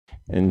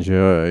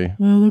Enjoy.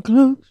 Well,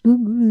 the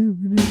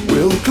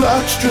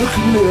clock struck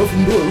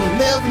 11, but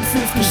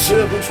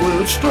 11:57's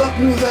when it struck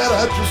me that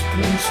I just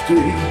couldn't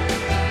stay.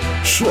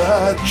 So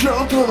I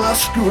jumped on my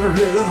scooter,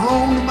 headed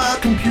home to my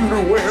computer,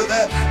 where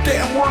that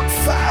damn work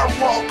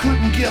firewall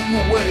couldn't get in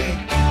the way.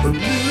 A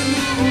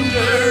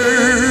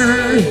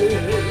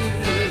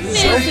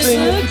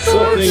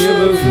something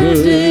of a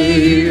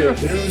day. And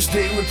this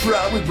day would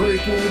probably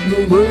break me with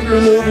no murder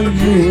of the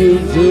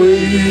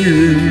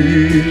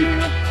USA.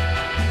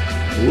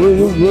 When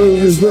the world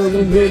is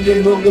nothing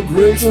bigger than the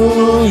brakes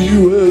on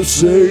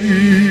USA.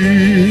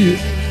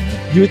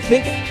 You would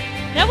think.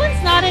 That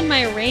one's not in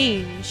my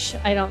range,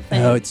 I don't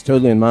think. Oh, it's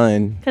totally in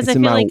mine. Because It's I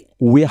in feel my like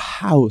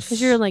wheelhouse.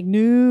 Because you're like,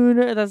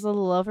 no, that's a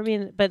little low for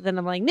me. But then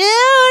I'm like, no.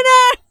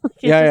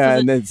 Yeah,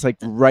 and then it's like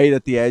right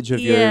at the edge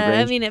of your range.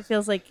 I mean, it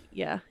feels like,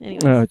 anyway.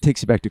 Oh, it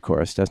takes you back to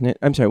chorus, doesn't it?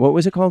 I'm sorry, what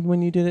was it called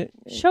when you did it?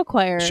 Show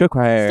choir. Show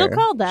choir. Still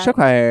called that. Show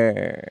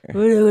choir.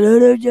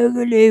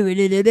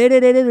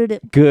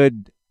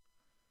 Good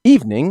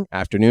evening,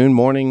 afternoon,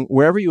 morning,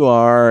 wherever you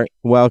are.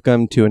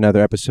 Welcome to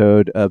another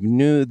episode of the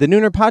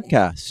Nooner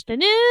Podcast. The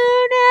Nooner.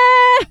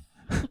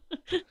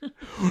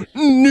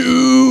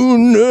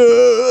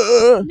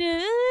 Nooner.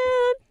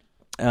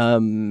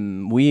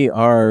 We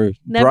are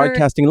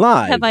broadcasting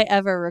live. Have I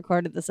ever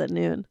recorded this at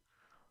noon?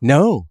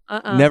 No.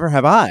 Never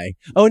have I.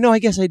 Oh, no, I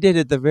guess I did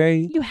at the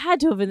very... You had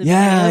to have in the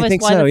Yeah, I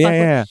think so.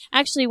 Yeah.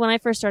 Actually, when I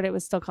first started, it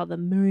was still called the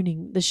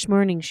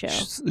Schmorning Show.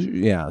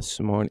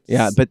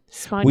 But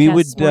we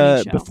would,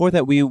 before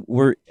that, we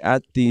were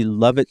at the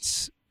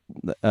Lovitz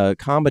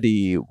comedy,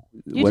 You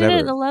whatever. did it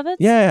at the Lovitz?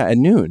 Yeah, at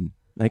noon.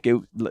 Like,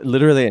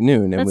 literally at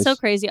noon. That's so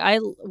crazy.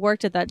 I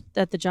worked at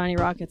the Johnny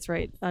Rockets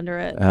right under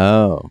it.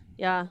 Oh.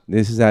 Yeah.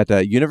 This is at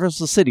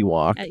Universal City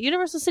Walk. At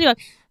Universal City Walk.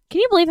 Can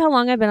you believe how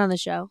long I've been on the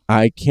show?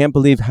 I can't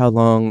believe how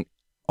long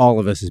all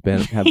of us have been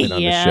on the show.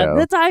 Yeah,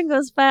 the time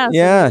goes fast.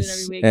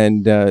 Yes.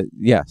 And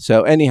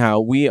so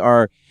anyhow, we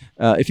are,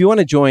 if you want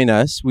to join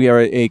us, we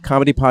are a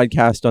comedy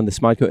podcast on the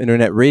Smodco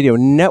Internet Radio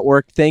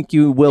Network. Thank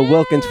you, Will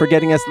Wilkins, for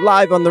getting us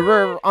live on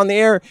the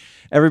air.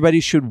 Everybody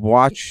should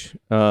watch,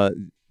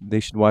 they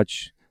should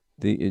watch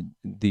the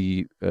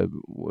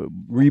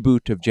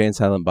reboot of Jay and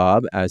Silent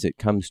Bob as it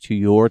comes to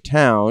your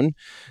town.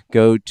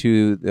 Go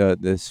to the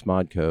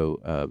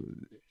Smodco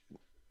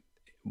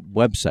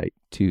website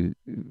to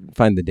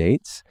find the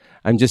dates.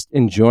 I'm just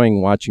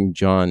enjoying watching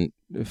John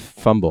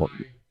fumble.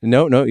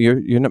 No,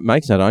 you're not.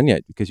 Mike's not on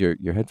yet because your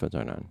headphones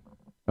aren't on.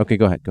 Okay,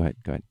 go ahead.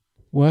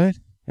 What?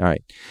 All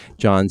right,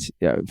 John's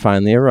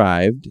finally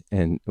arrived,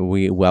 and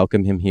we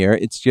welcome him here.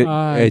 It's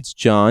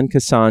John,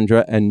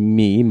 Cassandra, and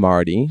me,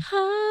 Marty.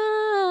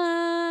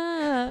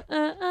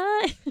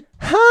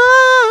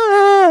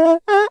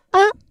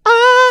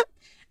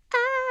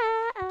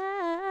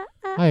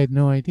 I had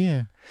no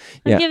idea.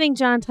 I'm giving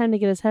John time to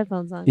get his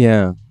headphones on.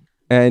 Yeah.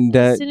 And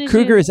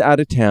Kruger is out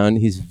of town.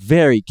 He's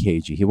very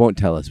cagey. He won't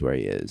tell us where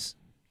he is.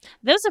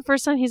 That was the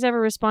first time he's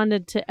ever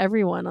responded to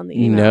everyone on the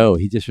email. No,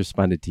 he just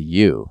responded to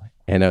you.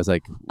 And I was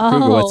like,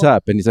 Kruger, what's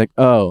up? And he's like,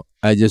 oh,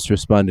 I just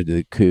responded to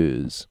the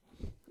coos.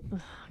 Oh,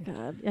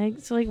 God.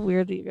 It's like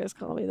weird that you guys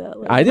call me that.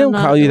 Like, I don't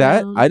call you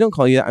that. I don't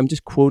call you that. I'm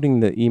just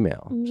quoting the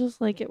email. I'm just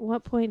like, at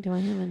what point do I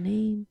have a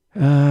name?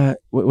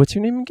 What's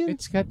your name again?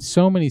 It's got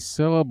so many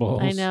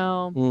syllables. I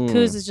know.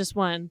 Coos is just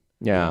one.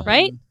 Yeah.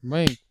 Right?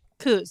 Right.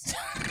 Coos.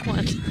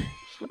 One.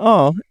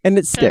 Oh, and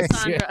it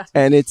sticks.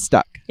 And it's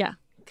stuck. Yeah.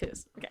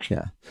 Coos. Okay.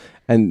 Yeah.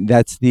 And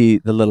that's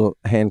the little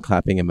hand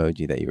clapping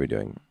emoji that you were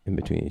doing in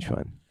between each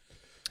one.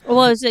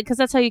 Well, is it because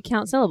that's how you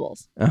count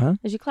syllables?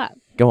 As you clap.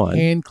 Go on.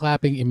 Hand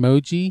clapping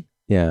emoji.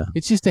 Yeah.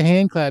 It's just a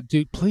hand clap,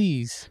 dude.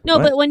 Please. No,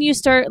 but when you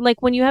start,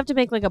 like when you have to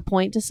make like a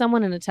point to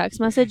someone in a text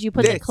message, you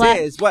put the clap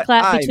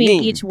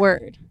between each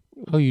word.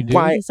 Oh, you do?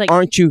 Why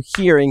aren't you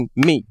hearing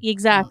me?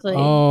 Exactly.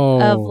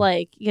 Oh. Of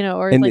like,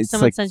 or and like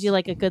someone sends you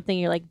like a good thing,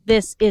 you're like,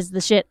 this is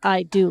the shit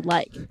I do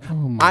like. Oh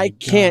my I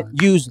can't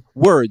use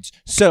words,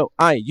 so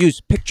I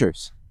use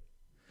pictures.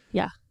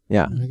 Yeah.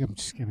 Yeah. I think I'm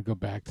just going to go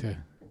back to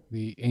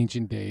the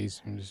ancient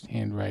days and just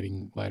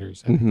handwriting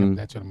letters. I think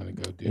that's what I'm going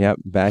to go do. Yep,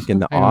 back in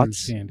the I don't aughts.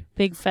 understand.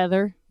 Big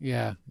feather.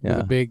 Yeah. With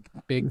a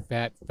big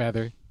fat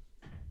feather.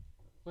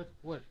 What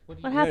What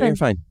No, happened? you're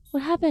fine.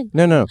 What happened?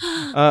 No.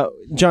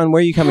 John, where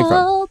are you coming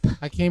from?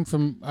 I came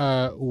from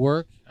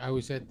work. I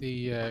was at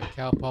the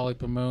Cal Poly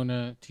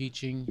Pomona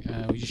teaching.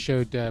 We just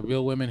showed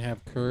Real Women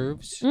Have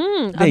Curves.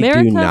 They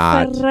America do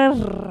not.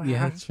 Ferrera.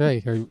 Yeah, that's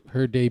right.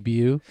 Her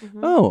debut.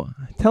 Oh,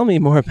 tell me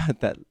more about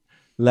that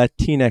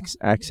Latinx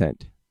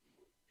accent.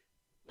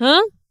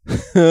 Huh?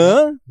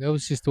 Huh? That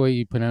was just the way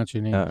you pronounce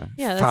your name.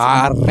 Yeah,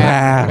 that's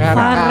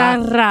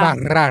Ferrara.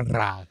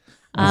 Ferrara.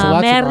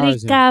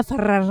 America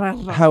Ferrara.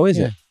 How is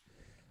it?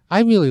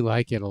 I really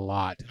like it a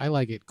lot. I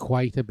like it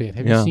quite a bit.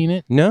 Have you seen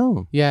it?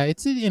 No. Yeah,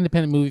 it's an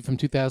independent movie from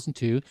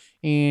 2002,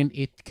 and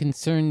it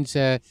concerns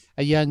a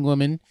young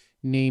woman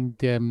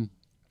named Anna.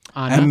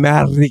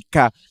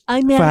 America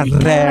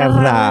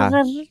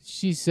Ferrera.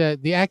 She's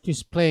the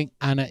actress playing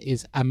Anna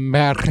is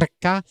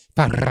America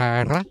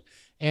Ferrera,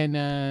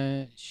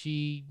 And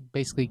she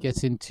basically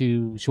gets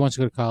into. She wants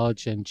to go to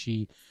college, and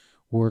she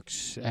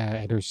works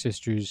at her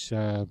sister's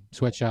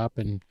sweatshop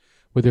and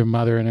with her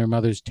mother, and her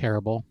mother's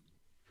terrible.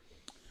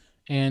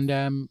 And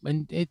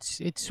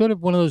it's sort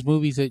of one of those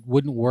movies that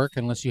wouldn't work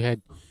unless you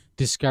had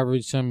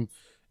discovered some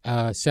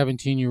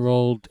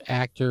 17-year-old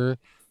actor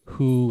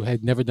who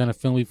had never done a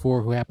film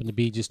before, who happened to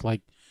be just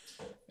like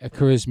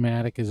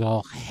charismatic as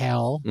all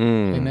hell,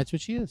 and that's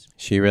what she is.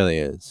 She really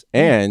is,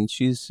 and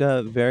she's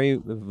very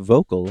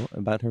vocal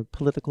about her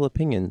political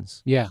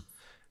opinions. Yeah,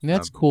 and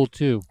that's cool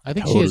too. I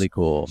think totally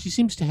cool. She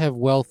seems to have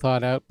well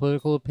thought out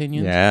political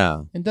opinions.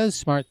 Yeah, and does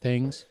smart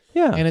things.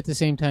 Yeah, and at the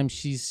same time,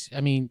 she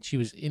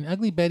was in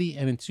Ugly Betty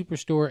and in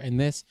Superstore, and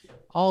this,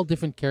 all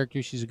different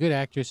characters. She's a good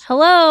actress.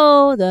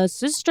 Hello, the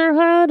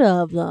Sisterhood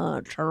of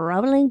the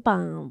Traveling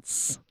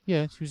Pants.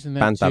 Yeah, she was in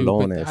that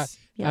Pantalones.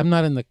 too. I'm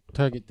not in the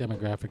target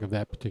demographic of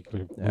that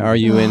particular movie. Are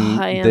you in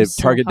the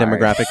target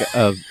demographic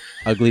of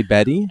Ugly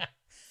Betty?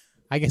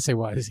 I guess I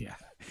was, yeah.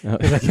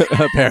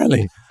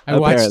 Apparently. I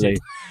watched it.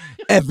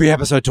 Every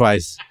episode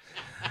twice.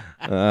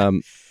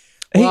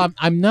 Well,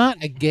 I'm not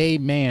a gay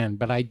man,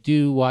 but I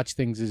do watch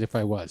things as if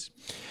I was.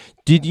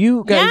 Did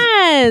you guys...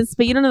 Yes,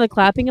 but you don't know the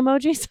clapping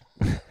emojis?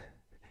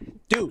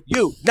 Do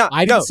you not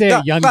I didn't say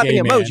a young clapping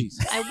gay man. emojis.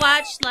 I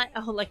watched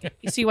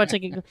so you watch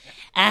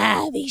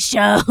these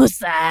shows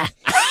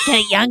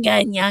get younger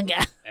and younger.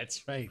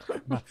 That's right.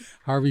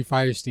 Harvey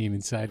Firestein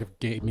inside of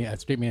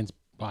straight man's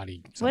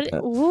body. What?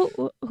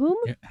 Something. Who?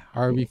 Yeah,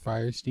 Harvey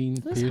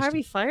Firestein. Who's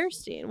Harvey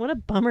Firestein? What a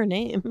bummer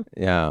name.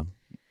 Yeah.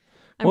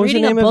 I'm What was the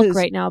reading a name of book his-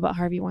 right now about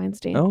Harvey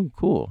Weinstein. Oh,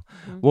 cool.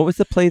 What was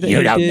the play that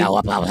You don't did? know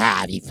about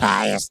Harvey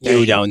Firestein.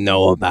 You don't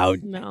know about...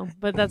 No,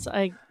 but that's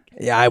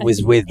Yeah, I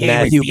was with He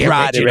Matthew was the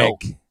Broderick. original.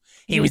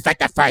 He was like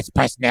the first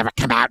person to ever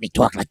come out and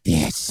talk like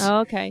this.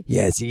 Oh, okay.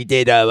 Yes, he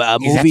did a Is that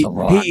movie. so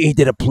wrong? He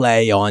did a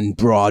play on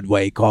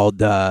Broadway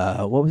called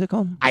what was it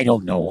called? I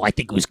don't know. I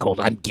think it was called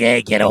I'm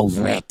Gay, Get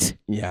Over It.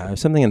 Yeah,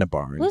 something in a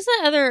barn. Who's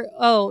that other?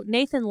 Oh,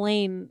 Nathan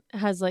Lane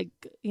has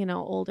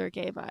older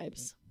gay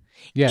vibes.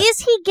 Yeah. Is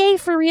he gay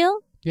for real?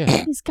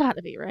 Yeah. He's got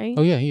to be, right?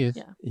 Oh, yeah, he is.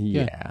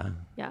 Yeah.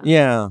 Yeah.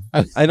 Yeah.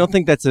 I don't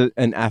think that's an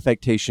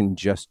affectation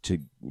just to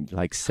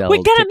sell.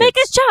 We gotta make a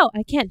tickets. show.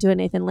 I can't do a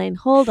Nathan Lane.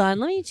 Hold on,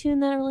 let me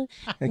tune that.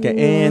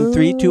 Okay, and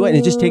 3, 2, 1,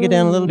 and just take it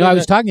down a little bit. No, I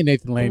was talking to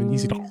Nathan Lane, and he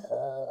said,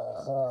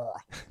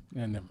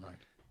 never mind.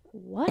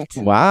 What?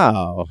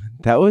 Wow,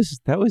 that was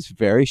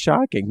very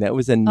shocking. That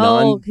was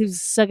He was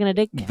sucking a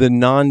dick. the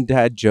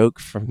non-dad joke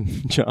from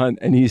John,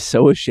 and he's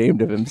so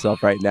ashamed of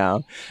himself right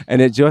now.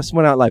 And it just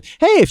went out live.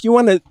 Hey, if you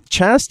want to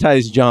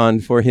chastise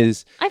John for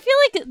his I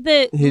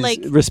feel like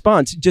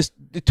response, just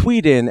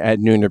tweet in at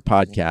Nooner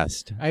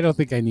Podcast. I don't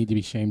think I need to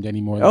be shamed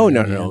anymore. Oh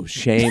no,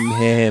 shame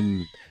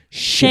him.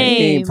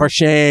 Shame. For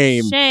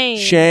shame.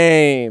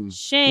 Shame.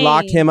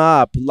 Lock him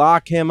up.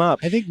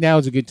 I think now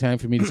is a good time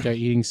for me to start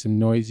eating some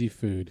noisy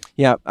food.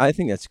 Yeah, I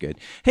think that's good.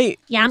 Hey,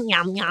 Yum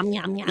yum yum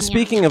yum yum.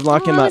 speaking of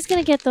lock him I up, was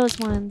gonna get those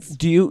ones.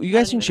 do you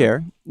guys can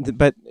share?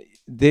 But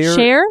they're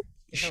Share?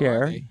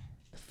 share.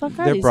 The fuck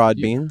are They're these? broad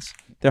beans.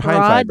 They're high in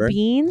Broad fiber.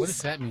 beans. What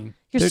does that mean?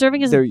 You're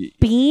serving us they're-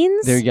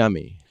 beans. They're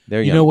yummy.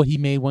 They're You yummy. know what he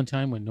made one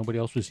time when nobody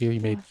else was here? He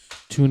made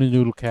tuna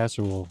noodle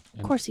casserole.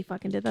 Of course he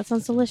fucking did. That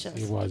sounds delicious.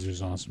 It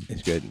was awesome.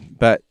 It's good.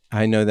 But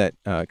I know that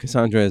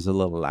Cassandra is a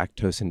little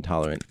lactose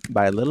intolerant.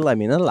 By a little, I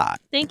mean a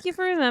lot. Thank you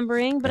for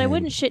remembering, but I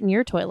wouldn't shit in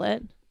your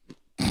toilet.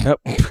 Oh,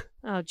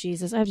 Oh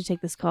Jesus, I have to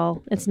take this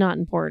call. It's not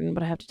important,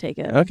 but I have to take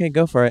it. okay,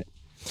 go for it.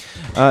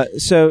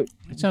 So,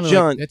 That sounded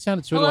John. that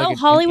sounded sort Hello, of like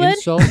Hollywood? an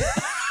insult.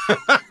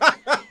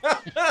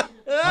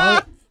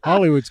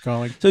 Hollywood's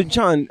calling. So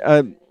John,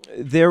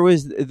 there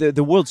was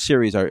the World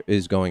Series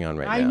is going on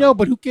right now. I know,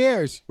 but who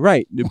cares?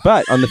 Right,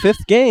 but on the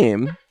fifth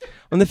game,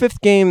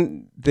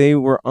 they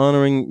were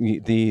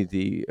honoring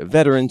the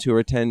veterans who were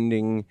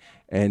attending,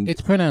 and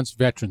It's pronounced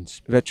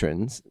veterans.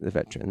 the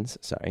veterans.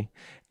 Sorry,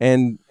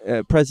 and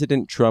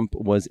President Trump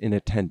was in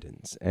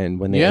attendance, and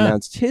when they Yeah.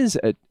 announced his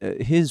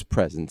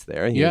presence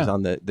there, he was Yeah.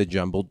 on the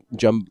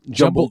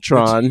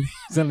jumbotron,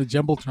 He's on the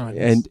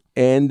jumbotron.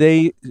 and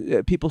they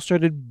people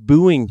started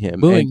booing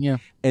him, booing, yeah.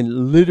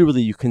 and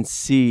literally you can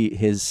see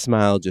his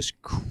smile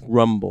just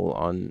crumble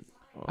on.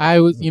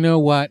 You know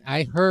what?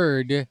 I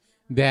heard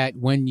that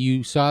when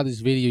you saw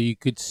this video, you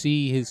could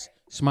see his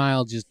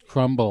smile just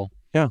crumble.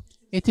 Yeah.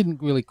 It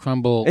didn't really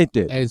crumble. It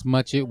did. as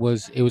much. It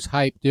was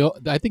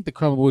hyped. I think the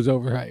crumble was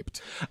overhyped.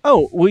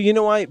 Oh, well, you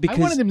know why? I Because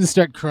wanted him to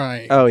start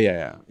crying. oh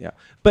yeah.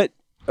 But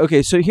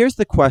okay, so here's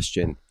the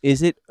question: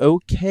 is it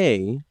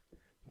okay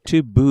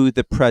to boo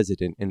the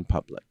president in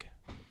public?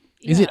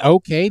 Is it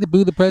okay to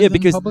boo the Yeah, president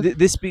because in public?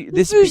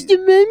 First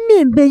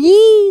Amendment,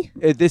 buddy.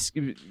 this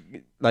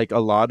like a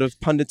lot of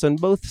pundits on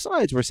both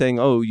sides were saying,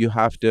 "Oh, you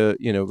have to,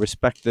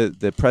 respect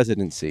the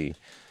presidency."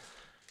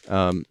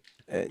 Well,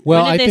 when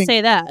I did they think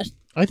say that?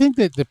 I think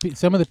that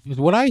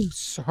what I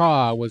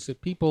saw was that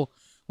people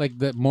like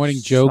the Morning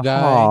Joe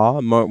guy.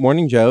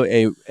 Morning Joe,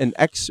 an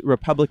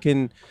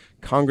ex-Republican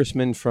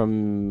congressman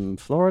from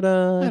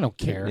Florida. I don't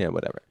care. Yeah,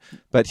 whatever.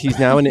 But he's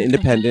now an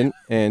independent,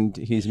 and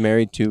he's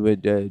married to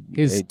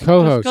His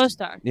co-host.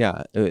 Co-star.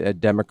 Yeah, a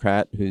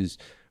Democrat who's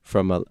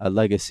from a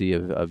legacy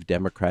of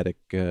Democratic,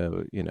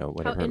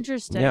 whatever. How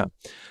interesting. Yeah.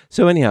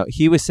 So anyhow,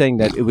 he was saying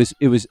that it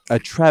was a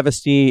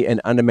travesty and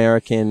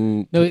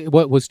un-American. No,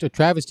 what was a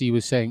travesty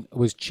was saying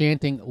was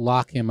chanting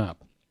 "Lock him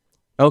up."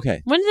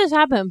 Okay. When did this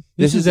happen?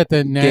 This is at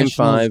the Game Nationals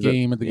 5,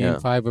 game, at the yeah. Game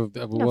 5 of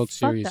the Yeah, World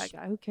fuck Series. that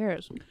guy. Who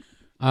cares?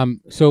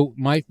 So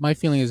my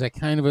feeling is I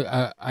kind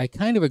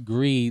of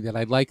agree that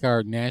I'd like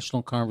our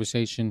national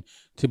conversation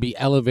to be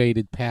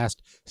elevated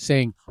past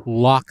saying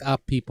lock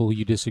up people who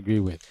you disagree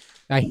with.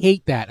 I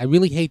hate that. I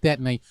really hate that.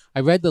 And I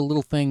read the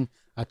little thing,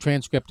 a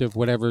transcript of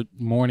whatever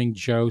Morning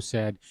Joe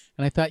said,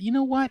 and I thought, you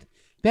know what?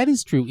 That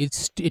is true.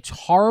 It's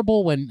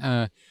horrible when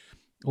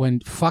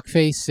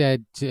Fuckface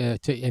said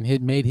and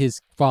had made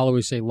his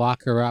followers say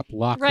lock her up,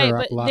 lock her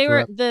up, lock her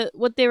up.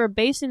 What they were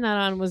basing that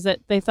on was that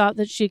they thought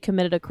that she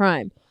committed a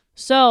crime.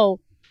 So,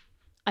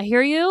 I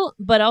hear you,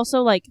 but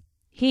also, like,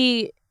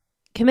 he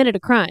committed a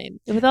crime.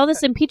 And with all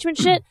this impeachment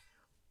shit,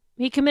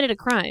 he committed a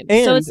crime.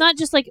 So it's not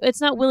just like,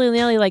 it's not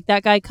willy-nilly like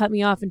that guy cut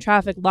me off in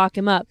traffic, lock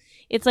him up.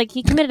 It's like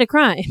he committed a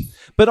crime.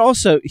 But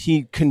also,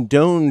 he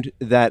condoned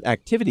that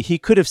activity. He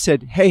could have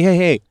said,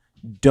 hey,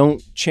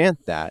 don't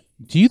chant that.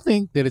 Do you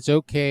think that it's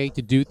okay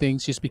to do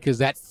things just because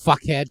that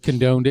fuckhead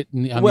condoned it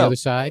on the other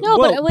side? No,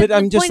 Well, but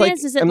I'm the just point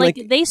like- is that I'm like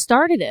like- they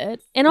started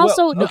it, and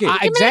also Well, okay. he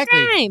committed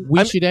Exactly. a crime.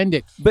 We should end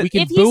it. But We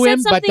can If he boo said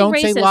him, but something don't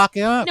say racist- lock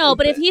him up. No,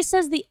 but if he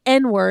says the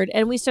N-word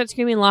and we start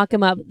screaming "lock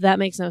him up," that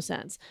makes no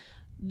sense.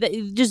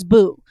 Just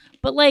boo.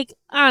 But like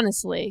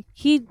honestly,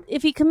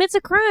 if he commits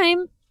a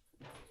crime,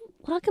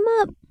 lock him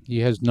up. He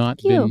has not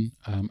Thank you.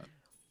 been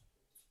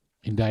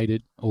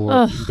indicted or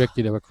Ugh.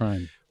 convicted of a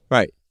crime.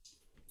 Right.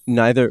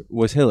 Neither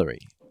was Hillary.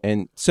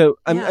 And so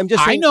I'm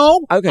just saying, I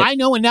know. Okay. I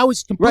know, and now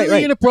it's completely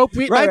Right.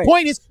 inappropriate. Right, My right.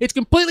 point is, it's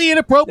completely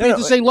inappropriate No,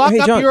 to say lock hey,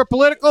 up John. your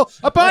political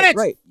opponents,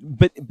 Right.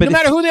 But no if-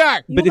 matter who they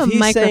are. You But have if a he's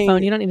microphone,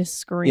 saying- you don't need to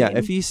scream. Yeah,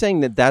 if he's saying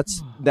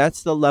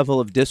that's the level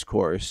of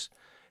discourse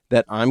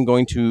that I'm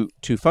going to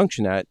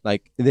function at,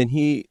 like, then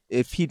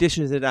if he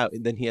dishes it out,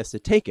 then he has to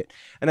take it.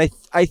 And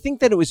I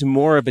think that it was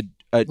more of a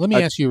Let me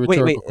ask you a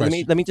rhetorical wait,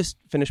 question. let me just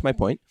finish my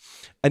point.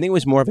 I think it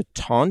was more of a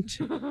taunt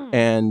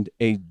and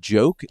a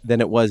joke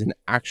than it was an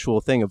actual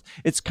thing of.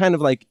 It's kind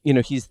of like,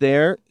 he's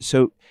there,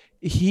 so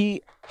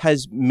he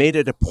has made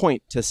it a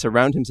point to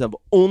surround himself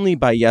only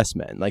by yes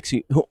men, like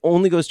who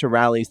only goes to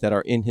rallies that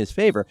are in his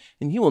favor,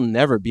 and he will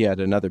never be at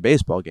another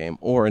baseball game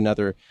or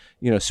another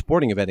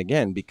sporting event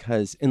again,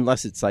 because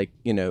unless it's like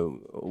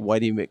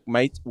Whitey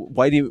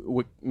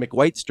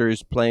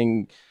McWhitester's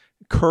playing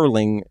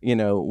curling,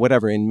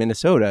 whatever in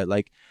Minnesota,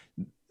 like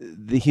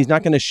he's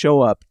not going to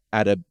show up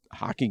at a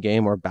hockey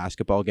game or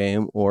basketball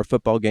game or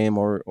football game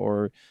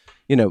or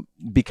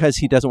because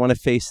he doesn't want to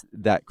face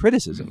that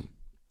criticism.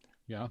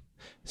 Yeah.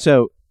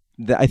 So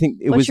I think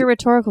it What's was your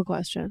rhetorical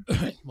question?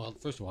 Well,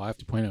 first of all, I have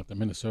to point out that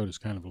Minnesota is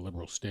kind of a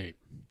liberal state.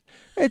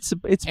 it's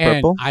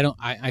And purple.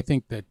 I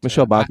think that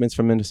Michelle Bachman's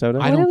from Minnesota.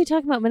 I What don't- are we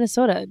talking about,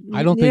 Minnesota?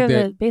 I don't Neither think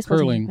the that baseball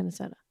team curling- is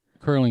Minnesota.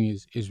 curling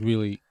is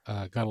really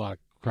got a lot of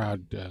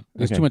crowd. There's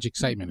Okay. too much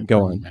excitement in a Go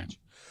curling on. match.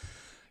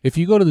 If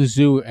you go to the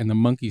zoo and the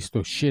monkeys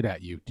throw shit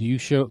at you, do you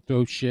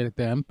throw shit at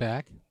them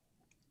back?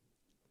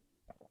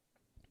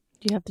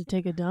 Do you have to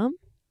take a dump?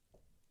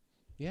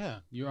 Yeah,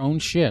 your own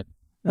shit.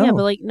 Yeah, Oh.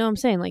 but like, no, I'm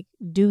saying like,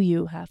 do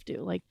you have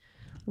to? Like,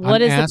 what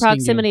I'm is the asking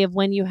proximity of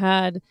when you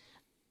had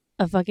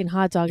a fucking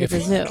hot dog at the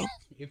zoo?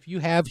 If you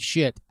have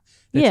shit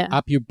that's Yeah.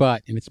 up your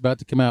butt and it's about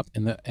to come out,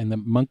 and the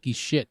monkey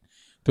shit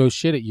throws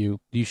shit at you,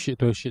 do you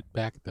throw shit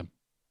back at them?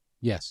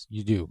 Yes,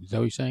 you do. Is that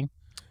what you're saying?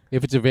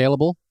 If it's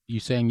available, you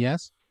saying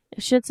yes?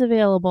 If shit's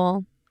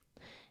available,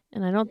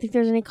 and I don't think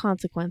there's any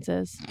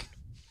consequences.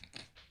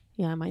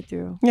 Yeah, I might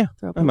throw Yeah,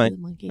 up I might. the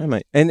monkey. I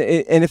might. And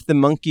if the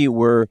monkey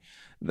were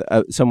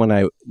someone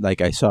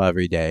I saw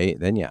every day,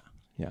 then yeah.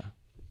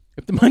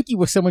 If the monkey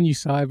was someone you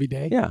saw every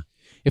day? Yeah.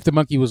 If the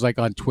monkey was like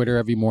on Twitter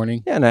every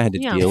morning? Yeah, and I had to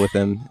Yeah. deal with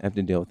them. I have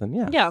to deal with them.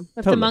 Yeah. Yeah, if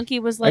the Totally. monkey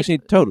was like, Actually,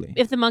 totally.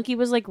 if the monkey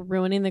was like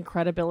ruining the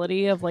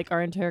credibility of like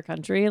our entire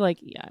country, like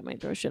yeah, I might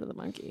throw shit at the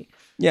monkey.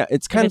 Yeah,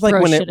 it's kind Like of like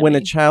throw when shit at when a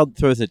me. child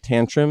throws a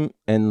tantrum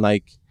and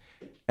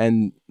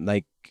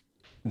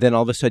then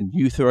all of a sudden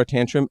you throw a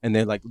tantrum and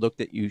they like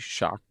looked at you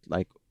shocked,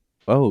 like,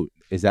 oh,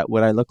 is that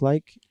what I look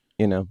like?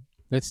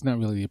 That's not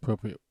really the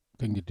appropriate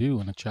thing to do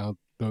when a child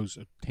throws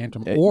a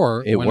tantrum It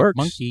when works.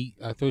 a monkey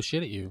throws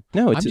shit at you.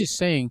 No, I'm it's just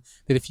saying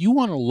that if you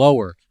want to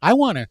lower, I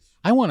want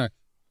to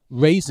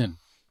raisin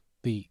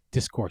the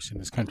discourse in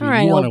this country. All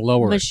right, You want to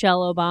lower it.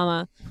 Michelle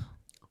Obama.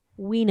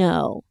 We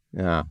know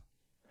yeah.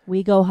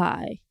 we go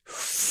high,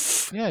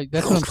 Yeah,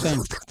 that's what I'm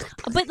saying.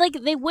 but like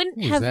they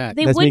wouldn't Who's have. that?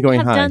 They That's me wouldn't going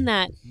have high. done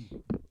that.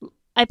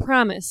 I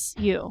promise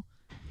you.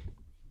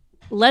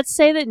 Let's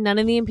say that none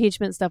of the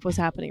impeachment stuff was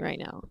happening right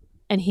now,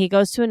 and he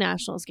goes to a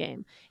Nationals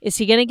game. Is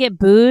he going to get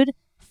booed?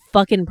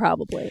 Fucking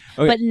probably.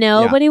 Okay, But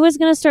nobody was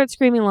going to start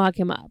screaming, "Lock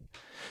him up."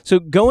 So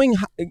going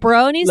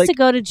Bro needs Like- to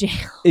go to jail.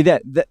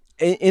 that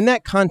in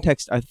that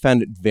context, I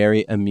found it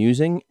very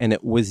amusing, and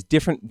it was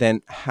different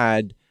than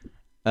had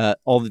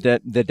all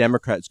the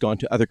Democrats gone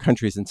to other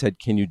countries and said,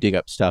 "Can you dig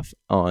up stuff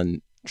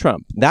on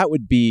Trump?" That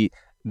would be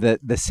the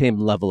same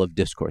level of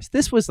discourse.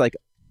 This was like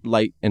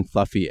light and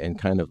fluffy and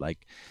kind of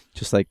like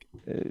just like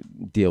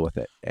deal with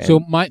it. And So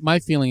my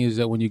feeling is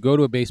that when you go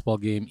to a baseball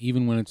game,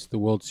 even when it's the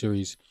World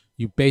Series,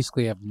 you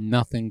basically have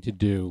nothing to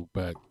do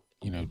but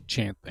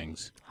chant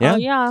things. Yeah. Oh,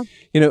 yeah.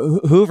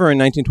 Hoover in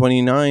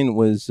 1929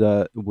 was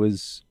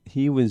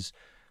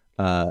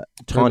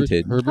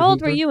taunted. Herbert How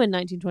old were Hoover? you in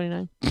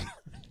 1929?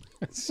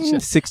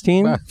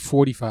 16. About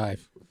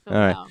 45. Oh, All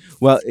right. wow.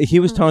 Well, he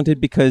was taunted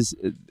because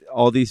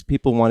all these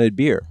people wanted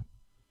beer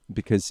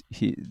because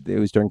it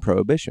was during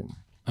Prohibition,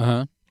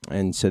 Uh-huh.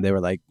 and so they were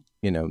like,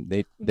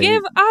 they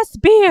Give us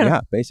beer.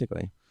 yeah,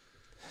 basically.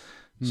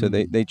 So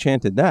they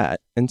chanted that,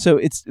 and so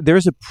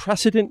there's a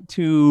precedent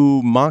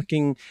to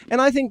mocking,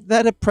 and I think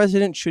that a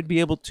president should be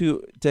able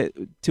to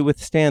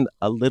withstand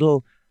a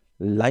little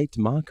light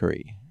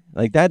mockery,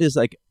 like that is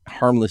like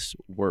harmless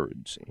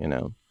words,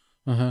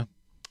 Uh-huh.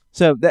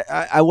 So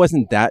I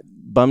wasn't that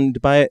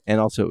bummed by it, and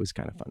also it was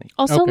kind of funny.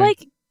 Also, Okay.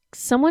 like,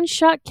 someone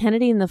shot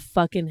Kennedy in the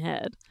fucking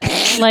head.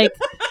 Like,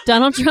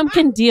 Donald Trump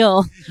can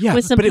deal Yeah,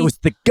 with some but it was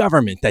the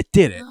government that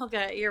did it.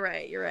 Okay, you're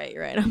right.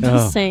 I'm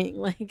just saying,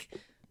 like,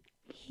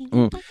 he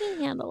can Mm. fucking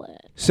handle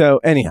it. So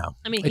anyhow,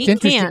 I mean, It's he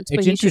interesting. can't, but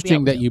It's he should be interesting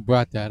able that to. you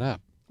brought that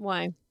up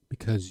Why?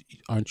 because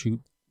aren't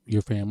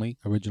your family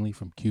originally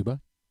from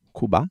Cuba?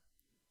 Cuba,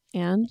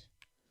 And?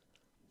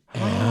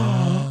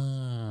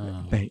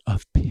 Bay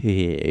of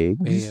Pigs.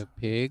 Bay of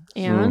Pigs.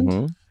 And?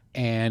 Mhm.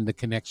 And the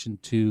connection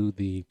to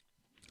the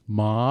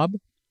mob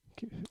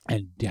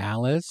and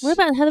Dallas. What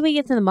about, how do we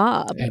get to the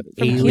mob? And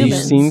From aliens. Have you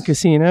Cubans? seen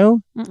Casino?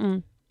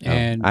 Mm-mm.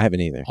 and I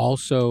haven't either.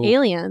 also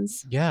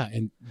Aliens. yeah,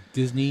 and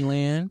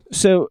Disneyland.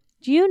 So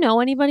Do you know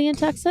anybody in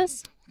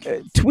Texas?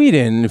 tweet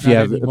in if you Not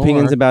have anymore.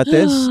 opinions about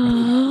this.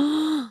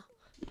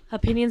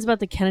 Opinions about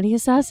the Kennedy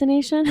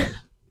assassination?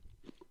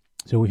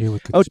 So we're here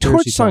with Oh,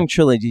 Conspiracy Torch Song Talk.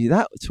 Trilogy.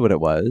 That's what it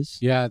was.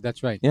 Yeah,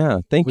 that's right. Yeah.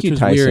 Thank Which you, was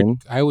Tyson. weird.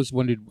 I always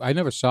wondered. I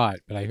never saw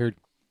it, but I heard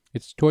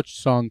it's Torch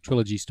Song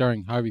Trilogy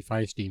starring Harvey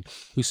Fierstein,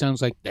 who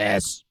sounds like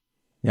this.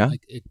 Yeah.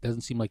 Like it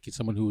doesn't seem like it's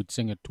someone who would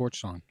sing a torch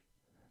song.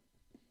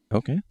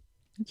 Okay.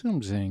 That's what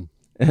I'm saying.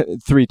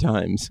 3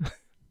 times.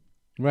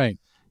 Right.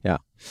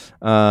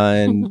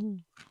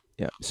 And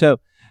yeah. So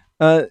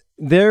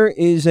there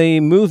is a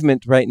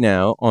movement right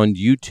now on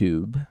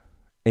YouTube.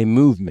 A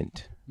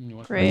movement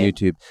on Great.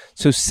 YouTube.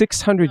 So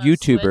 600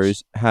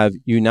 YouTubers have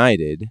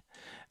united.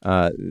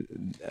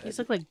 These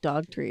look like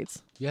dog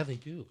treats. Yeah, they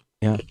do.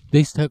 Yeah.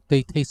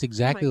 They taste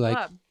exactly Oh my like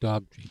God.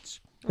 dog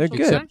treats, They're So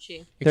good.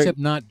 crunchy. except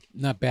not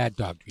bad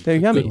dog treats. They're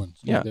Good yummy. ones.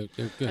 Yeah. They're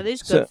good. Are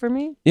these So- good for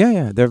me?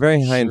 Yeah. They're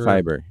very high in Sure.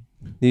 fiber.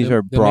 These They'll-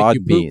 are they'll make broad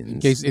you poop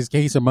beans. in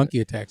case a monkey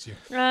attacks you.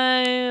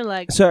 I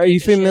like. So are you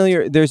take a shit.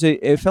 familiar? There's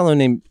a fellow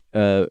named,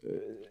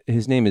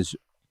 his name is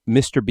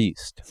Mr.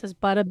 Beast. It says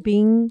bada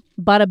bing,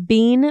 bada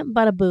bean,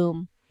 bada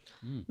boom.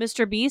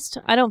 Mr. Beast.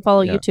 I don't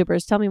follow Yeah.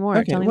 YouTubers. Tell me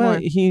more. Tell me well,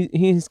 more.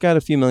 he's got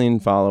a few million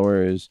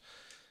followers.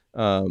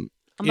 I'm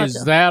about Is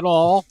to- that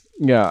all?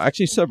 Yeah,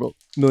 actually several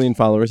million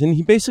followers. And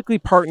he basically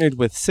partnered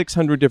with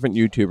 600 different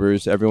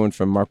YouTubers, everyone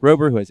from Mark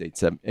Rober, who has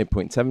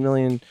 8.7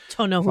 million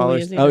don't know who he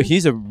followers. is. Oh, either.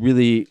 he's a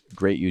really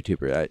great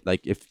YouTuber.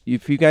 Like if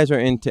you guys are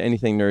into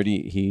anything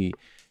nerdy, he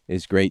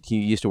is great. He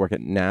used to work at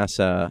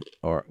NASA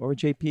or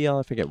JPL,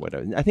 I forget what.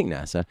 I think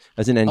NASA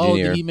as an Oh,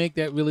 engineer. did he make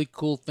that really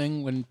cool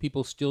thing when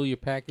people steal your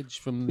package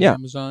from Yeah.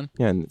 Amazon?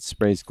 Yeah, and it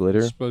sprays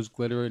glitter. Sprays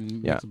glitter and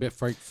Yeah. makes a bit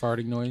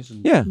farting noise.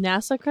 And, Yeah.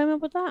 NASA came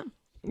up with that.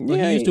 Well,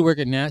 Yeah, he used to work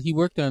at NASA. He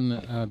worked on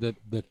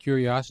the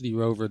Curiosity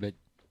rover that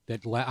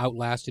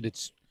outlasted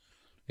its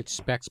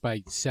specs by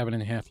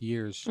 7.5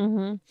 years.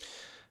 Mm-hmm.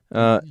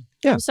 Yeah.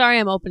 I'm sorry,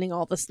 I'm opening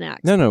all the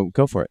snacks. No,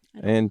 go for it.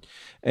 And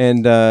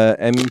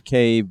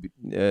MK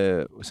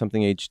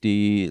something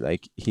HD,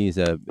 like he's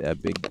a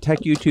big tech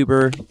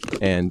YouTuber,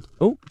 and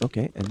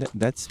and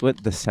that's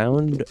what the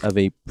sound of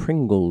a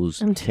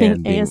Pringles I'm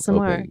can doing being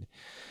ASMR. opened.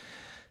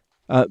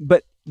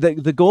 But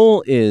the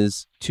goal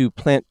is to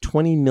plant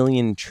 20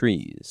 million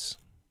trees.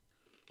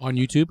 On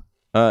YouTube?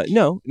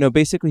 No,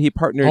 basically he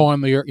partnered. Oh,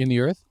 in the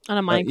Earth? On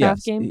a Minecraft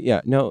yes, game.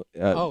 Yeah, no,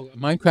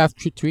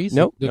 Minecraft trees?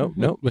 no, The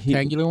no.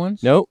 rectangular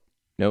ones? no.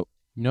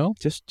 No?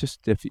 Just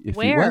if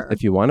Where?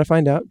 you want to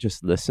find out,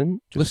 just listen.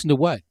 Listen to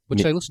what? What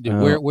should I listen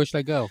to? Where should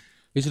I go?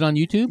 Is it on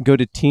YouTube? Go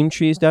to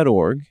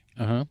teamtrees.org.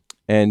 Uh-huh.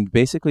 And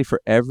basically,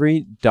 for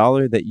every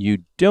 $1 that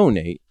you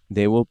donate,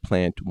 they will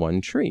plant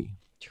one tree.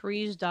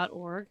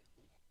 Trees.org.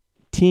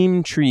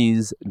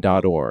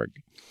 Teamtrees.org.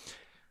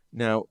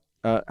 Now,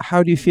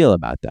 how do you feel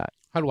about that?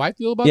 How do I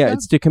feel about Yeah, that?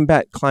 it's to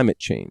combat climate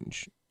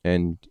change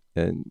and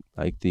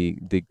like the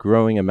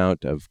growing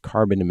amount of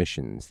carbon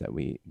emissions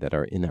that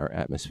are in our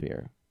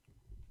atmosphere.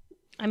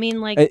 I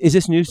mean, like, Is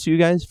this news to you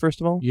guys? First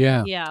of all,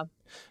 Yeah. yeah.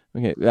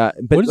 okay. But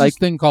What is like, this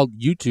thing called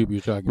YouTube you're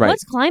talking Right.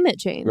 What's climate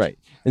change? right,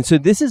 and so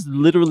this is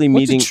literally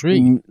What's a meeting,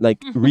 tree?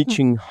 like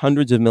reaching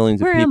hundreds of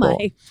millions of Where people. am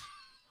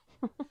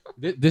I?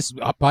 This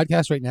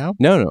podcast right now?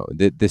 No,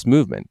 this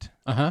movement.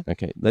 Uh-huh.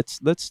 Okay, let's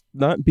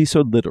not be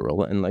so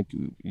literal and like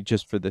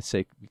just for the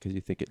sake because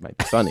you think it might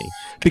be funny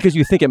because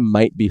you think it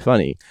might be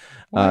funny.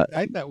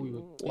 I thought we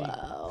would.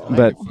 Wow.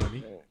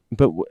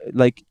 But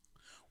like,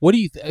 what do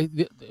you?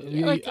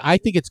 Like- I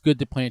think it's good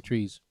to plant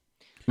trees.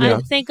 Yeah.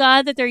 Thank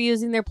God that they're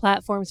using their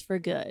platforms for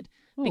good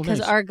Oh, because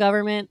nice. our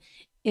government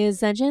is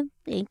such a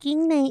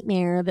thinking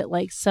nightmare that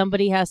like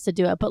somebody has to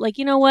do it. But like,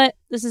 you know what?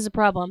 This is a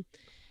problem.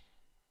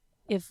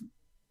 If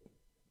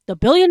the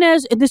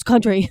billionaires in this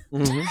country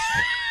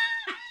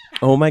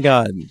oh my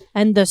God,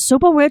 and the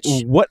super rich,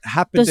 what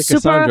happened The to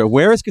Cassandra?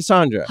 Where is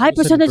Cassandra? high All of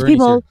a sudden percentage Bernie's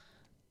people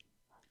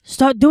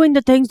start doing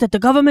the things that the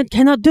government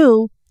cannot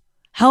do,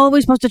 how are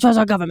we supposed to trust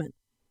our government?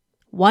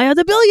 Why are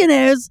the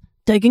billionaires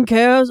taking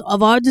care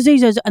of our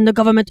diseases and the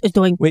government is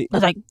doing Wait,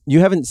 nothing? you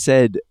haven't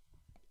said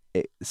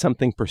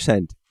something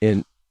percent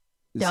in.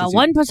 The since you-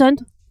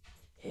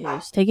 1%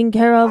 is taking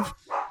care of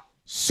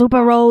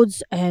super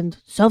roads and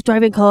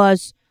self-driving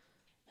cars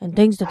and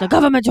things that the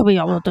government should be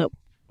able to do.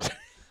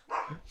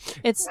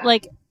 It's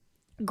like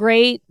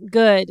great,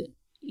 good.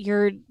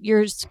 You're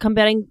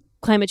combating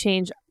climate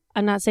change.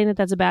 I'm not saying that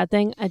that's a bad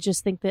thing. I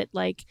just think that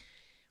like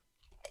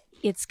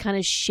it's kind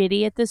of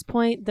shitty at this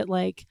point that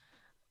like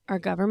our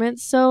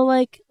government's so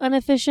like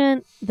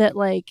inefficient that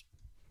like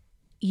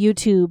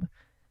YouTube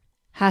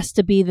has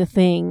to be the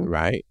thing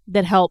Right.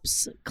 that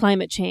helps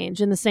climate change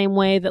in the same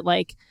way that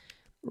like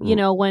you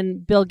know when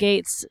Bill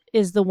Gates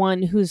is the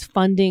one who's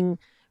funding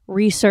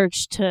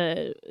research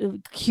to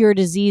cure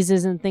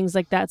diseases and things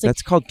like that. It's like,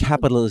 That's called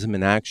capitalism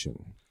in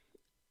action.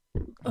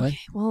 okay,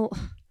 well,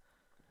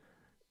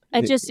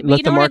 I just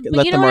let the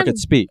market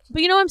speak.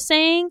 But you know what I'm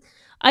saying?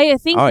 I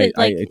think Oh, that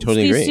I like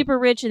totally these agree. super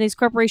rich and these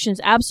corporations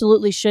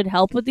absolutely should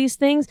help with these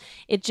things.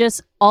 It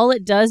just all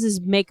it does is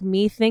make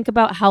me think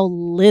about how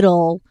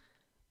little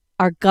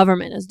our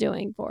government is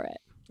doing for it.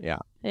 Yeah.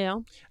 You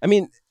know? I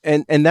mean,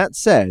 and that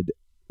said,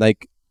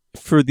 like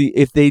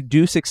if they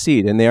do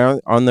succeed and they are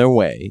on their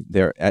way,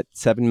 they're at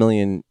 $7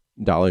 million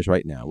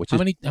right now, which How is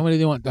many do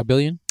they want? $1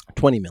 billion?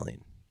 20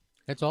 million.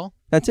 That's all?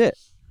 That's it.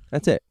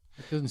 It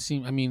doesn't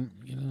seem. I mean,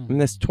 you know, I mean,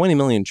 that's 20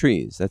 million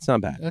trees. That's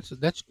not bad.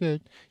 that's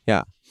good.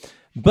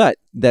 But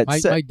that My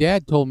said,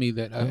 dad told me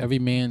that every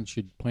man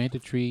should plant a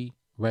tree,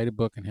 write a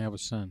book, and have a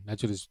son.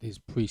 That's what his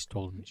priest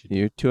told him he should do.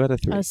 you're 2 out of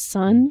 3. A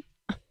son?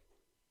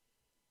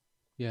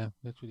 Yeah,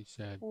 that's what he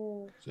said.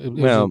 So it was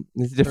Well,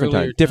 it's a different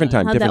earlier time. Different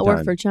time. How'd Different that work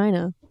time. for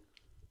China?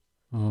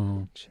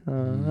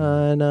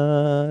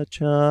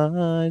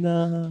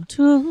 China.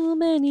 Too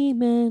many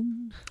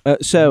men.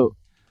 So,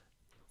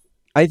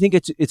 I think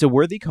it's a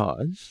worthy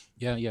cause,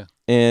 yeah.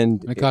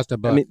 and It cost a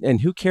buck. I mean,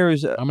 and who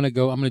cares? I'm gonna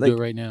go. I'm gonna like, do it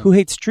right now. Who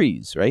hates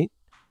trees, right?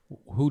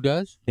 Who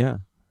does? Yeah.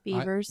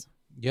 Beavers.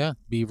 Yeah,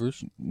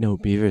 beavers. No,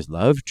 beavers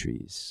love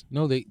trees.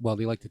 No, they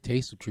like the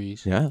taste of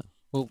trees. Yeah.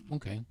 Well,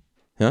 okay.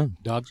 Yeah.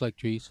 Dogs like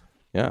trees.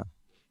 Yeah.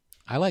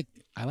 I like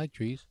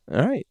trees.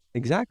 All right.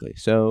 Exactly.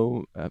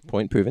 So,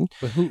 point proven.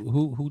 But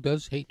who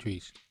does hate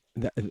trees?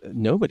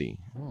 Nobody.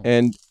 Oh.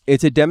 And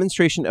it's a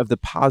demonstration of the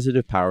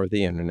positive power of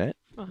the internet.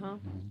 Uh-huh.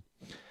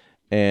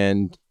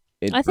 And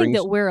it I think brings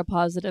that we're a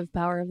positive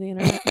power of the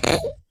internet.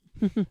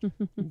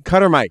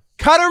 Cutter Mike.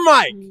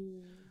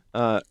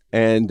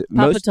 And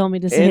Papa told me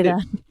to say and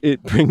that.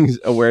 it brings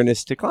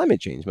awareness to climate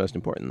change, most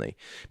importantly,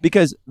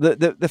 because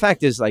the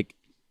fact is, like,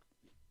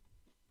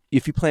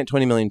 if you plant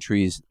 20 million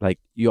trees, like,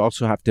 you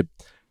also have to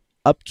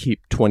upkeep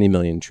 20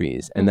 million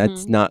trees, and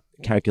that's not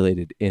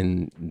calculated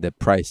in the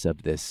price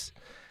of this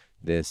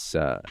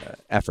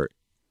effort.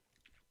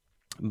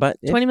 But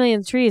 20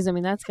 million trees, I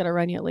mean, that's got to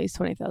run you at least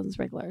 20,000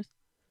 sprinklers.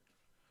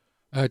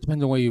 It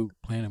depends on where you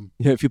plant them.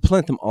 if you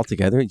plant them all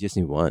together, you just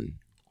need one.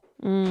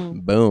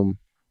 Boom.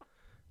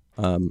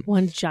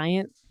 One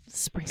giant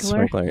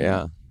sprinkler.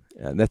 Yeah.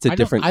 That's a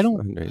different. I don't.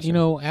 fundraiser. You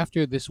know,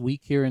 after this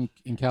week here in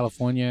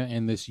California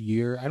and this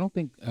year, I don't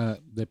think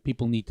that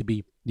people need to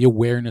be. The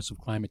awareness of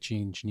climate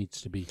change needs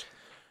to be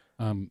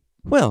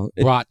Well,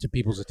 brought to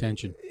people's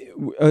attention.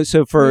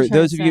 so for What are you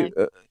those of trying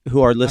you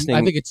who are listening,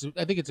 I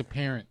think it's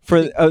apparent.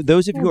 for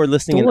those of you who are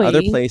listening in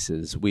other Doy.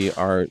 places, we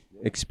are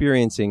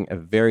experiencing a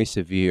very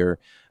severe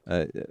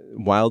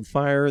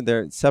wildfire.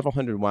 There are several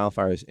hundred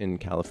wildfires in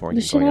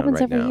California This shit going on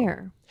happens right every now.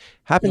 year.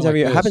 Happens Yeah, every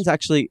like year. this. Happens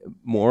actually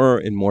more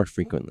and more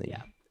frequently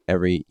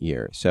every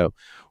year. So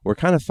we're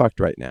kind of fucked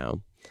right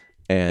now.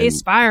 And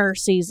It's fire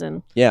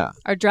season. yeah.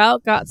 Our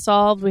drought got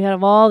solved. We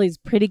have all these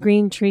pretty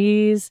green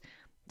trees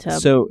to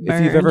So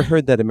if you've burn. ever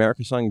heard that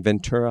America song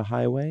Ventura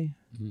Highway,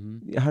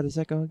 Mm-hmm. how does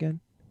that go again?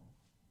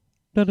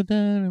 Like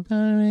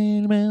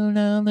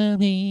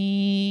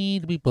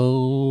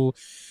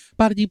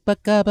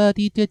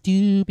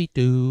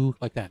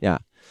that. Yeah.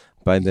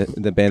 By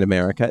the band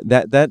America.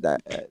 That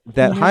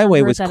Never highway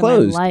heard was that in my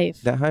closed.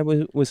 life. That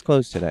highway was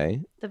closed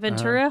today. The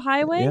Ventura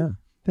Highway? Yeah.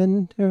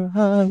 Ventura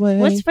Highway.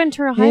 What's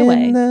Ventura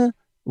Highway? In the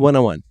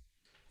 101.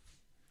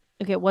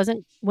 Okay, it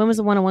wasn't. When was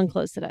the 101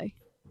 closed today?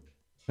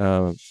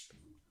 I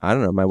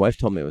don't know. My wife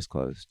told me it was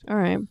closed. All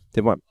right.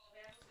 Did what?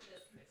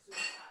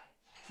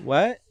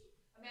 What?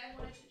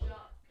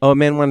 Oh, a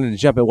man wanted to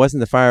jump. It wasn't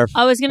the fire.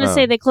 I was going to Oh.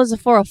 say they closed at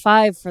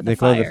 4:05 for the They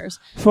closed at fires.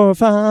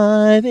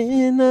 4-5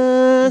 in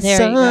the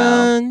There you go.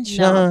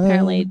 sunshine. No,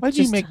 apparently. Why'd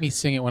you make me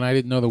sing it when I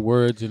didn't know the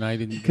words and I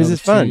didn't? Because know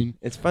it's the fun. tune?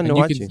 It's fun And to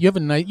watch you. You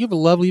have a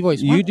lovely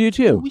voice. You do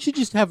too. We should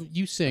just have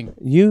you sing.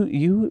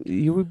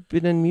 You've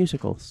been in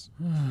musicals.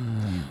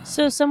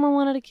 So someone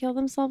wanted to kill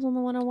themselves on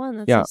the 101.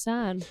 That's Yeah. so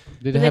sad. Did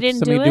But it they have didn't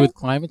something do to do it? with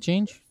climate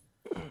change?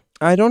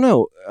 I don't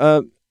know.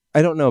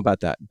 I don't know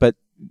about that, but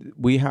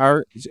we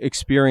are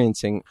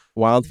experiencing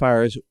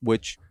wildfires,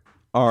 which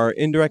are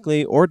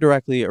indirectly or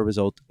directly a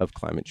result of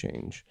climate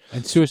change.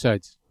 And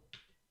suicides.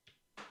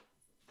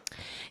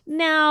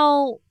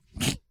 Now,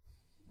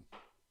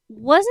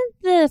 wasn't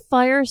the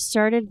fire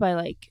started by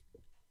like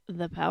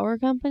the power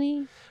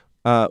company?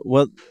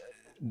 Well,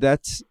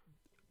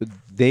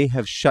 they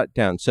have shut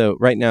down. So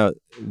right now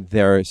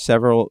there are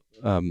several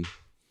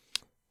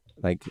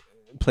like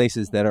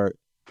places that are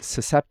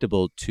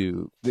susceptible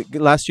to.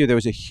 Last year there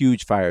was a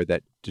huge fire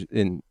that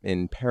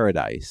in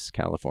Paradise,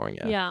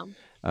 California, Yeah.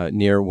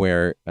 Near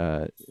where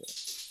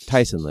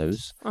Tyson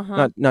lives.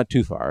 Uh-huh. Not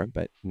too far,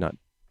 but not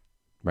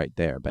right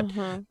there. But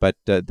Uh-huh.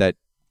 that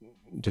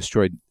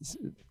destroyed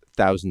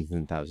thousands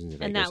and thousands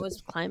of And acres. that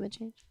was climate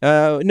change.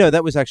 No,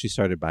 that was actually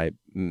started by a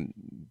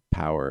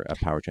power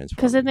transformer.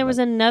 Because then there was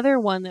another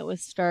one that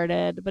was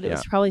started, but it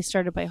was Yeah. probably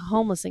started by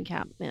homeless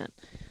encampment,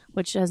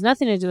 which has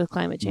nothing to do with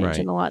climate change Right.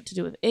 and a lot to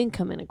do with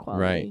income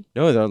inequality. Right.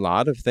 No, there are a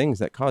lot of things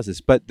that cause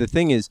this. But the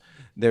thing is,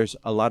 there's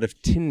a lot of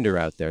tinder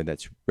out there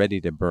that's ready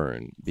to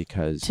burn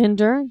because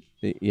Tinder?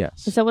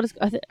 yes. Is that what it's?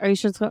 Are you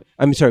sure it's called?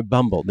 I'm sorry,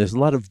 Bumble. There's a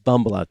lot of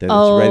Bumble out there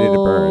that's ready to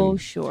Oh, burn.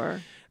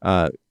 sure.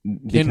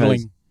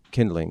 Because-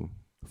 Kindling.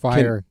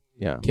 Fire.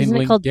 Yeah. Isn't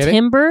Kindling. it called Get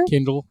timber?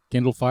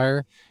 Kindle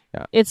fire.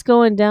 It's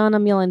going down.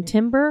 I'm yelling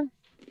timber.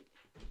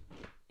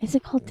 Is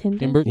it called Tinder?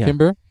 Timber. Yeah.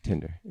 Timber.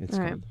 Tinder. It's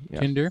All right. called, yeah.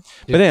 Tinder.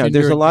 But yeah, Tinder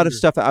there's a and lot of Tinder.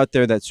 stuff out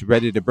there that's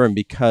ready to burn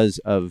because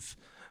of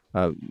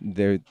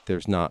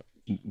there's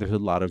a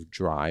lot of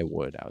dry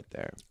wood out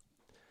there.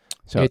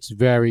 So It's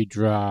very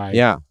dry.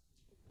 yeah,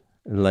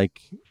 like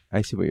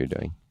I see what you're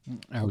doing.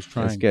 I was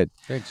trying. That's good.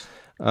 Thanks.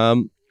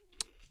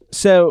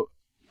 So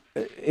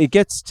it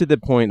gets to the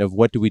point of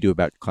what do we do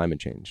about climate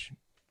change,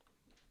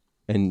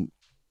 and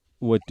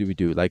what do we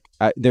do? Like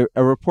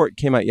a report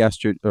came out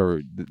yesterday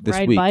or this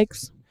Ride week.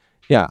 bikes.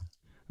 Yeah,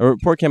 a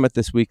report came out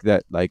this week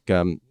that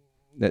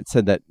that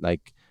said that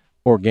like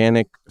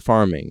organic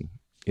farming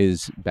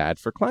is bad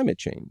for climate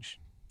change,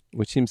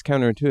 which seems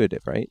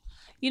counterintuitive, right?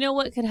 You know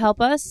what could help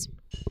us?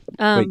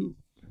 Wait.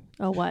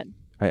 Oh, what?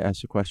 I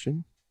asked a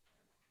question.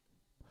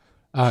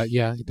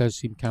 Yeah, it does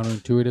seem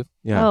counterintuitive.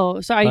 Yeah.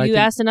 Oh, sorry. But I You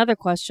think- asked another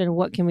question.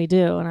 What can we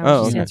do? And I was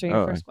Oh, just okay. answering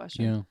your Oh, first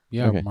question.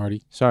 Yeah. Okay.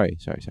 Marty. Sorry.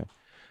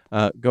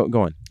 Go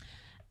on.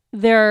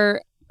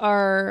 There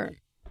are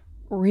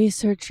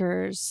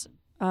researchers.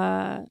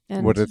 And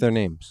What are their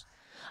names?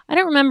 I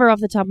don't remember off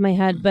the top of my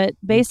head, but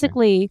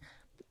basically,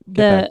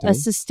 back to a me.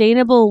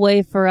 sustainable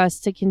way for us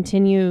to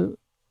continue,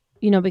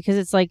 because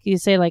it's like you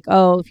say, like,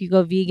 oh, if you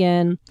go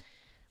vegan,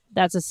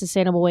 that's a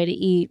sustainable way to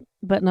eat,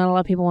 but not a lot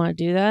of people want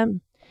to do that.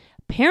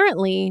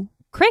 Apparently,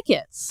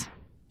 crickets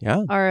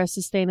Yeah. are a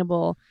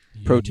sustainable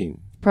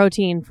Protein.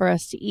 protein for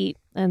us to eat,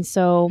 and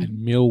so And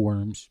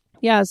mealworms.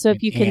 yeah. So and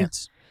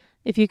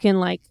if you can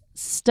like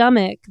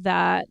stomach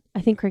that,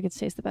 I think crickets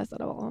taste the best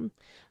out of all of them.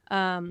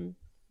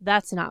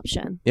 That's an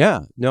option.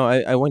 Yeah. No,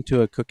 I went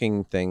to a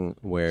cooking thing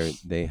where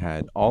they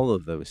had all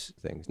of those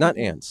things. Not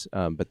ants,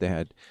 but they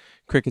had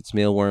crickets,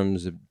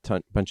 mealworms, a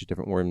bunch of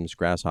different worms,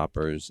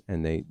 grasshoppers,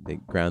 and they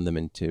ground them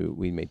into.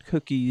 We made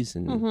cookies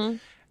and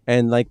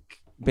like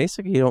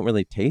basically you don't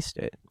really taste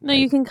it. No, right?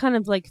 you can kind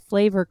of like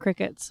flavor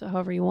crickets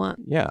however you want.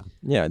 Yeah.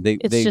 They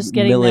It's just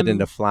getting mill it them-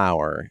 into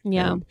flour.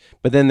 Yeah.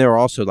 But then there are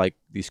also like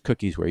these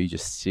cookies where you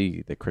just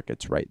see the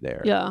crickets right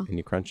there. Yeah. And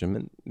you crunch them,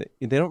 and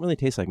they don't really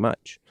taste like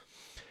much.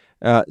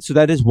 So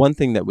that is one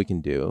thing that we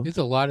can do. There's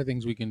a lot of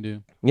things we can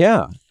do.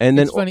 Yeah. And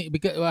then It's funny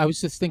because I was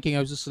just thinking.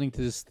 I was listening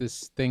to this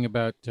thing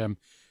about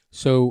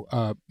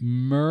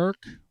Merck.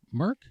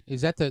 Merck,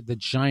 is that the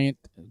giant,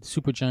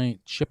 super giant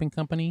shipping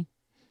company?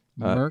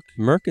 Merck.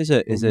 Merck is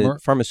a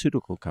Merck-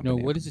 pharmaceutical company.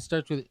 No, what does it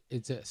start with?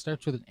 It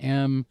starts with an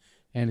M,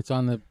 and it's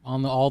on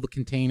all the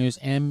containers.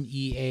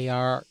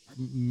 MEAR,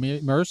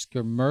 Maersk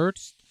or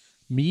Mertz,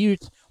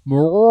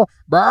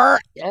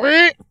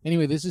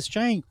 Anyway, this is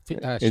giant.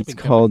 It's shipping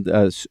called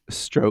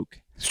stroke,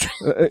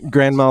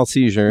 grand mal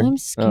seizure. I'm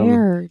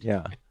scared.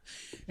 Yeah.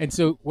 And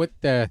so what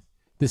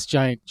this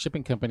giant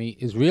shipping company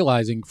is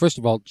realizing, first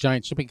of all,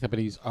 giant shipping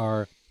companies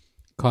are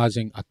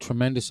causing a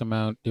tremendous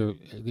amount. They're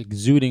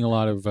exuding a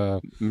lot of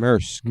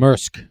Maersk,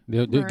 Maersk.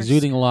 They're Maersk.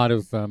 exuding a lot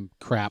of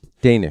crap.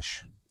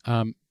 Danish,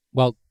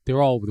 Well,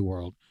 they're all over the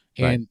world,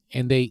 and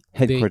they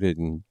headquartered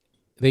in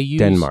they use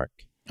Denmark,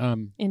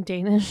 In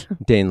Danish.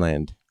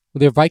 Daneland.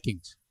 They're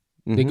Vikings.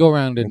 They Mhm. go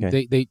around and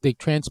Okay. they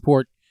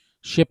transport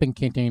shipping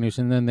containers,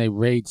 and then they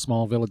raid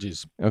small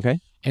villages. Okay.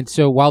 And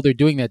so while they're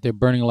doing that, they're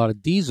burning a lot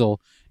of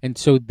diesel. And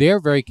so they're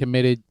very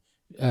committed,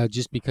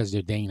 just because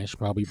they're Danish,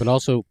 probably, but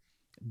also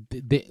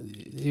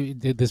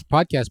this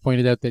podcast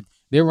pointed out that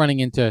they're running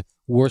into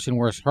worse and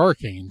worse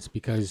hurricanes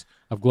because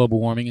of global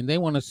warming, and they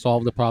want to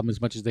solve the problem as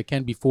much as they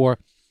can before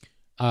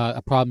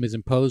a problem is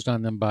imposed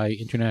on them by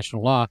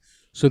international law.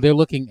 So they're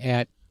looking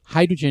at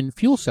hydrogen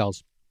fuel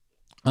cells,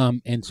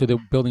 and so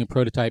they're building a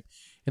prototype.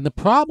 And the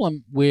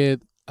problem with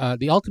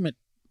the ultimate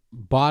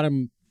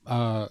bottom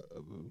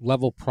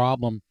level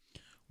problem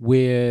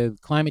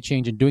with climate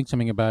change and doing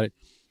something about it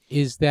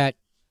is that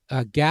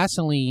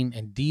gasoline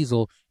and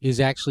diesel is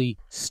actually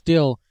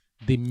still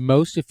the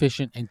most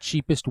efficient and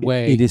cheapest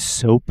way. It is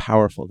so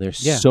powerful. There's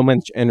so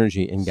much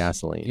energy in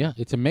gasoline. Yeah,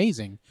 it's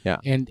amazing. Yeah.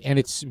 And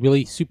it's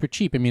really super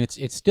cheap. I mean,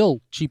 it's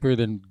still cheaper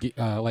than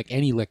like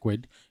any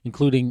liquid,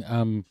 including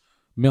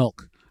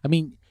milk. I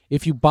mean,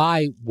 if you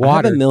buy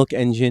water, I have a milk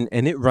engine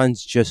and it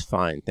runs just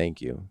fine.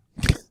 Thank you.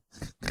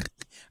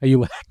 are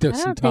you I lactose don't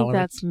think intolerant?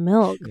 that's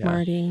milk, Yeah.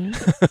 Marty.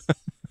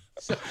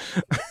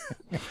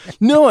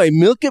 No, I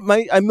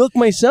milk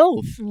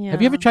myself. Yeah.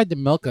 Have you ever tried to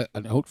milk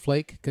an oat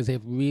flake? Because they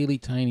have really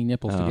tiny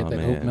nipples to get that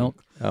oat man.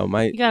 milk. Oh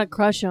my! You gotta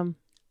crush them.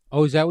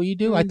 Oh, is that what you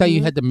do? I thought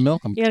you had to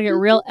milk them. You gotta get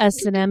real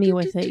S&M-y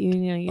with it. You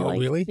know, you Oh, like,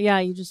 really? Yeah,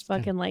 you just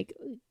fucking like,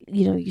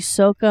 you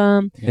soak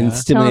them. And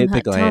stimulate the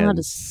Tell them how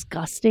glands.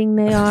 disgusting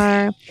they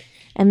are,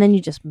 and then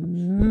you just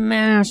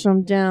mash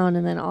them down,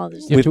 and then all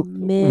this with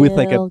milk. with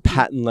like a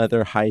patent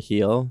leather high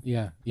heel.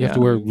 Yeah, you have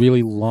to wear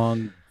really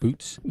long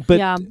boots. But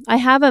yeah, I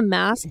have a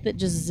mask that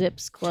just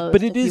zips closed.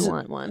 But it if is- you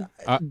want one.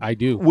 I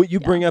do. what you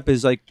bring up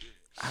is like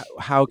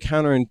how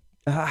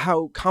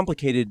how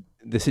complicated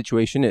the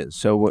situation is.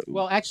 So what?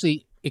 Well,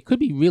 actually, it could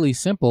be really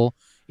simple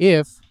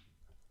if.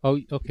 Oh,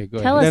 okay, go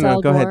Tell ahead. us, no,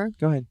 Al go Gore. ahead.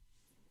 Go ahead.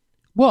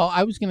 Well,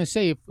 I was going to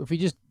say if we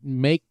just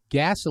make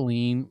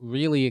gasoline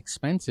really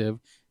expensive,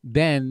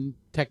 then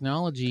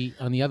technology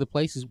on the other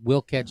places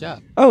will catch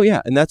up. Oh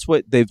yeah, and that's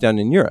what they've done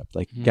in Europe.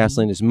 Like Mhm.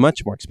 gasoline is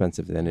much more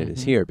expensive than it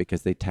is Mhm. here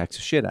because they tax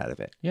the shit out of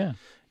it. Yeah,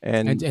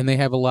 And and they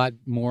have a lot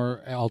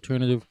more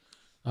alternative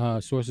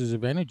sources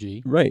of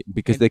energy. right,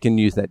 because and- they can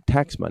use that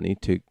tax money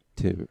to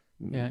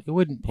Yeah, it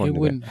wouldn't. Point It to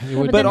wouldn't. It But,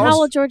 wouldn't. then how also-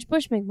 will George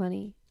Bush make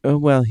money? Oh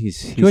well,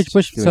 he's George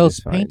Bush doing sells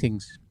just fine.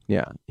 paintings.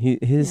 Yeah,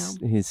 his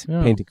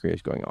Yeah. painting career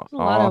is going off There's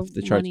a lot off of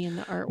the charts. money in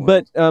the art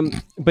world.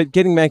 But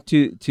getting back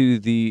to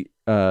the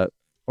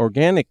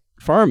organic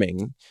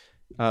farming,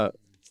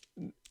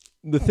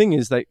 the thing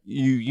is that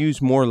you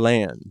use more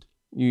land.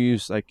 You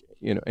use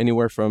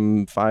anywhere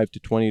from 5 to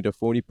 20 to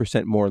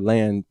 40% more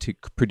land to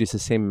produce the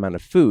same amount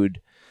of food.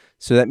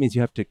 So that means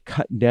you have to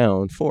cut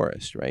down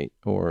forest, right,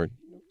 or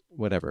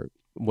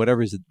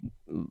whatever's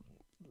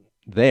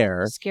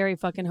there. Scary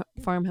fucking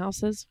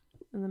farmhouses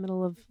in the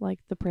middle of like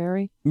the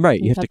prairie. Right,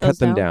 you have to cut those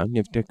them down? down. You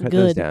have to cut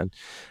those Good. down.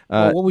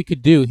 Well, what we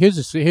could do here's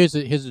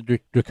a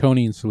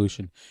draconian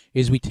solution: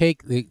 is we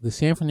take the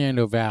San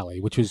Fernando Valley,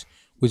 which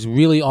was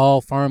really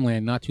all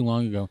farmland not too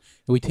long ago,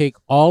 and we take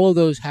all of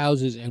those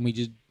houses and we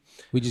just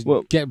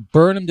Well-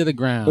 burn them to the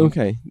ground.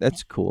 Okay,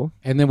 that's cool.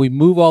 And then we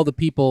move all the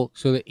people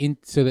so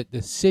that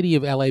the city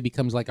of LA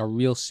becomes like a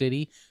real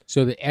city.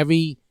 So that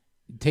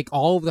take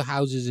all of the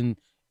houses in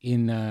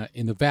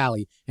the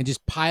valley and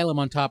just pile them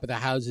on top of the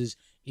houses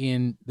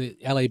in the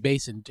LA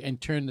basin and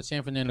turn the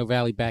San Fernando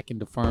Valley back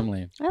into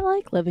farmland. I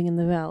like living in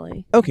the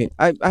valley. Okay,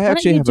 I Why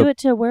actually don't you have do a it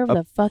to wherever a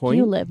the fuck you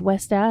point. live,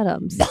 West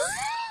Adams?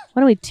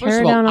 Why don't we tear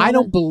First of down all, all I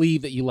don't the-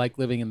 believe that you like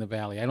living in the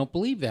valley. I don't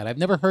believe that. I've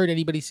never heard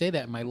anybody say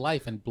that in my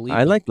life and believe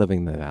I it. like living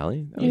in the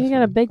valley. That You was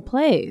got a fun. big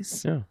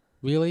place. Yeah.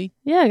 Really?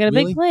 Yeah, I got a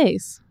Really? big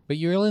place. But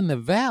you're in the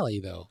valley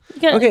though. You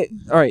got- Okay,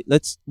 all right.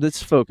 Let's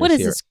focus What is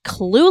here. this,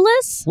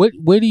 Clueless?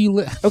 Where do you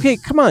live? Okay,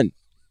 come on.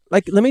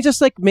 Like, let me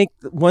just make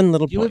one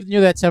little Do you point. live near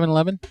that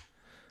 7-Eleven?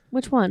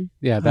 Which one?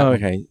 Yeah, that Oh, one.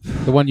 okay.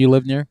 The one you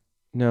live near?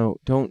 No,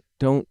 don't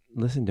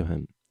listen to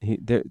him.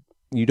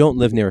 You don't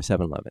live near a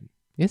 7-Eleven.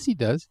 Yes, he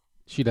does.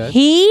 She does.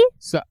 He?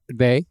 So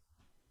they.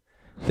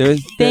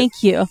 Thank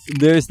you.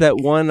 There's that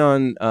one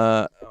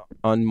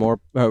on more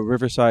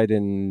Riverside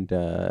and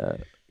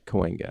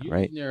Cahuenga, You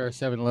right? live near a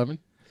 7-Eleven?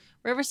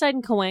 Riverside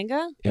and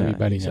Cahuenga? Yeah,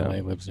 Everybody in so-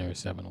 LA lives near a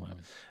 7-Eleven.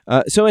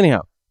 So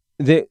anyhow,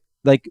 I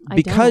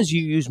because don't.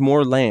 you use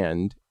more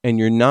land and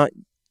you're not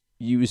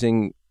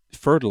using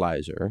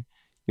fertilizer,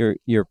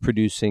 you're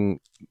producing,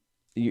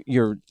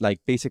 you're like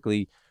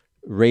basically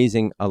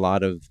raising a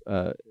lot of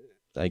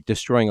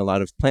destroying a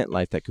lot of plant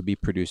life that could be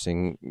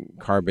producing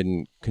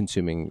carbon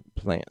consuming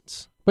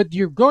plants. But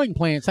you're growing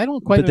plants. I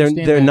don't quite But they're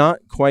understand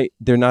that.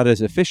 they're not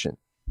as efficient.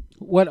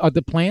 What are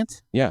the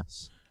plants?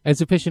 Yes.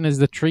 As efficient as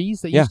the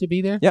trees that Yeah. used to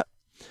be there? Yeah.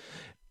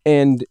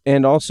 And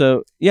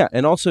also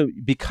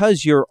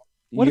because you're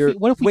What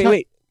if we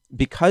wait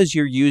because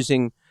you're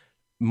using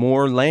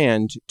more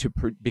land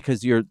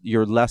because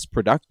you're less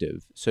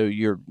productive, so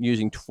you're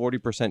using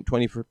 40%,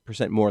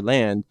 20% more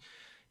land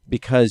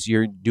because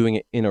you're doing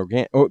it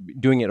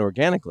doing it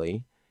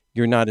organically.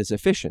 You're not as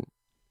efficient.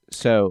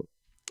 So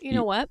You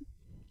know what?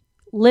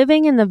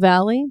 Living in the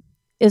valley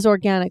is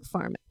organic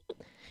farming.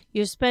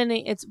 You're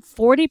spending, it's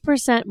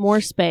 40% more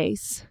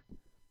space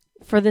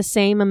for the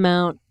same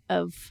amount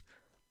of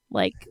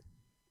like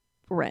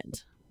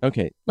rent.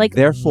 okay, Like,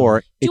 therefore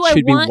it do I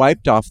should want- be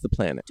wiped off the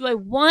planet. Do I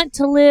want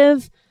to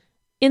live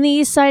in the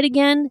east side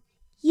again?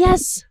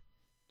 Yes.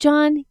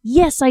 John,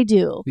 yes, I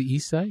do. The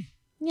East Side?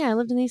 Yeah, I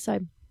lived in the East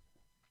Side.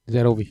 Is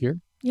that over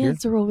here? Yeah, Here?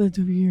 it's a romance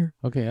over here.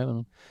 Okay, I don't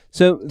know.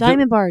 So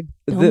Diamond Bar.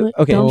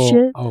 okay. Dumb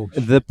shit.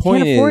 the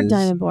point Can't afford is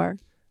Diamond Bar.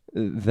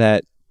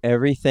 that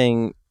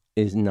everything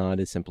is not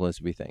as simple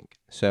as we think.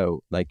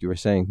 So, like you were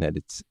saying, that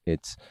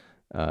it's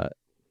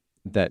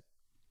that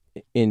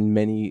in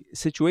many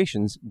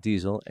situations,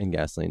 diesel and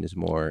gasoline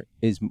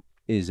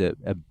is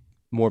a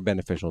more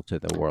beneficial to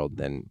the world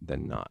than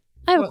not.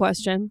 I have a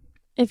question.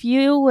 If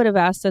you would have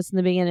asked us in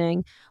the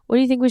beginning, what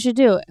do you think we should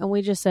do? And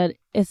we just said,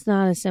 it's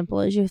not as simple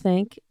as you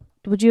think.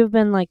 Would you have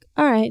been like,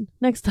 all right,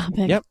 next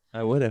topic? Yep,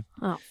 I would have.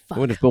 Oh, fuck.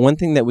 But one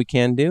thing that we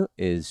can do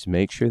is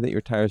make sure that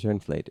your tires are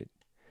inflated.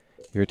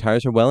 If your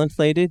tires are well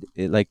inflated,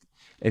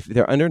 if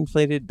they're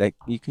underinflated, like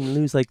you can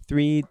lose like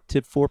 3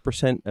 to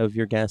 4% of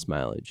your gas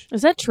mileage.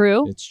 Is that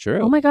true? It's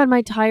true. Oh my God,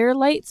 my tire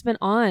light's been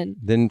on.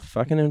 Then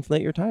fucking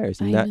inflate your tires,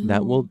 and I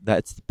know.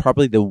 that's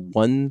probably the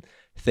one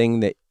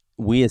thing that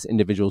we as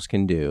individuals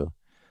can do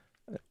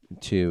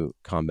to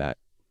combat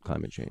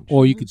climate change.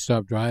 Or you could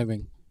stop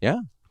driving. Yeah,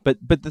 but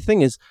the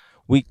thing is,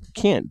 we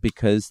can't,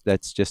 because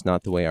that's just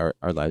not the way our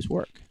lives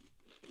work.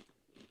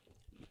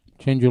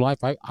 Change your life.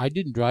 I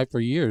didn't drive for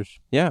years.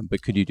 Yeah,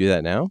 but could you do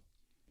that now?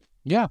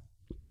 Yeah.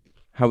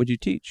 How would you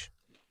teach?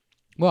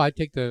 Well, I'd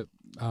take the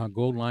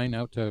Gold Line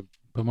out to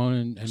Pomona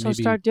and So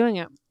maybe... start doing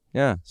it.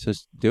 Yeah, so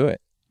do it.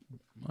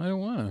 I don't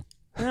want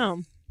to.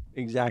 No.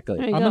 Exactly.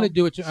 There you I'm go. going to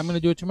do it. I'm going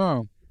to do it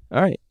tomorrow.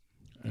 All right.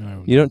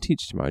 You don't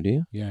teach tomorrow, do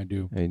you? Yeah, I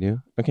do. I do.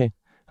 Okay,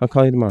 I'll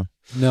call you tomorrow.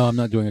 No, I'm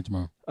not doing it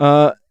tomorrow.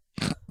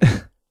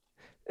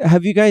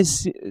 Have you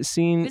guys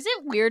seen? Is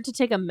it weird to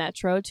take a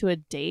metro to a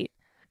date?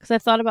 Because I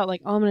thought about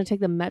like, oh, I'm going to take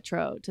the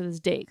metro to this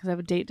date because I have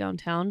a date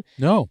downtown.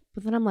 No.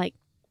 But then I'm like,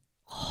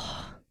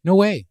 No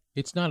way.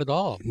 It's not at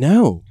all.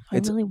 No, I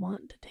really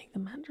want to take the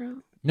metro.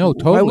 No,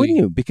 totally. Why wouldn't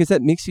you? Because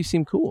that makes you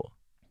seem cool.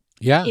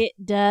 Yeah. It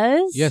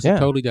does? Yes, Yeah. it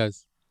totally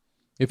does.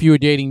 If you were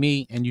dating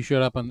me and you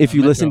showed up on If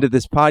you Metro- listen to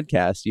this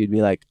podcast, you'd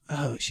be like,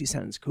 "Oh, she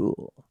sounds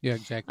cool." Yeah,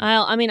 exactly.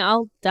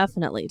 I'll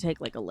definitely take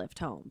like a lift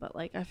home, but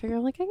like I figure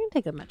like I can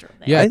take a metro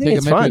there. Yeah, I take think a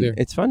it's Metro fun. there.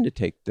 It's fun to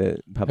take the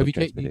public Have you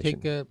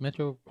transportation. take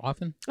Metro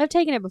often? I've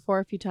taken it before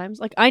a few times.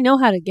 Like I know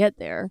how to get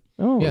there.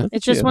 Oh, Yeah. look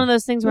It's at just you. one of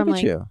those things where Look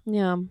I'm at like, you.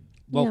 yeah.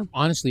 Well, Yeah.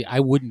 honestly,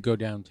 I wouldn't go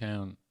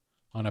downtown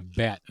on a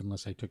bet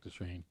unless I took the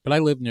train. But I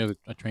live near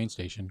a train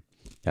station,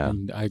 Yeah.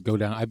 and I go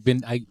down.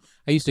 I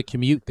used to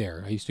commute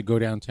there. I used to go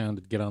downtown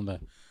to get on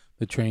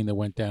the train that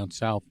went down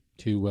south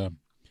to. I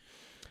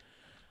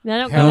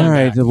don't Hell, go. All I'm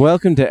right, back.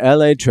 welcome to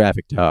LA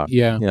traffic talk.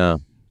 Yeah. Yeah.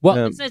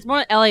 Well, It's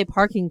more LA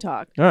parking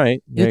talk. All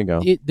right, there you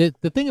go.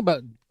 The thing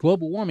about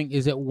global warming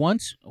is that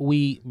once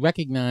we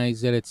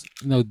recognize that it's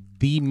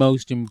the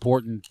most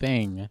important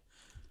thing,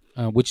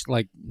 which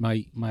like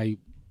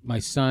my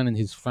son and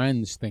his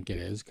friends think it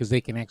is, because they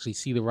can actually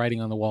see the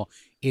writing on the wall.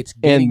 It's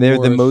getting And they're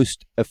the worse.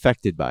 most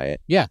affected by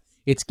it, Yeah,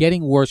 it's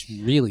getting worse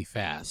really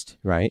fast,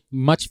 right?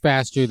 much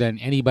faster than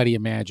anybody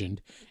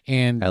imagined.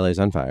 And LA's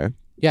on fire.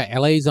 yeah,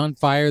 LA's on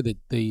fire.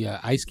 The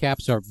ice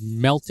caps are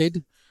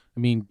melted. I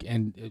mean,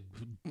 and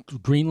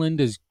Greenland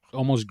is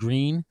almost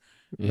green.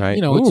 Right.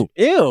 You know, it's Ooh,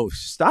 ew,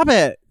 stop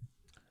it.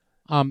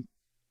 and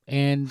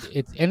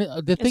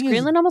the Is thing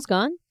Greenland almost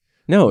gone?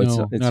 No,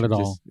 no, it's not at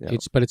just, all. yeah.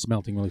 But it's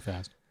melting really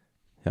fast.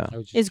 Yeah. I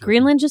was just Is joking.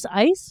 Greenland just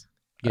ice?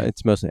 Yeah.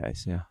 It's mostly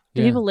ice, yeah.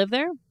 Do Yeah. people live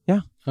there?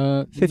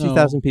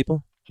 50,000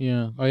 people. No.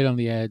 Yeah, right on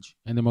the edge,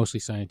 and they're mostly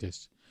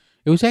scientists.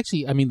 It was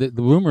actually, I mean, the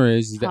rumor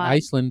is that Hot.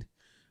 Iceland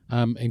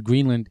and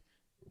Greenland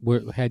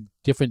had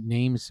different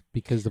names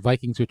because the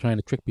Vikings were trying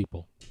to trick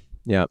people.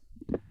 Yeah.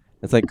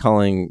 It's like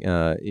calling,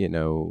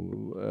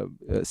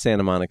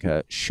 Santa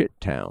Monica shit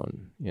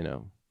town,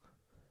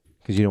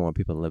 because you don't want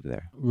people to live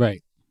there.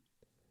 Right.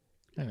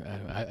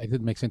 It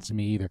didn't make sense to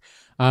me either.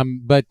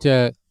 But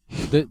the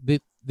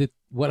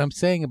what I'm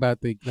saying about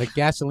the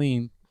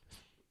gasoline,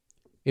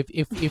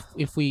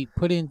 if we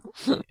put in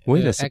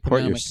Way to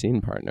support your economic-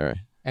 scene partner.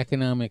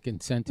 economic That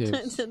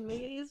incentives didn't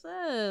make any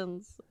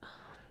sense.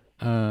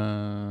 All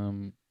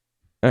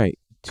right.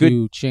 to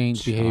Good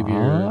change behavior.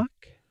 Talk.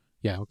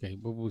 Yeah, okay.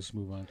 We'll just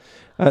move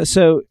on.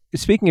 So,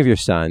 speaking of your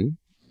son,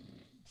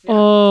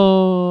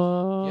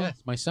 Oh.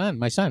 Yes, my son.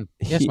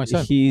 Yes, he- my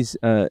son.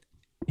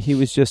 he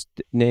was just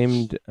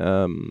named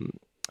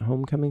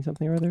Homecoming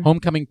something or other.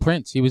 Homecoming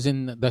Prince. He's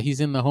in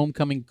the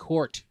homecoming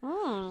court.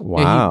 Oh.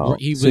 Wow.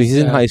 he So was, he's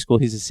in high school.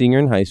 He's a senior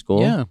in high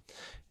school. Yeah.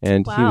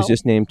 And he was Wow.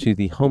 just named to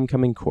the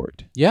homecoming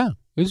court. Yeah.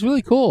 It was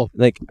really cool.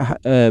 Like,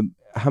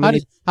 how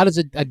many? How does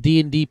a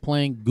D&D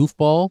playing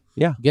goofball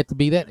Yeah. get to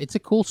be that? It's a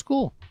cool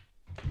school.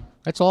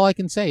 That's all I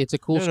can say. It's a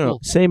cool No, school.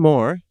 say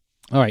more.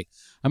 All right.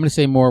 I'm going to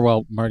say more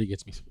while Marty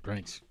gets me some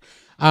drinks.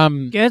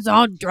 Get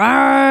on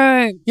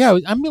drink. Yeah,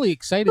 I'm really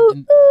excited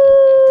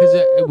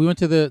because we went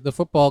to the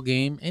football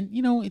game, and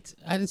it's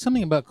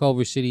something about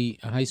Culver City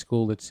High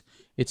School that's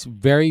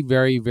very,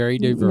 very, very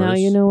diverse. Now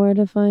you know where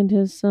to find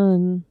his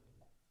son.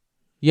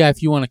 Yeah,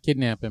 if you want to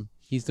kidnap him,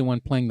 he's the one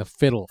playing the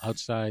fiddle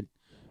outside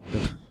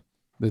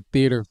the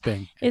theater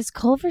thing. Is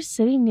Culver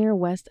City near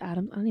West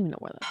Adams? I don't even know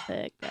where the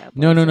heck that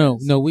No.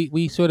 place is.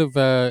 We sort of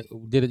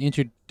did an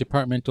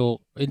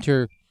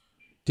inter-district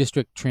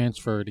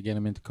transfer to get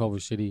him into Culver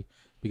City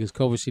because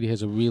Culver City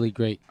has a really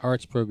great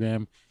arts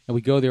program, and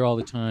we go there all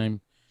the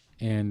time.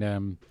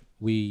 And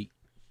we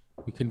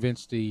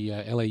convinced the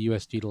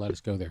LAUSD to let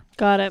us go there.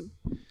 Got it.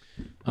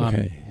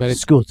 Okay. But it's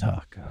school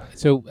talk.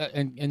 so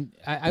and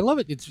I love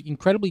it. It's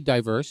incredibly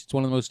diverse. It's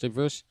one of the most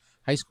diverse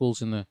high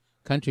schools in the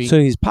country. So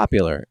he's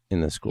popular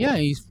in the school. Yeah,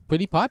 he's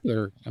pretty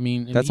popular. I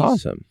mean, and That's he's-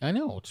 awesome. I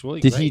know it's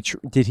really Did great.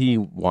 did he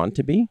want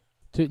to be?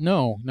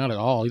 No, not at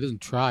all. He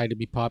doesn't try to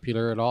be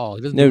popular at all.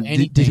 He doesn't No. do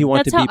anything. Did he want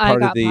That's to be how I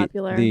part of got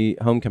popular. the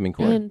homecoming I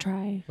court? didn't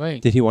try.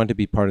 Right? Did he want to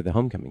be part of the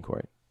homecoming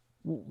court?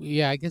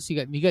 Yeah, I guess he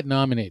got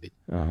nominated.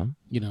 Uh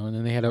You know, and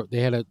then they had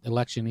an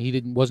election.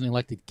 He wasn't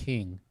elected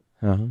king,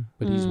 huh.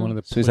 but he's one of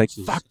the. So he's like,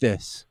 princes. "Fuck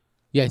this."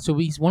 Yeah, so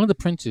he's one of the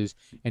princes,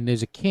 and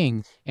there's a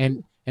king,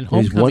 and There's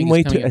homecoming one way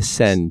is coming to up-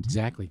 ascend.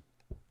 Exactly.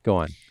 Go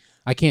on.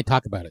 I can't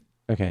talk about it,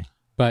 Okay.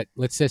 but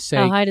let's just say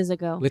How high does it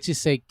go? let's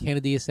just say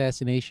Kennedy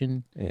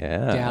assassination,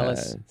 Yeah.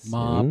 Dallas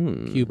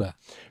mob, Cuba.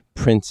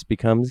 Prince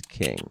becomes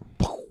king.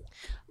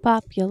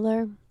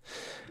 Popular.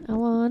 I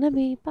wanna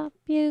be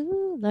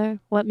popular.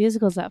 What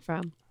musical is that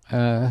from?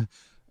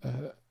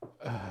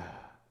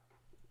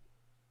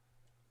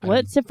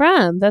 What's it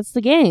from? That's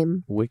the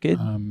game. Wicked.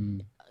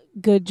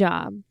 Good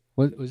job.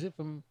 What was it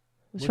from?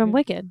 It's from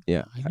Wicked.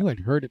 Yeah. I knew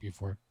I'd heard it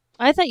before.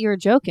 I thought you were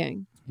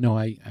joking. No,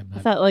 I'm I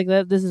not. thought like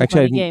that. This is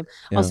Actually, a I funny didn't- game.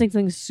 I'll yeah. think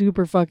something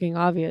super fucking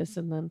obvious,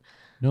 and then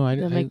No, I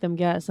they'll didn't. make them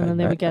guess, and then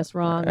they would guess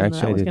wrong, and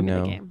actually, that I was gonna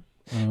didn't be the know.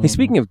 game. Hey,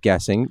 speaking of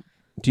guessing,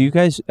 do you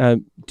guys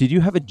did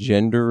you have a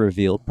gender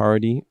reveal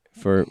party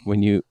for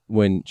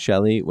when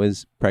Shelley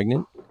was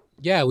pregnant?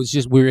 Yeah, it was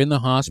just we were in the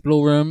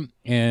hospital room,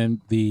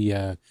 and the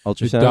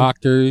Ultrasound.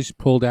 doctors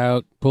pulled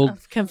A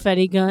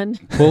confetti gun.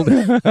 pulled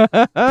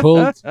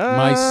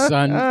my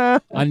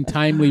son,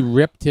 untimely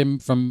ripped him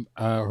from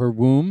her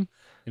womb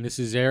in a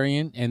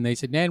cesarean, and they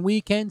said, "Nan, we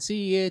can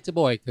see it's a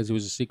boy," because it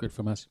was a secret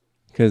from us.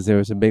 Because there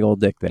was a big old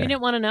dick there. You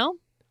didn't want to know?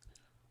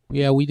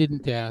 Yeah, we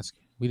didn't ask.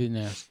 We didn't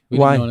ask. We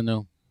Why? didn't want to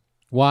know.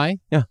 Why?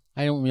 Yeah.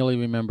 I don't really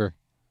remember.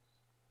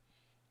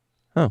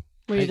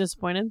 Were you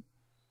disappointed?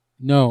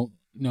 No.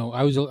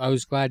 I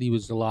was glad he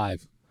was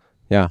alive.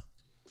 Yeah.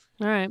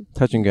 All right.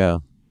 Touch and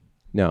go.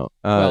 No.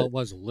 Well, it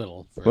was a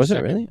little. For a was it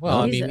second. really? Well,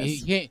 Oh. I mean,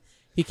 Jesus.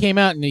 he came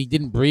out and he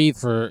didn't breathe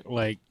for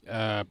like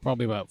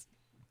probably about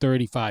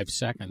 35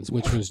 seconds,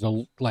 which was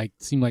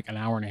seemed like an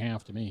hour and a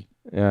half to me.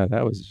 Yeah,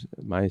 that was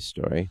my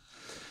story.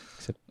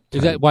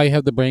 Is that why you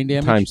have the brain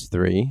damage? Times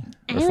 3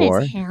 or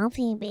 4.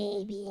 Healthy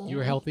baby. You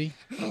were healthy.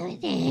 I was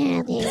a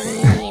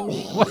healthy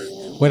baby.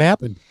 What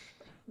happened?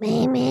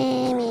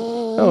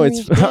 Oh,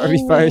 it's Harvey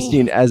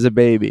Firestein as a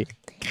baby.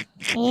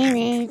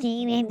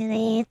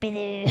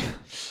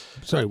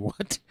 Sorry,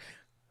 what?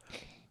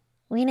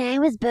 When I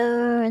was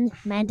born,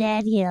 my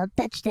dad yelled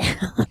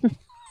touchdown.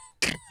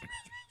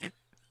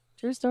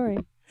 True story.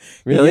 You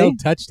Really? yelled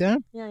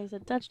touchdown? Yeah, he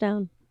said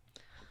touchdown.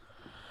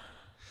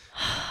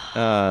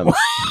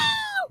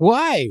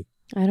 Why?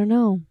 I don't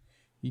know.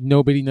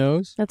 Nobody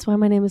knows. That's why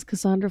my name is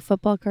Cassandra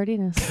Football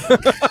Cardenas.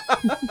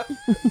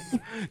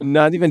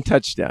 Not even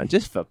touchdown,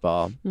 just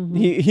football. Mhm.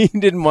 He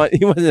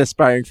wasn't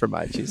aspiring for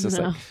much. He's just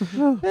No.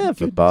 like,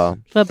 football.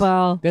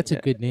 Football. That's a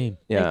good name.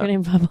 Make your Yeah.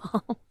 name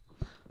football.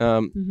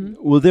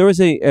 Well, there was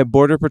a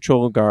border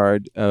patrol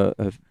guard.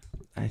 I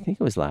think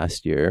it was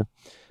last year.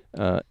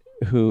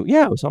 Who?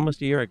 Yeah, it was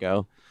almost a year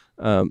ago.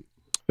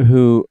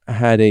 Who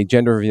had a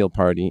gender reveal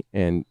party,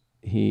 and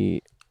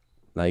he,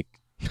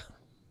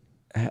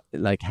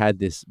 had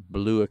this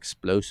blue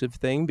explosive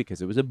thing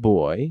because it was a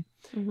boy,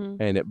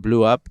 and it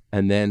blew up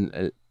and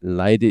then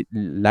lighted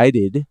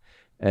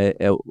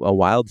a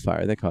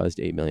wildfire that caused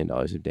 $8 million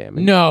of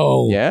damage.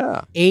 No.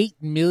 Yeah. $8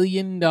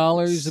 million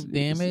of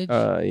damage.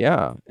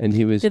 Yeah, and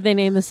he was. Did they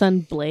name the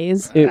son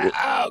Blaze?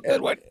 Oh,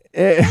 good one.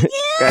 Good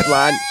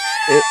one.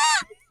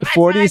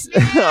 40s.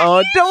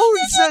 Oh,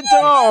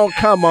 don't.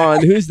 Come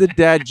on. Who's the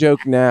dad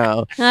joke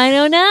now? I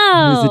don't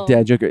know. Who's the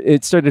dad joke?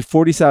 It started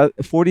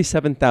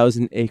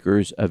 47,000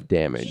 acres of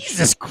damage.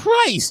 Jesus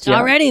Christ.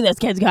 Already this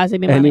kid's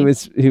costing me And money.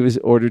 he was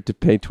ordered to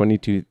pay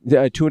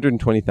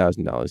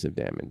 $220,000 of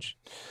damage.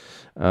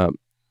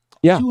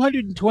 Yeah.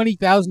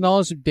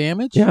 $220,000 of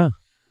damage? Yeah.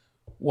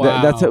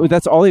 Wow.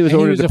 That's all he was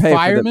And ordered he was to pay. a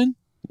fireman?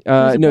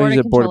 No, he's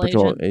a border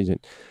Control patrol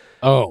agent.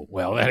 Oh,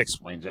 well, that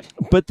explains it.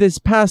 But this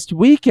past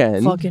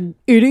weekend, Fucking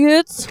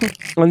idiots.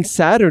 on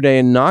Saturday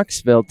in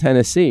Knoxville,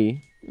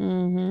 Tennessee,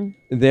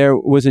 there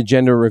was a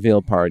gender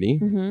reveal party.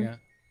 Yeah.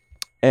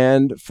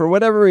 And for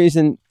whatever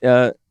reason,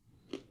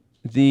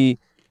 the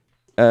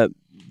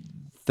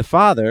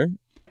father,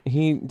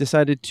 he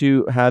decided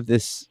to have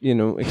this,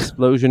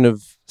 explosion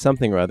of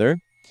something or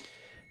other.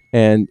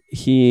 And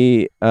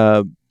he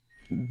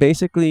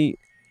basically,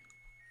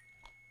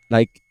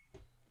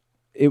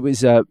 it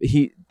was,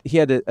 he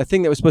had a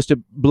thing that was supposed to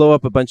blow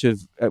up a bunch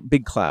of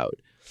big cloud.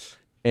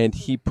 And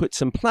he put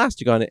some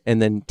plastic on it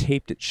and then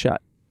taped it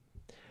shut.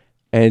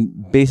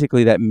 And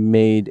basically that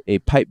made a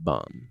pipe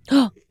bomb.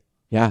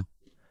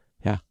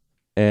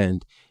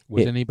 And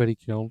Was It- anybody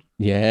killed?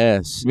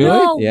 yes, Really?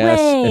 No yes,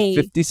 way.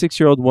 a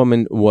 56-year-old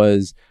woman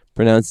was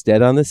pronounced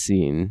dead on the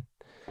scene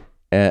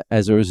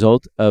as a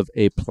result of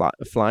a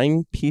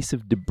flying piece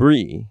of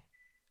debris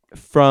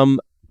from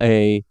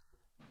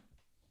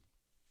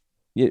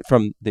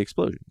from the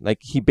explosion. Like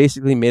he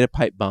basically made a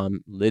pipe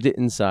bomb, lit it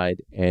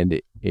inside,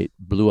 and it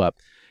blew up.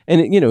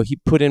 And he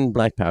put in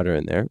black powder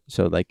in there,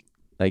 so like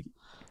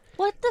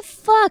What the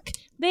fuck?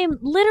 They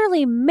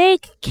literally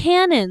make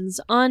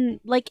cannons on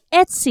like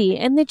Etsy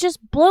and they just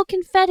blow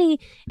confetti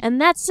and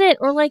that's it.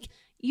 Or like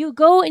you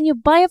go and you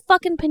buy a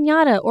fucking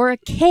piñata or a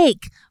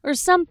cake or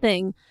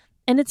something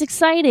and it's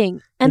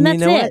exciting and that's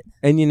you know it. What?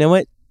 And you know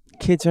what?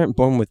 Kids aren't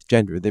born with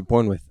gender; they're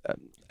born with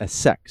a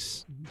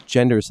sex.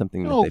 Gender is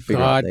something that Oh they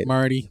figure out God, later.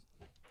 Marty.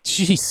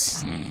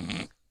 Jeez.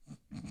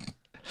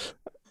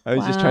 I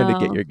was just trying to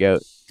get Wow. your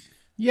goat.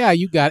 Yeah,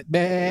 you got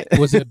it.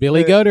 Was it a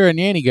billy goat or a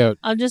nanny goat?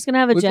 I'm just gonna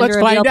have a Let's gender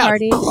find reveal out.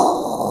 party.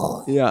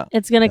 Yeah.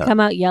 It's gonna Yeah. come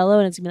out yellow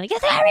and it's gonna be like,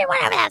 it's everyone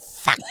over the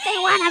fuck they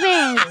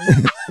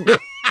wanna be.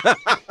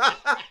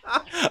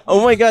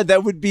 Oh my God,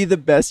 that would be the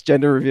best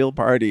gender reveal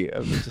party.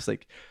 Of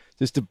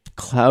just a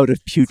cloud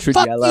of putrid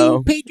Fuck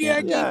yellow. you,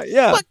 patriarchy.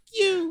 Yeah. Fuck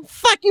you.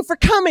 Fuck you for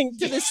coming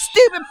to this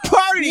stupid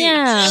party.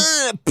 Yeah.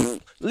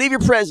 Pfft, leave your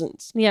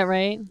presents. Yeah,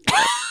 right.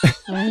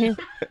 Right?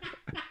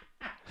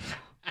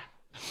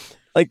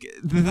 Like,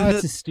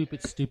 It's a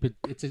stupid.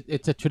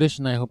 It's a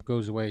tradition I hope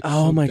goes away. It's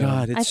oh so my dumb.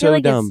 God, it's I so feel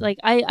like dumb. it's like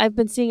I've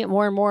been seeing it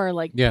more and more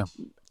like Yeah.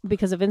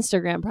 because of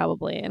Instagram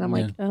probably. And I'm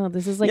like, oh,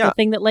 this is like Yeah. a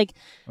thing that like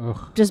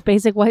Ugh. just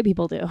basic white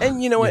people do.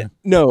 And you know what? Yeah.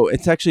 No,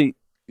 it's actually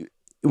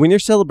when you're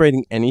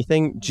celebrating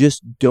anything,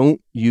 just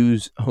don't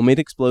use homemade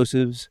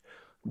explosives.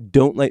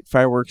 Don't light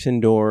fireworks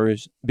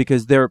indoors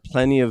because there are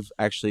plenty of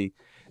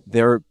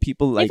there are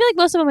people I like feel like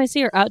most of them I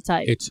see are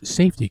outside. It's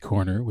safety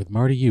corner with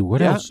Marty. You. What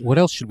Yeah. else? What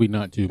else should we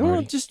not do, no,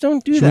 Marty? just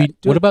don't do Should that.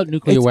 we- what about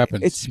nuclear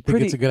weapons? It's You think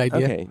pretty, it's a good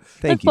idea? Okay, Look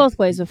thank you. both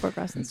ways before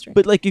crossing the street.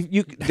 But like, if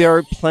there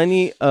are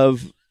plenty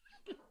of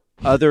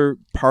other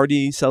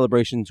party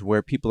celebrations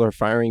where people are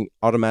firing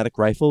automatic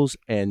rifles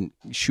and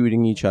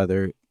shooting each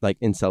other, like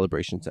in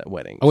celebrations at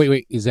weddings. Oh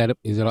wait. Is that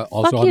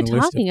also Fuck on you the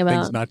list of talking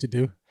things about? not to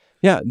do?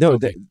 Yeah, no,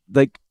 Okay.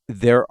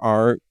 there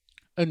are.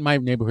 In my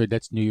neighborhood,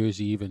 that's New Year's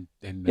Eve, and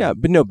Yeah,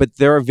 but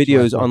there are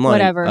videos Well, online.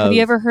 Whatever. Have of-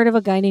 you ever heard of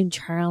a guy named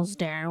Charles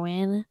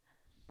Darwin?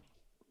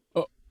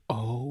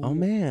 Oh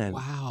man!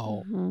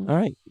 wow, Mhm. All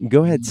right,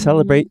 go ahead,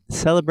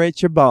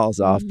 celebrate your balls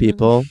off, Mm-hmm.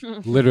 people.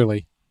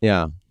 literally.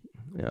 Yeah.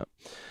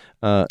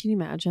 Can you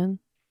imagine?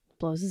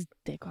 Blows his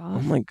dick Oh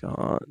off. my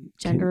God!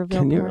 Gender reveal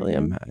Can you party. really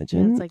And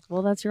imagine? it's like,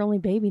 well, that's your only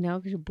baby now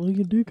because you blew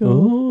your dick off.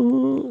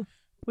 Oh.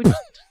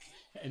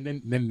 And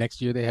then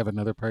next year they have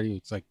another party.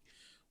 It's like,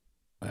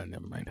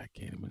 never mind. I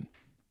can't even.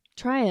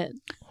 Try it.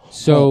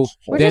 So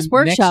We're then just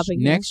workshopping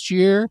here. next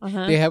year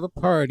Uh-huh. they have a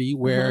party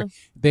where Uh-huh.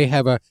 they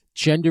have a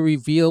gender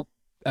reveal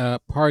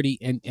party,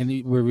 and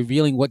we're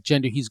revealing what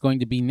gender he's going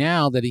to be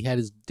now that he had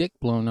his dick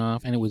blown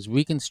off, and it was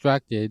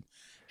reconstructed,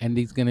 and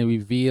he's going to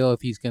reveal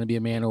if he's going to be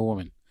a man or a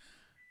woman.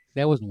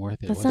 That wasn't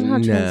worth it. That's was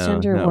not it? how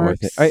transgender not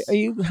worth works. it. Are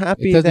you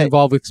happy It doesn't that?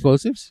 involve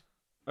explosives.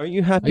 Are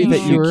you happy Are you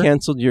that you sure?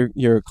 canceled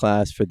your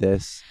class for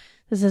this?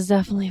 This is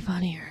definitely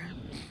funnier.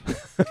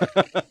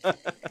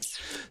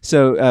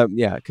 So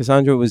yeah,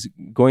 Cassandra was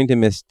going to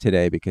miss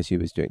today because she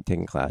was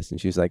taking class, and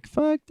she was like,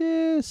 "Fuck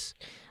this."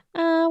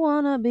 I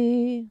wanna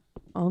be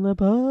on the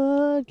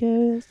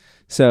podcast.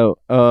 So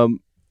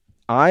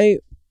I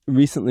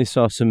recently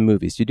saw some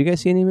movies. Did you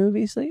guys see any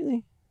movies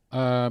lately?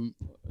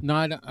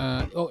 Not.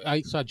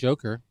 I saw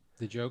Joker.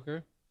 The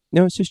Joker.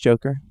 No, it's just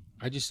Joker.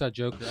 I just saw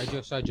Joker.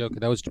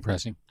 That was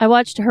depressing. I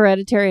watched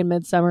Hereditary and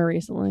Midsummer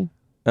recently.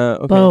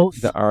 Okay.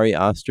 Both. The Ari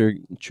Aster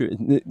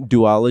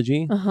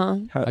duology. Uh huh.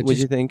 What'd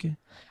you think?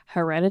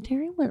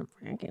 Hereditary was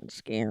freaking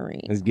scary.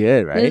 It's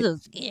good, right? This is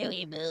a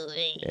scary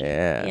movie.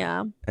 Yeah.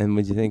 Yeah. And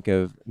what'd you think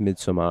of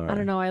Midsommar? I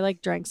don't know. I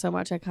like drank so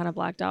much I kind of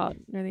blacked out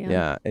near the end.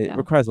 Yeah, it Yeah.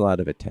 requires a lot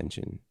of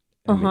attention.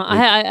 Uh And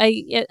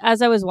huh.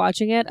 As I was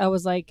watching it, I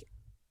was like,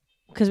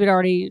 because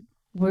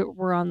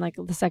we're on like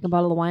the second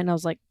bottle of wine. I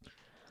was like,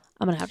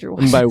 I'm gonna have to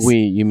watch. And by this. we,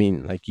 you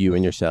mean like you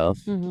and yourself.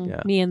 Mhm.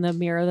 Yeah. Me and the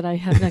mirror that I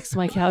have next to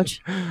my couch.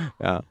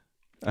 Yeah.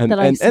 And, That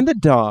I've and the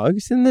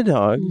dogs.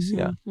 Mhm,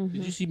 Yeah. mhm.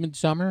 Did you see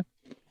Midsummer?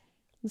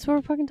 That's what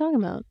we're fucking talking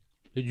about.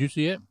 Did you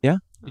see it? Yeah.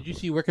 Did you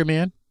see Wicker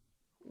Man?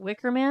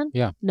 Wicker Man?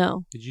 Yeah.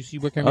 No. Did you see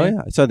Wicker Oh Man?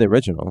 yeah, I saw the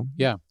original.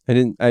 Yeah.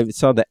 I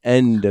saw the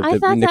end of I the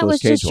thought that Nicolas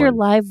was Cage just your one.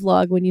 live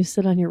vlog when you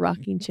sit on your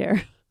rocking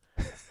chair.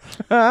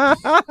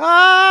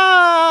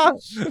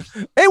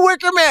 Hey,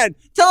 Wicker Man,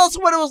 tell us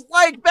what it was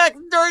like back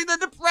during the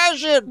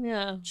Depression.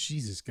 Yeah.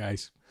 Jesus,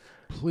 guys,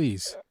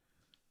 please.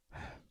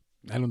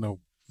 I don't know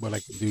what I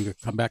can do to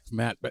come back from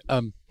that, but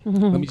let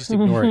me just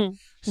ignore it.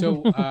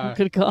 So,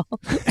 Good call.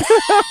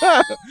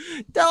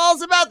 Tell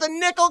us about the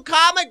nickel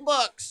comic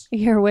books.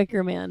 You're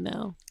Wicker Man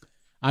now.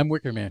 I'm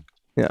Wicker Man.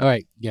 Yeah. All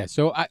right. Yeah.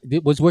 So,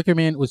 was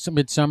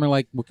Midsummer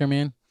like Wicker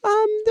Man?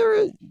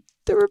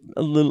 There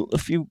were a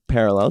few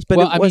parallels, but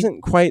Well, it I mean-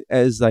 wasn't quite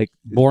as like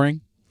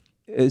Boring.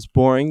 is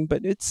boring,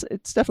 but it's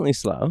definitely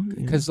slow.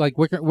 Because like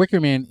Wicker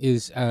Man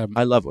is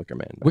I love Wicker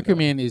Man. by Wicker the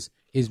way. Man is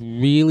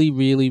really,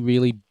 really,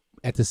 really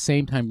at the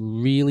same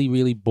time really,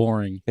 really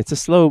boring. It's a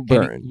slow And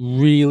burn.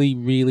 really,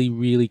 really,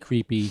 really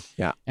creepy.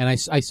 Yeah. And I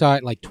saw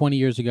it like 20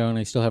 years ago, and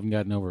I still haven't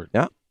gotten over it.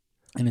 Yeah.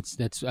 And that's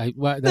The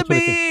what I think.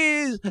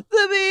 bees,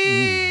 the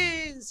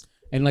bees.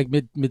 And like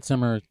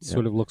Midsummer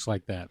sort of looks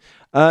like that.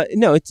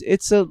 No,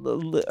 it's a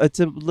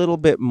little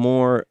bit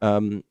more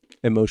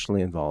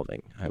emotionally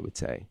involving, I would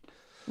say.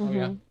 Oh,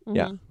 yeah. Mhm,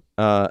 Yeah.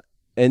 mhm.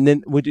 And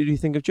then what did you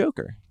think of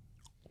Joker?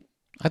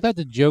 I thought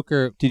the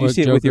Joker. Did you or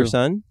see it with your Joker-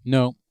 son?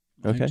 No.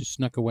 Okay. I just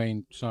snuck away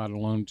and saw it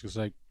alone because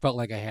I felt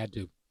like I had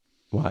to.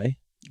 Why?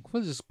 For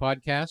this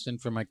podcast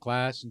and for my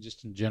class and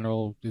just in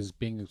general, as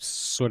being a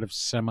sort of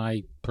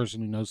semi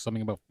person who knows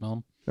something about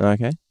film.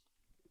 Okay.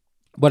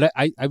 But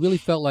I really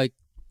felt like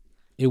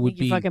it would Think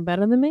be. you're fucking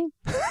better than me?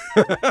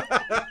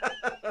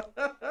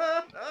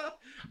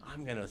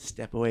 I'm gonna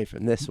step away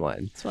from this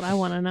one. That's what I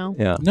want to know.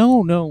 Yeah.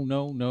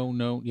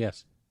 No.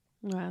 Yes.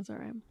 Oh, that's all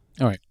right.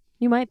 All right.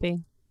 You might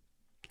be.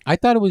 I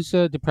thought it was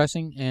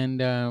depressing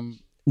and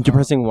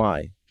Depressing.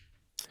 Why?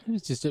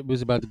 it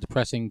was about the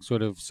depressing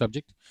sort of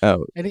subject.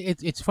 Oh, And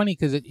it's funny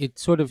because it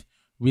sort of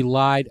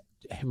relied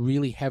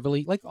really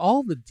heavily, like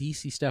all the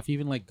DC stuff,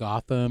 even like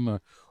Gotham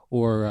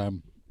or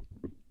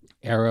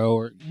Arrow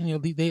or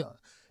the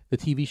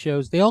TV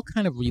shows, they all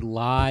kind of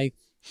rely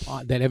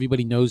on that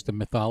everybody knows the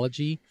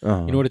mythology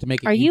in order to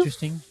make it Are you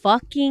interesting.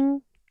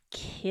 fucking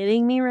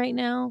kidding me right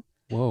now?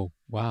 Whoa!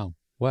 Wow!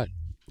 What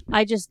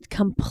I just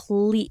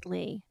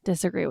completely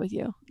disagree with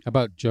you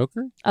about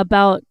Joker?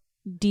 about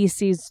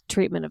DC's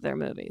treatment of their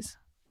movies.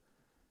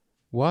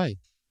 Why?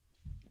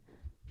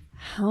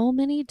 How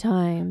many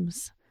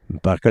times,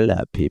 buckle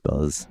up,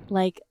 peoples.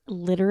 like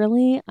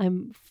literally,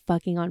 I'm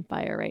fucking on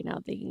fire right now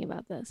thinking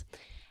about this.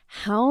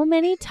 How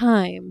many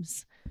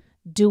times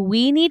do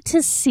we need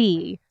to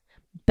see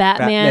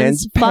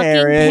Batman's fucking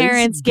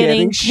parents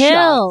getting shot,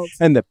 killed?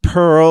 and the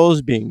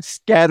pearls being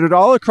scattered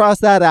all across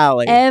that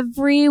alley?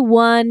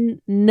 Everyone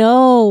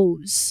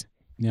knows.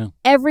 Yeah.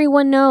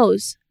 Everyone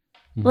knows.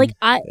 Mhm. Like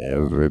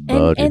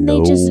Everybody and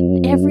they just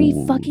every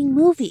fucking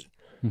movie.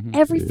 Mhm.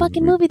 Every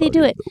fucking movie they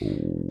do it.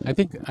 I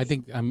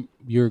think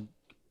you're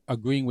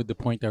agreeing with the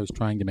point I was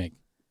trying to make.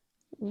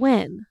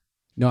 When?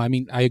 No, I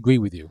mean I agree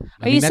with you.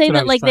 Are you saying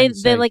that like they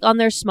like on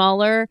their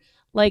smaller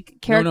like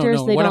characters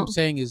No. they What don't I'm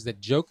saying is that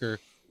Joker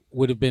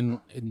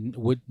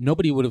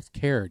nobody would have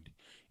cared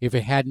if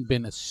it hadn't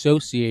been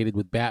associated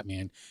with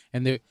Batman,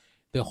 and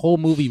the whole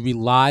movie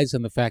relies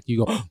on the fact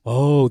you go,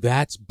 oh,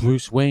 that's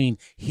Bruce Wayne.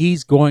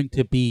 He's going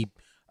to be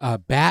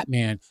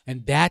Batman,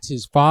 and that's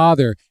his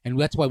father, and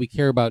that's why we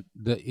care about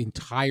the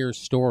entire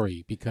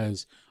story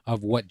because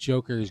of what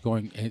Joker is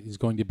going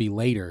to be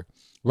later,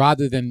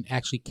 rather than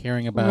actually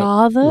caring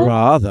about.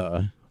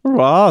 rather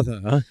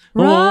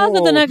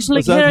than actually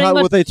is that caring how,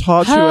 about what they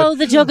taught how you?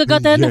 the Joker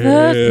got there in the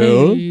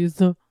first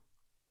place.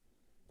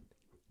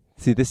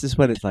 See, this is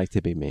what it's like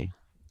to be me.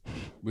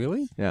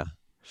 Really? Yeah.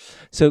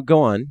 So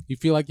go on. You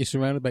feel like you're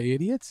surrounded by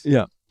idiots?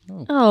 Yeah.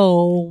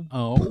 Oh.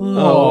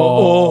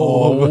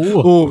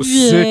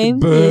 Sick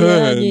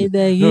burn.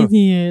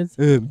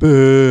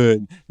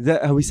 Burn. Is that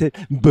how we say it?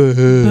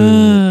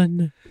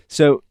 Burn.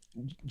 So,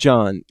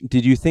 John,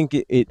 did you think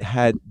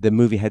the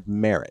movie had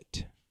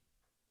merit?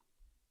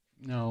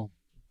 No.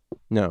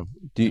 No.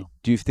 Do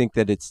you think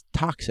that it's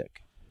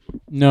toxic?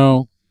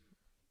 No.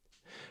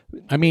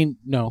 I mean,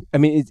 no. I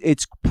mean,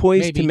 it's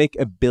poised to Maybe. make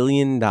 $1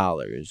 billion.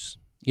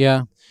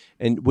 Yeah.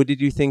 And what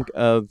did you think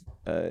of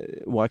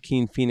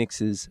Joaquin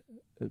Phoenix's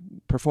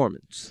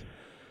performance?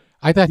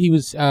 I thought he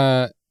was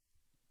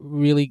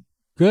really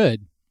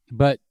good,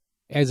 but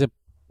as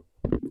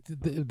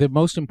the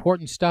most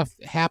important stuff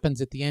happens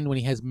at the end when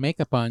he has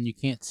makeup on. You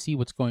can't see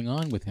what's going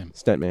on with him.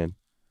 Stuntman.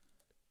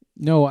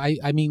 No,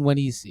 I mean when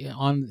he's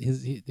on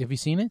his. Have you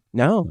seen it?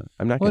 No,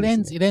 I'm not. Well, it gonna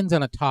ends. say It ends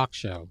on a talk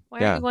show. Why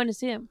Yeah. aren't you going to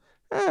see him?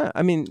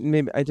 I mean,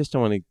 maybe I just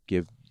don't want to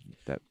give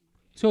that.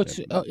 So it's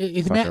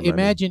fucker money.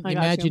 imagine I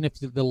got you. if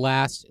the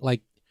last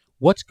like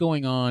what's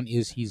going on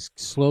is he's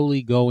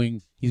slowly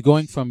going. He's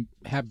going from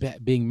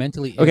being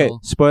mentally Okay,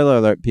 ill spoiler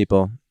alert,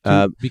 people.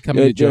 to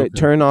becoming a Joker.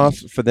 Turn off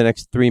for the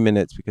next 3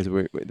 minutes because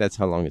that's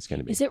how long it's going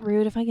to be. Is it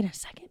rude if I get a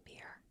second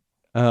beer?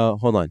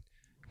 Hold on.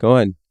 Go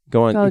on.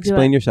 Go do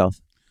Explain it.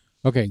 yourself.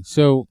 Okay,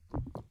 so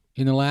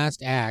in the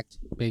last act,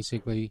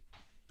 basically,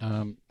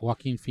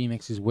 Joaquin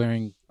Phoenix is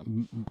wearing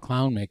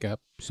clown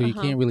makeup, so you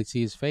Uh-huh. can't really see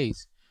his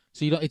face.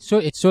 So you don't. It's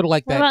sort of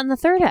like What that. about in the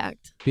third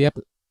act?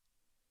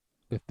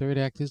 The third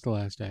act is the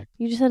last act.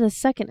 You just said a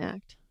second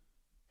act.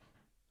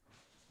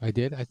 I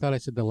did. I thought I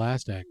said the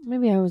last act.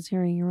 Maybe I was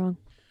hearing you wrong.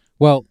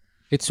 Well,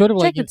 it's sort of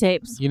Check like the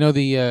tapes. you know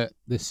the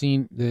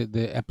scene,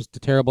 the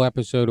terrible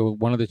episode, or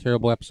one of the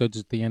terrible episodes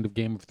at the end of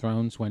Game of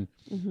Thrones when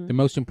Mhm. the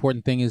most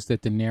important thing is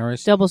that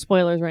Daenerys Double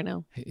spoilers right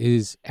now.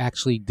 is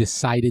actually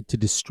decided to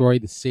destroy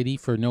the city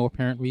for no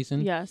apparent reason.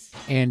 Yes.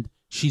 And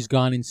she's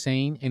gone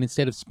insane, and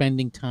instead of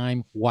spending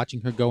time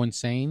watching her go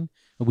insane,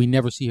 we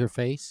never see her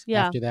face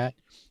Yeah. after that.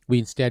 We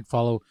instead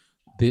follow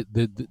the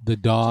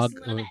dog.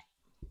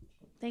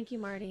 Thank you,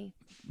 Marty.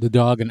 the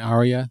dog and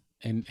Arya,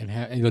 and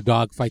the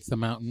dog fights the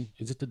mountain.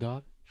 Is it the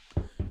dog?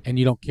 And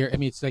you don't care. I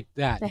mean, it's like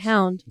that. The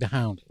Hound. The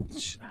Hound.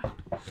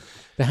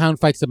 The Hound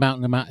fights the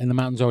mountain, and the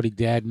mountain's already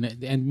dead.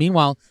 And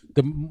meanwhile,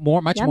 the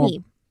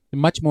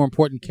much more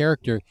important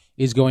character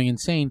is going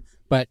insane.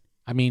 But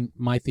I mean,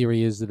 my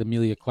theory is that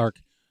Emilia Clarke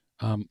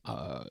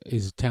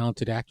is a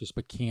talented actress,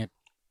 but can't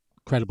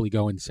credibly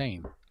go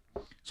insane,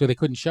 so they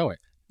couldn't show it.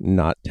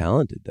 Not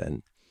talented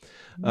then.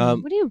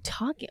 What are you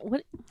talking?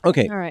 What?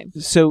 Okay. All right.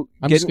 So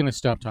I'm just going to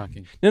stop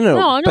talking.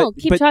 No.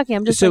 Keep talking.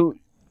 I'm just so.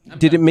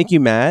 Did it make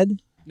you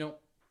mad?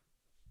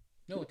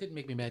 No, it didn't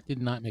make me mad. It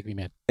did not make me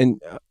mad.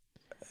 And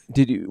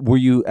were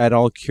you at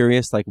all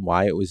curious, like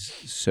why it was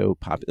so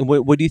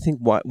popular? What do you think?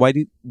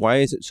 Why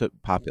is it so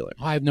popular?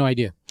 I have no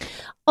idea.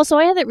 Also,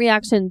 I had that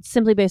reaction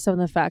simply based on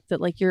the fact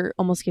that like you're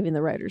almost giving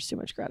the writers too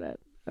much credit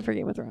for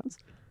Game of Thrones.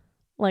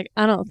 Like,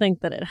 I don't think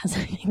that it has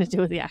anything to do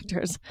with the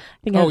actors. I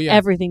think it has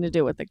everything to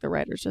do with like the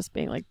writers just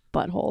being like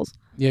buttholes.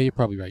 Yeah, you're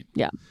probably right.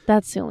 Yeah,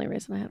 that's the only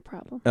reason I had a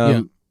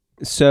problem.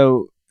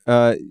 So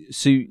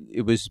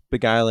it was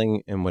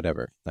beguiling and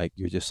whatever. Like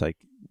you're just like,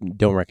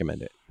 don't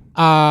recommend it.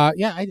 I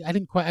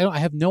didn't quite. I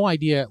have no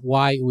idea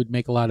why it would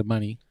make a lot of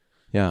money.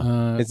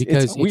 Yeah,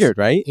 it's weird,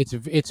 right?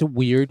 It's a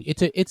weird.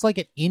 It's like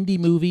an indie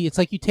movie. It's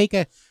like you take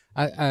a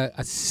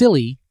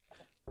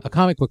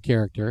comic book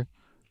character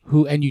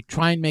and you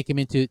try and make him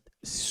into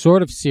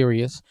sort of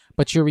serious,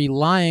 but you're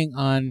relying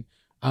on,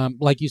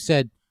 like you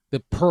said, the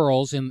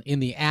pearls in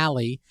the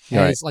alley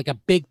as like a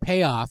big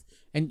payoff,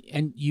 and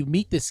you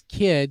meet this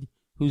kid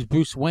who's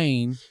Bruce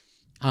Wayne,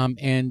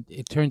 and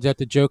it turns out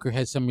the Joker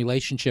has some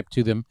relationship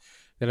to them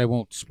that I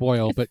won't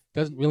spoil, but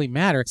doesn't really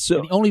matter. So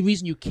and the only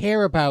reason you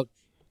care about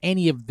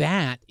any of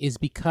that is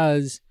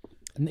because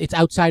it's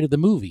outside of the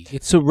movie.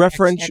 It's so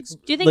reference.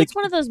 Do you think it's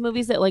one of those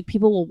movies that like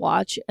people will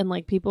watch and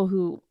like people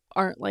who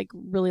aren't like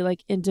really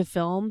like into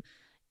film,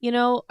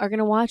 are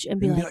gonna watch and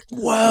be like,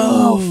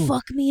 "Whoa,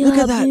 fuck me look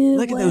up, at that! dude,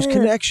 Look at those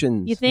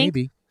connections." You think?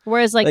 Maybe.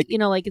 Whereas like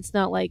it's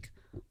not like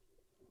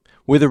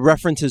where the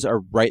references are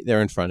right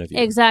there in front of you.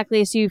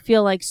 Exactly. So you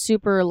feel like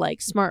super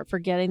like smart for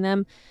getting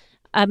them.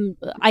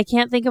 I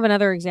can't think of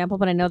another example,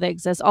 but I know they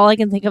exist. All I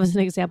can think of is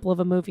an example of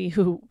a movie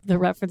who the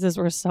references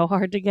were so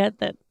hard to get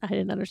that I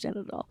didn't understand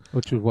it at all.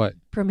 Which was what?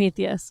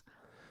 Prometheus.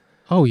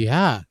 Oh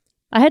yeah.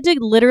 I had to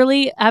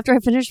literally, after I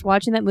finished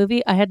watching that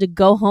movie, I had to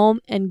go home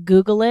and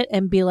Google it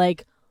and be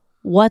like,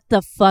 what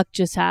the fuck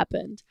just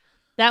happened?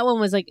 That one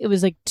was like, it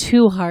was like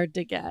too hard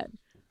to get.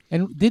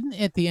 And didn't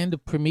at the end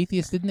of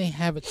Prometheus, didn't they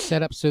have it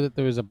set up so that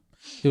there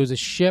was a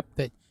ship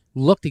that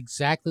looked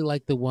exactly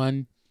like the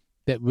one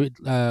that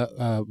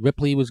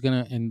Ripley was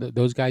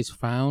those guys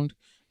found,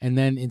 and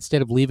then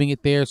instead of leaving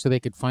it there so they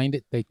could find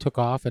it, they took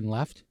off and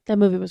left? That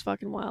movie was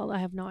fucking wild. I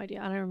have no idea.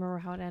 I don't remember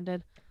how it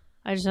ended.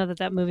 I just know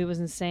that movie was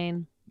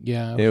insane.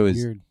 Yeah, it was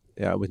weird.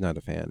 Yeah, I was not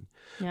a fan.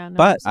 Yeah, no,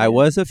 but I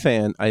was a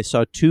fan. I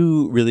saw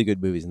 2 really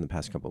good movies in the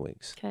past couple of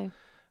weeks. Okay.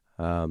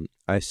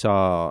 I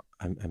saw.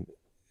 I'm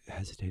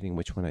hesitating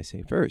which one I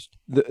say first.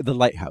 The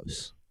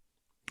Lighthouse.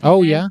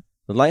 Oh yeah.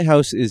 The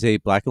Lighthouse is a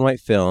black and white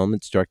film.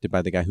 It's directed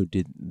by the guy who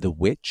did The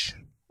Witch.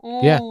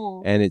 Yeah.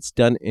 And it's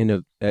done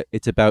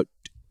it's about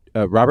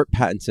Robert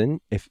Pattinson.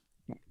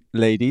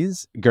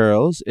 Ladies,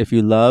 girls, if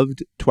you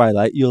loved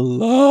Twilight, you'll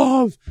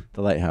love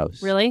The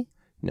Lighthouse. Really?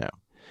 No.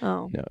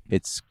 Oh. No,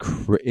 it's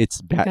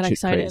batshit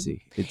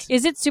crazy.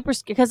 Is it super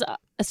scary? Because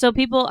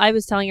I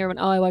was telling everyone,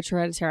 I watch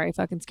Hereditary,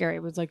 fucking scary.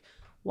 It was like,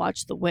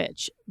 watch The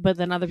Witch. But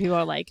then other people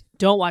are like,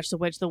 don't watch The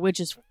Witch. The Witch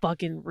is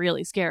fucking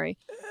really scary.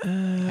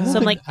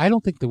 I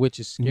don't think The Witch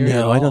is scary.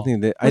 No, I don't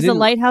think that. Was The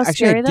Lighthouse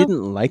scary, though? I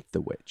didn't like The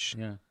Witch.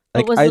 Yeah.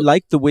 Like, I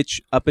liked The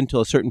Witch up until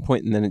a certain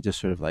point, and then it just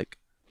sort of like,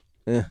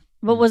 eh.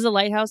 But was The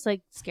Lighthouse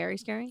like scary?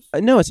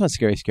 No, it's not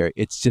scary.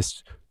 It's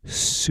just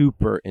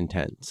super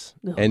intense.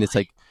 And it's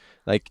like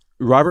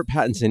Robert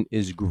Pattinson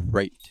is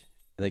great.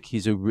 Like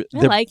he's I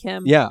like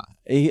him. Yeah,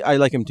 I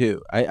like him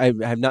too. I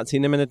have not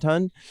seen him in a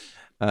ton.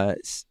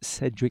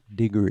 Cedric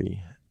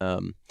Diggory.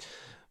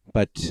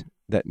 But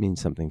that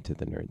means something to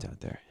the nerds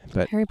out there.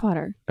 But Harry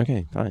Potter.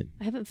 Okay, fine.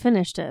 I haven't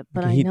finished it,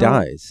 but he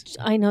dies.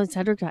 I know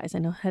Cedric dies. I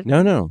know.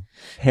 No.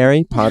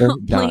 Harry Potter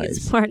dies.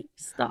 Please, Marty,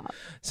 stop.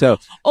 So.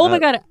 Oh my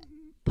God.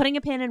 Putting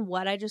a pin in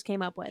what I just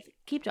came up with.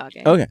 Keep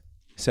talking. Okay.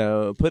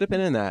 So put a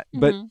pin in that.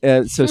 But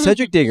so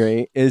Cedric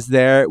Diggory is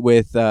there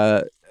with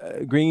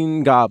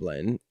Green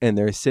Goblin, and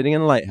they're sitting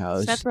in a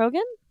lighthouse. Seth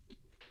Rogen?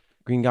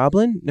 Green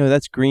Goblin? No,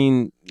 that's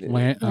Green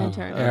Lantern.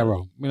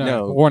 Arrow.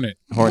 No, Hornet.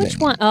 Which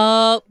one?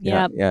 Oh,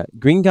 yeah. Yeah.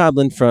 Green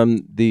Goblin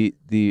from the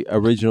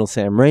original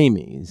Sam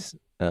Raimi's.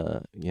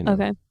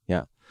 Okay.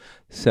 Yeah.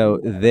 So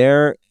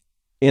they're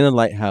in a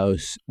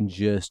lighthouse,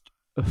 just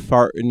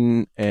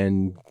farting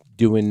and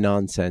doing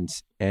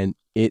nonsense, and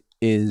it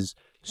is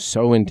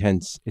so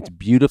intense. It's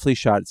beautifully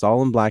shot. It's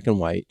all in black and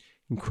white.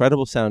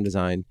 Incredible sound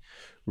design.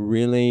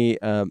 Really,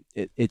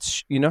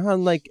 it's how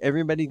like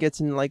everybody gets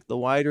in like the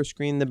wider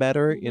screen the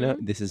better.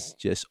 This is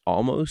just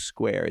almost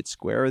square. It's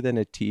squarer than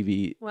a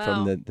TV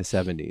from the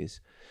 70s.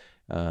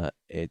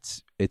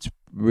 It's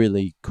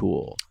really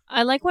cool.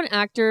 I like when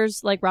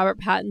actors like Robert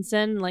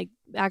Pattinson, like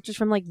actors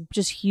from like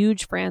just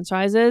huge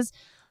franchises,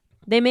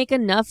 they make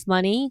enough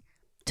money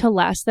to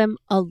last them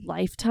a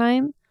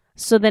lifetime.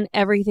 So then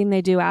everything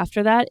they do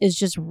after that is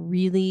just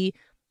really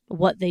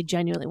what they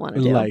genuinely want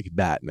to do. Like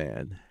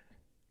Batman.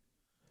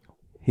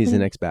 He's the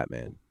next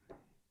Batman.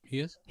 He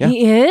is. Yeah.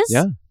 He is?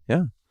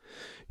 Yeah.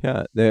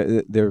 They're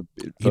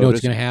You know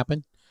what's going to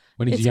happen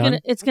when he's young?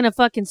 It's gonna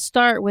fucking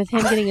start with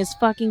him getting his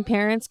fucking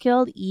parents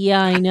killed.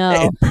 Yeah, I know.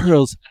 and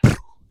pearls.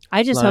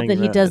 I just hope flying that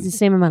he does around. the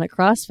same amount of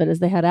CrossFit as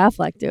they had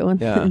Affleck do in,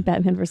 Yeah. in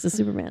Batman versus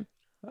Superman.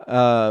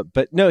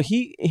 But no,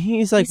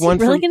 he's like Is he one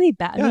really for gonna be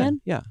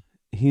Batman? Yeah.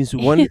 He's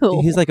one.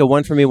 Ew. He's like a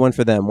one for me, one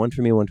for them, one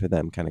for me, one for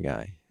them kind of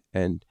guy.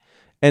 And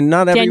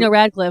not every Daniel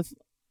Radcliffe,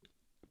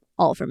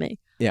 all for me.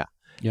 Yeah.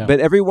 but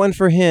everyone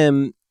for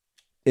him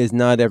is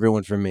not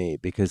everyone for me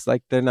because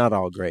like they're not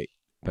all great.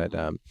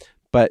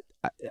 But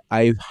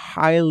I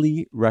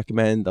highly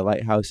recommend The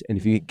Lighthouse, and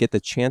if you get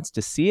the chance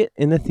to see it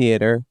in the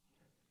theater,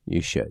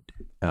 you should.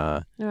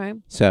 All right.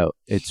 So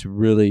it's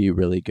really,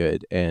 really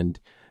good, and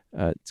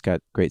it's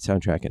got great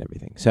soundtrack and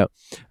everything. So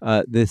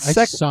the I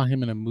second, saw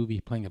him in a movie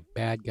playing a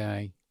bad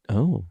guy.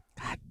 oh,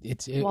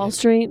 Wall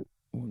Street,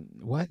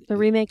 What? the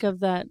remake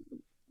of that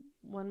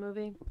one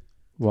movie.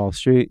 Wall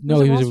Street. No,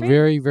 Was it he was Wall a Street?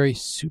 very, very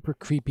super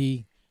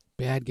creepy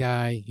bad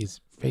guy.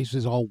 His face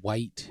was all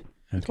white.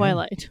 Okay.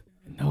 Twilight.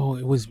 No,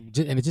 it was,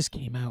 and it just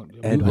came out.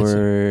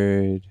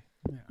 Edward.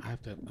 I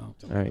have to. All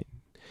right.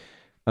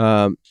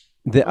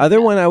 The other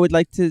one I would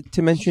like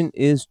to mention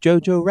is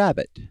Jojo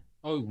Rabbit.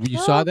 Oh, you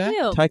saw that?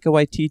 Cute. Taika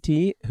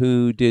Waititi,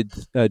 who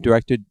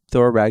directed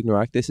Thor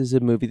Ragnarok. This is a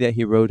movie that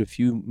he wrote a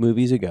few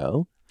movies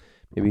ago,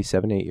 maybe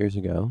 7-8 years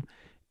ago,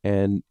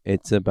 and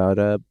it's about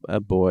a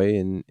boy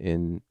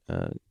in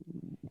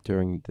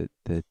during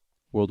the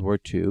World War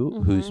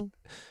II who's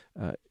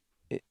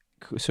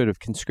sort of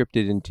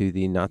conscripted into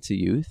the Nazi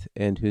youth,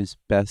 and his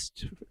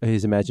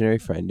imaginary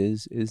friend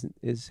is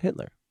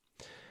Hitler,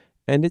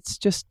 and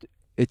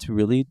it's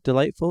really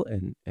delightful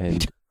and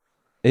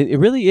it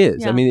really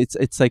is. Yeah. I mean,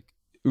 it's like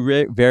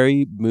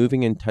very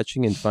moving and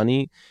touching and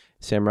funny.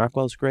 Sam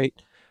Rockwell's great,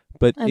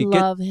 but I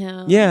love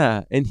him.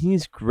 yeah, and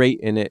he's great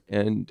in it.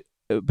 And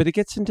but it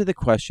gets into the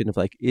question of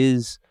like,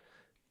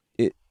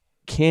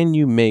 can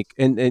you make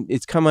and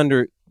it's come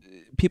under.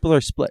 People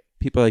are split.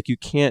 People are like, you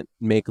can't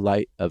make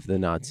light of the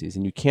Nazis,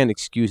 and you can't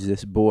excuse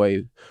this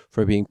boy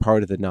for being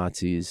part of the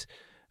Nazis.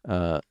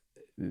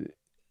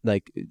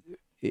 Like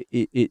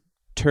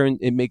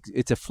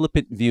it's a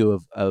flippant view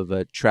of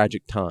a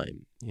tragic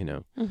time, you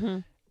know.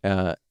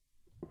 Mm-hmm.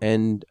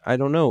 And I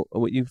don't know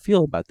what you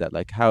feel about that.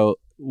 Like how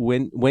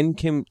when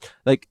Kim,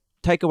 like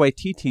Taika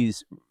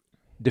Waititi's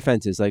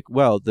defense is like,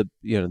 well, the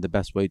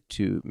best way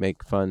to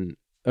make fun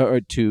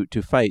or to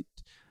fight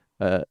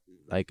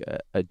like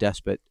a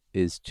despot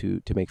is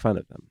to make fun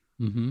of them.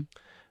 Mm-hmm.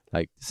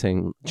 Like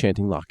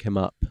chanting "lock him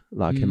up,"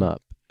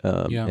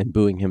 Yeah. and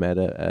booing him at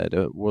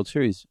a World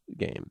Series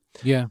game.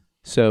 Yeah,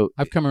 So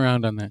I've come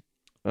around on that.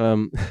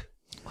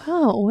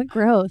 Wow, what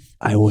growth.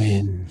 I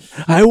win.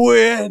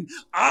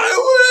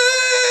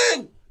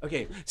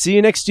 Okay, see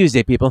you next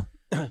Tuesday, people.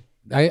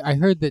 I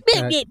heard that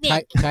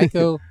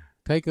Taika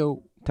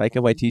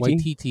Waititi.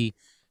 Waititi,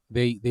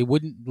 they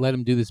wouldn't let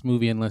him do this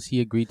movie unless he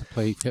agreed to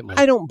play Hitler.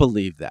 I don't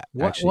believe that.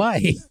 Actually.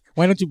 Why?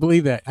 Why don't you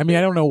believe that? I mean,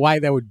 I don't know why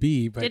that would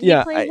be, but Did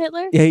Yeah, he play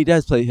Hitler? Yeah, he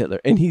does play Hitler,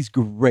 and he's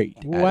great.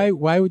 at why? it.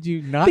 Why would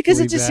you not? Because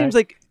it believe just that? seems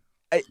like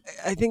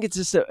I think it's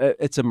just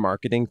it's a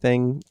marketing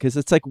thing. Because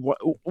it's like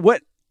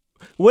what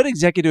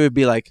executive would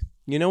be like?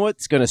 You know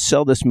what's going to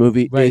sell this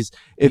movie Right. is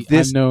if The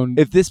this unknown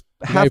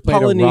half guy played a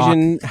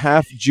Polynesian,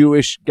 half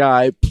Jewish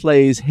guy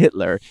plays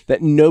Hitler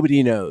that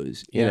nobody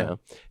knows. You Yeah. know,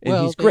 and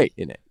Well, he's great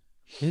in it.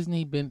 Hasn't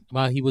he been?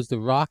 Well, he was the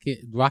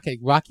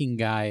rocking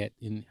guy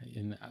in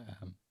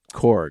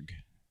Korg.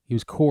 he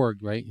was Korg,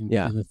 right? In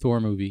the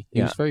Thor movie. He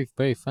Yeah. was very,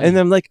 very funny. And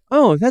I'm like,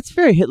 oh, that's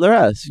very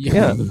Hitler-esque.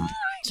 Yeah.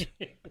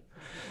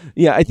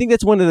 Yeah, I think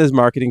that's one of those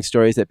marketing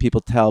stories that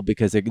people tell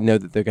because they know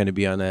that they're going to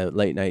be on a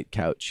late night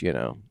couch, you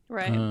know.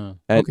 Right. And,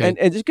 okay. and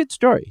it's a good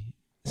story.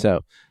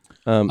 So,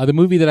 The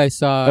movie that I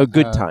saw, A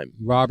Good Time.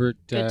 Robert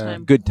Good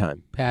Time. good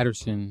time.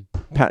 Pattinson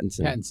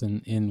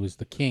Pattinson. was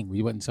The King.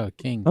 We went and saw The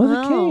King Oh, the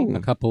Oh. king.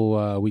 a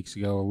couple weeks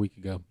ago or a week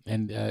ago,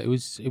 and it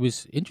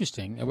was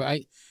interesting.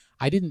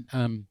 I didn't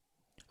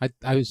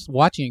I was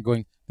watching it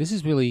going, this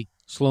is really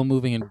slow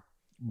moving and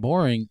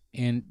boring,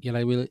 and yet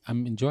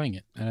I'm enjoying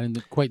it. And I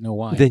didn't quite know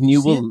why. Then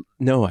you See will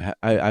no.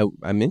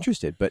 I'm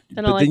interested, but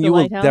Then I'll but like then The you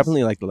will Lighthouse.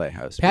 definitely like The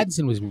Lighthouse. it?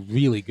 Pattinson was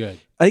really good.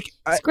 Like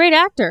He's a great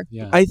actor.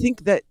 Yeah. I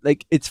think that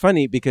like it's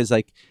funny because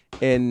like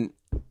in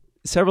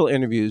several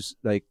interviews,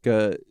 like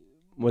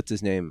what's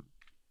his name,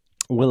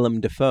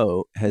 Willem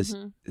Dafoe has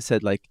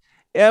said like,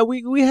 yeah,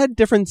 we had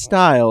different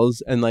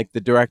styles, and like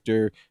the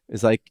director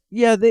is like,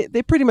 yeah,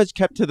 they pretty much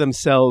kept to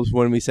themselves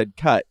when we said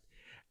cut,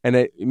 and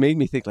it made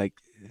me think like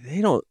they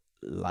don't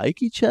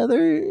like each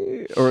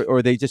other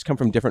or they just come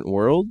from different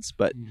worlds,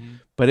 but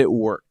it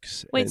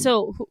works. Wait, And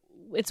so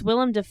it's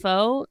Willem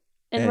Dafoe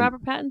and And-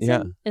 Robert Pattinson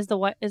yeah. is the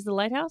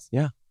Lighthouse?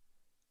 Yeah.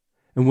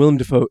 And Willem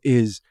Dafoe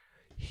is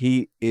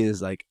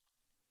like,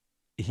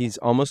 he's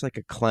almost like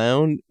a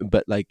clown,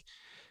 but like,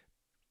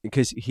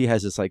 because he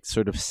has this like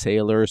sort of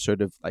sailor,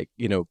 sort of like,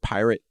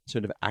 pirate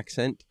sort of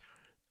accent.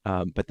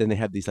 But then they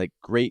have these like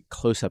great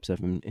close-ups of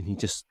him, and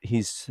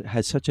he's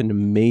has such an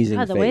amazing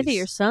God, the face. way that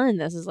you're selling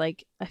this is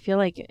like, I feel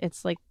like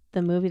it's like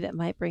the movie that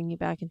might bring you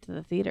back into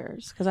the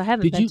theaters, because I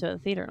haven't been to a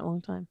theater in a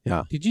long time.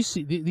 Did you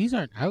see? These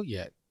aren't out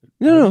yet.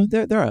 No,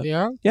 they're out. They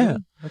are. Yeah.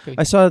 Okay.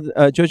 I saw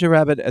Jojo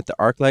Rabbit at the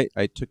ArcLight.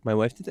 I took my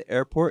wife to the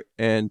airport,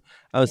 and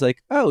I was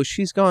like, "Oh,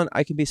 she's gone.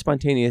 I can be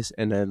spontaneous."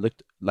 And I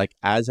looked, like,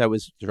 as I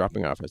was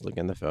dropping off, I was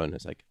looking at the phone. I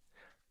was like,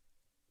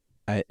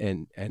 I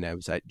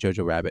was at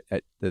Jojo Rabbit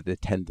at the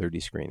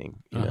 10:30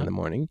 screening in the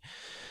morning,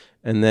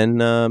 and then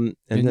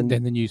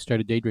then you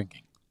started day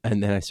drinking.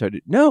 And then I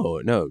started. No,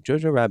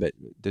 Jojo Rabbit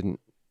didn't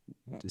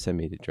send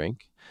me to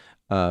drink.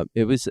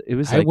 It was.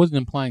 I like, wasn't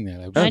implying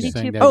that. I was just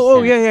saying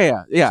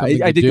that. Yeah.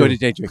 Something I to did go do. to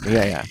day drinking.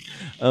 Yeah.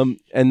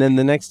 And then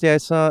the next day I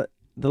saw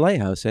The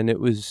Lighthouse, and it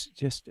was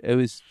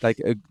like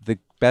the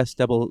best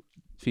double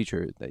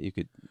feature that you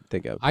could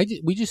think of.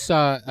 We just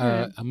saw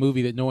a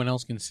movie that no one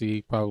else can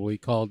see, probably,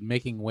 called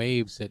Making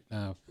Waves, that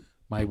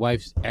my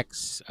wife's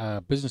ex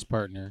business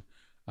partner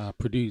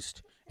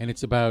produced. And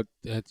it's about,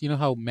 you know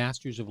how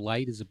Masters of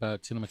Light is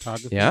about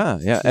cinematography?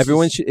 Yeah.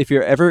 Everyone should, if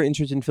you're ever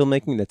interested in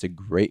filmmaking, that's a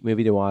great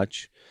movie to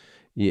watch.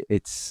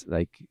 It's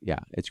like,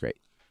 it's great.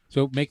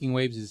 So Making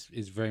Waves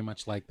is very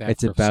much like that.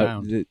 It's for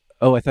about sound.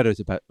 I thought it was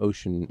about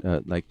ocean,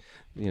 like,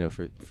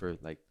 for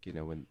like,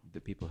 when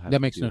the people have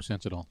That makes no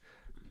sense at all.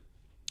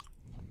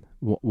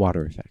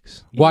 Water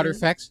effects. Water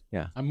effects?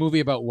 Yeah. A movie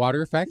about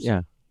water effects?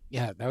 Yeah.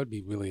 Yeah, that would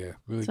be really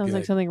Sounds good.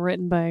 like something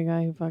written by a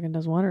guy who fucking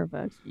does water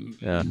effects.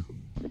 Yeah.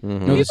 No,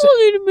 You this- still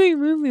need to make a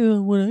movie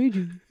on what I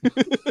do.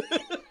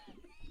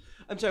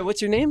 I'm sorry.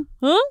 What's your name?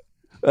 Huh?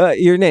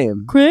 Your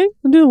name? Craig?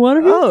 I do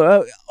water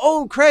effects?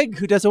 Craig,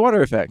 who does the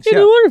water effects. I do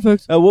water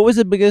effects. What was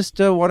the biggest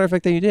water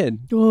effect that you did?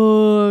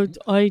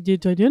 I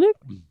did Titanic.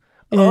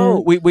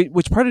 Oh, wait,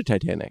 which part of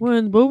Titanic?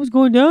 When the boat was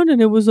going down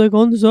and it was like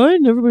on the side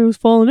and everybody was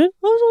falling in, I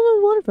was on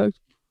those water effects.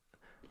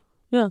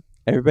 Yeah.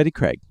 Everybody,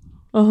 Craig.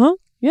 Uh-huh.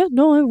 Yeah,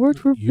 no, I worked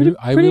for pretty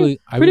really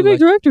big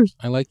directors.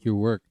 I like your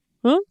work.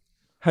 Huh?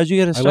 How'd you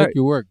get a I start? like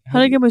your work. How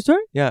did I get my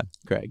start? Yeah,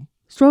 Craig.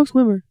 Strong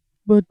swimmer.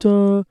 But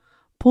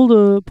pulled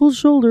a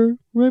shoulder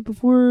right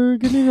before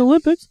getting in the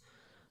Olympics.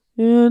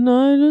 And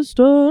I just,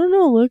 I don't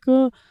know, like...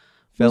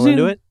 Fell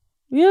into it?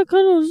 Yeah,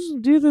 kind of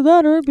just either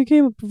that or I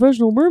became a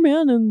professional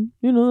merman, and,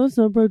 that's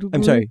not practical.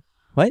 I'm sorry.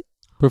 What?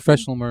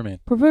 Professional merman.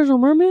 Professional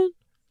merman?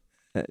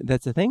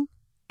 That's a thing?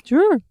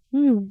 Sure.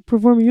 You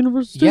perform at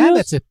Universal Studios. Yeah,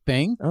 that's a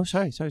thing. Oh,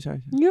 sorry.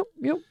 Yep.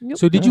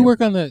 So did you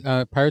work on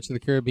the Pirates of the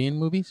Caribbean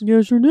movies?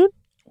 Yeah, sure did.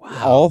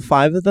 All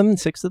 5 of them?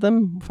 6 of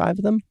them? 5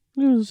 of them?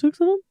 There was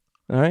 6 of them.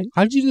 All right.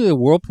 How did you do the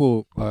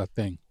whirlpool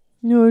thing?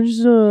 I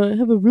just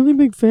have a really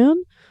big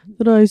fan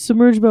that I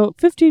submerge about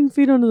 15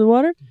 feet under the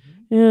water,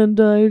 and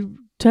I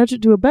attach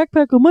it to a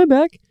backpack on my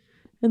back,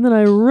 and then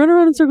I run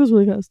around in circles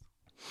really fast.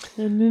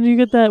 And then you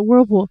get that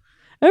whirlpool.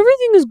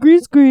 Everything is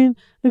green screen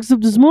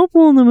except a small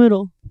pool in the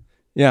middle.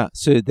 Yeah,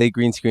 so they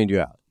green screened you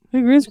out.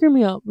 They green screen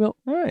me out. Yep.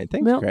 All right,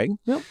 thanks, Yep. Craig.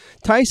 Yep.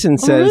 Tyson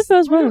I'm a really says,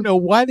 fast I don't runner. know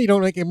why they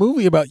don't make a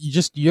movie about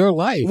just your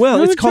life. well,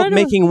 No, it's we're called trying to-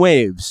 Making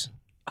Waves.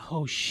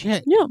 Oh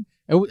shit! Yeah.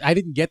 I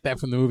didn't get that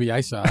from the movie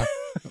I saw.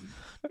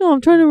 No,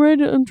 I'm trying to write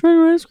a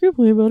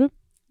screenplay about it.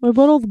 I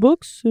bought all the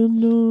books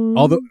and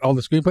all the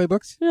screenplay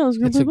books. yeah, the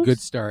screenplay That's a books. good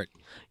start.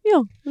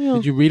 Yeah.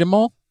 Did you read them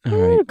all? All I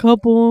read right. a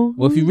couple.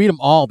 Well, if you read them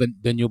all,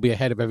 then you'll be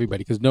ahead of everybody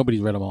because nobody's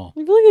read them all.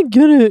 I feel like I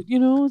get it.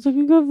 It's like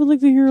I go for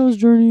like the hero's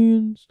journey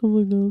and stuff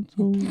like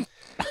that.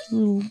 So,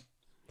 You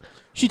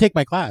should take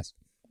my class.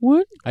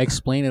 what? I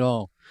explain it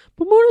all.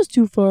 But Mona's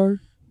too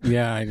far.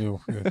 Yeah, I do.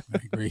 I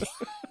agree.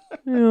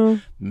 Yeah.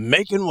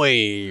 Making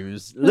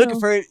Waves. Looking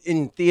for it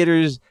in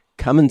theaters.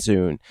 Coming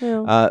soon.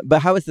 Yeah.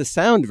 But how is the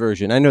sound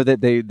version? I know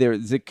that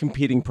there's a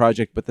competing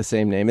project with the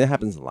same name. It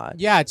happens a lot.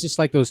 Yeah, it's just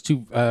like those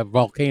 2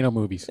 volcano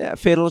movies. Yeah,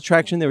 Fatal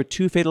Attraction. There were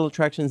 2 Fatal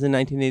Attractions in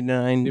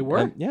 1989. There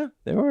were? Yeah,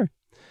 there were.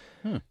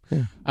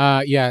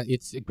 Yeah,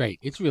 it's great.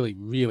 It's really,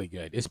 really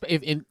good.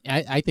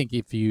 I think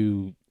if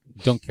you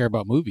don't care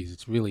about movies,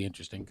 it's really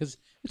interesting because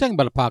we're talking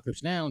about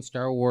Apocalypse Now and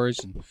Star Wars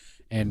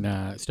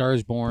and Star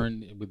is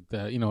Born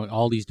with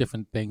all these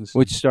different things.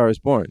 Which Star is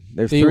Born?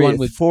 There's The 3, one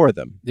with- 4 of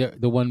them.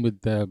 The one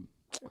with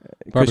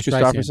Chris Barbra Streisand.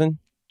 Christopherson.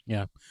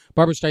 Yeah,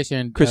 Barbara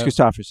Streisand. Chris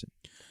Christopherson.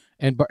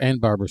 and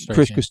Barbara Streisand.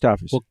 Chris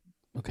Christopherson.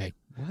 Okay,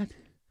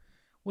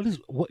 what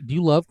do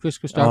you love Chris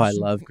Oh, Christopherson? I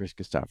love Chris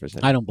Christopherson.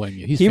 I don't blame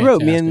you. He's He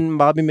wrote Me fantastic. and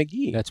Bobby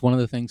McGee. That's one of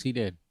the things he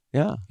did.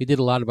 Yeah, He did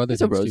a lot of other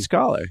he's a things Rhodes too.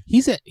 Scholar.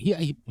 He's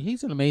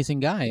an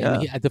amazing guy. Yeah. I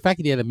mean, the fact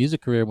that he had a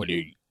music career when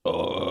he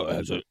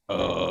Can't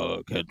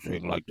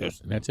sing like this.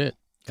 and that's it.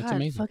 That's God,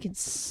 amazing. fucking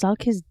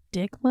suck his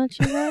dick much,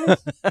 you guys?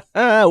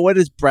 What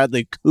has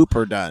Bradley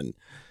Cooper done?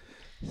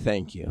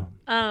 Thank you.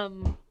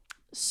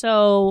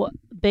 So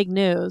big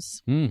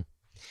news. Mm.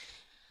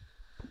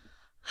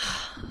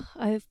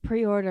 I've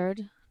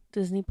pre-ordered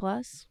Disney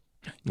Plus.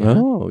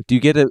 Oh, do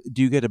you get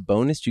a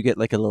bonus? Do you get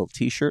like a little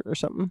T-shirt or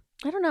something?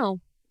 I don't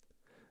know.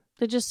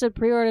 They just said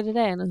pre-order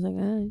today, and I was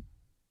like,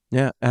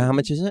 Yeah. How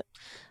much is it?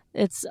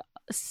 it's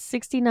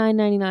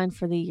 $69.99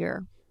 for the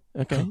year.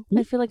 Okay.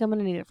 I feel like I'm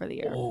gonna need it for the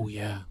year. Oh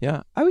yeah.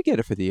 Yeah, I would get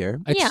it for the year.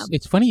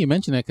 It's funny you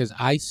mention that because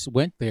I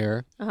went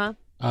there Uh-huh.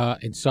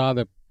 and saw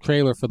the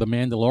trailer for The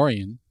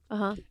Mandalorian,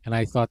 Uh-huh. and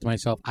I thought to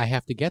myself, I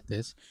have to get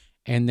this.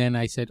 And then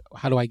I said,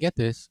 how do I get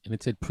this? And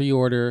it said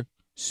pre-order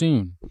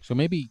soon. So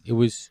maybe it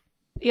was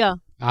Yeah.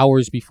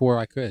 hours before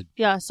I could.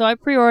 Yeah. So I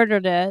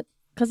pre-ordered it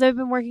because I've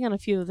been working on a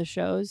few of the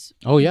shows.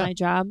 Oh yeah. My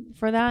job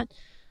for that.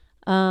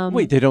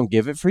 Wait, they don't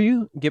give it for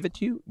you? Give it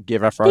to you?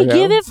 Give it for They you?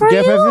 give it for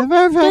you?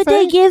 Did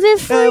they give it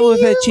for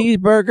With a you?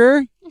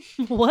 cheeseburger?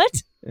 What?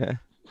 Yeah.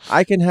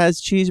 Icon has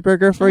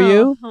cheeseburger for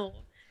you?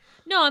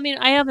 No, I mean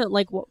I haven't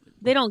like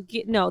they don't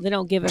get they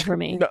don't give it for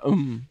me.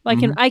 No,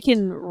 I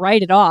can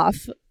write it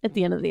off at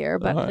the end of the year,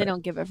 but All right. they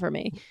don't give it for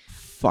me.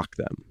 Fuck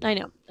them. I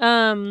know.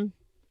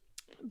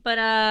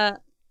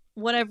 But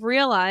what I've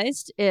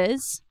realized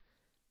is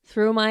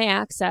through my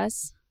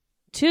access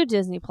to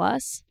Disney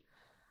Plus,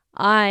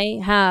 I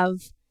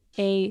have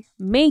a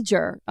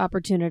major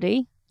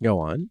opportunity Go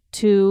on.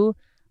 to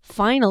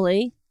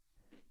finally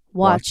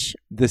watch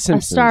The a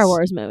Simpsons. Star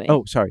Wars movie.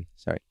 Oh, sorry.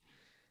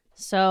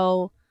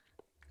 So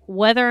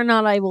whether or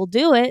not I will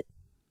do it,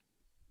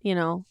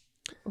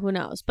 who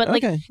knows? But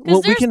like, Okay. 'cause Well,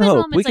 we there's can been hope.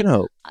 moments, We can like,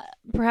 hope.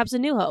 Perhaps A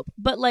New Hope.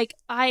 But like,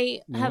 I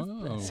have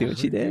Whoa. See what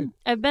she did?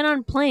 I've been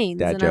on planes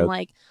Dad and I'm joke.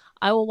 like,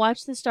 I will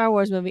watch the Star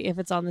Wars movie if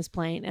it's on this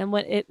plane. And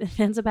what it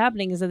ends up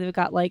happening is that they've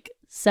got like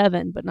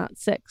 7, but not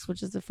 6,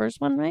 which is the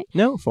first one, right?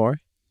 No, 4.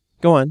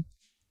 Go on.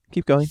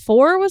 Keep going.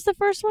 4 was the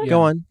first one. Yeah.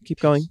 Go on. Keep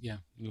going. Yeah.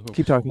 New Hope.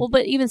 Keep talking. Well,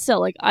 but even still,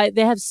 like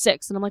they have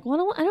 6, and I'm like,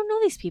 well, I don't know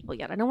these people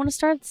yet. I don't want to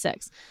start at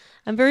 6.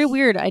 I'm very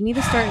weird. I need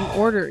to start in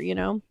order,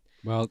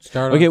 Well,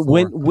 start Okay, on 4.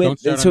 when Don't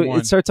start so on 1.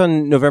 it starts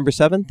on November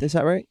 7th, is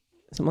that right?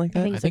 Something like I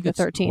that? think I it's think like it's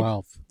the 13th.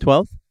 12th.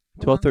 12th?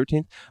 12th,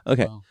 13th?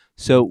 Okay. 12.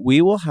 So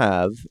we will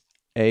have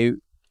a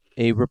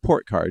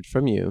report card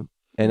from you,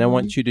 and I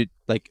want you to,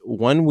 like,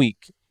 1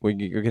 week where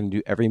you're going to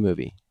do every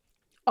movie.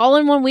 All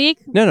in 1 week?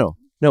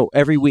 No,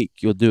 every week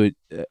you'll do it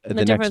the The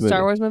next different movie.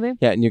 Star Wars movie?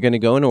 Yeah, and you're going to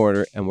go in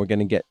order, and we're going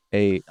to get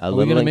a Are we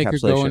little going to make her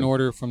go in encapsulation.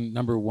 order from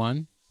number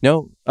 1?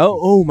 No.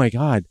 Oh my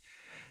God.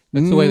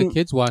 That's the way the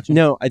kids watch it.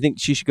 No, I think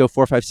she should go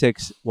 4, 5,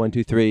 6, 1,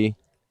 2, 3,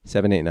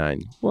 7, 8, 9.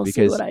 We'll see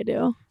because, what I do.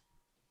 All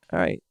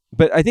right.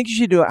 But I think you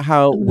should do it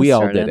how I'm gonna we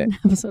all start did it.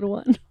 Episode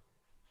 1.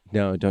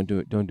 No, don't do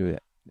it. Don't do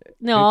it.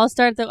 No, I'll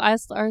start the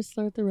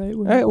right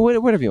way. All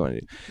right, whatever you want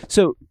to do.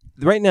 So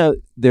right now,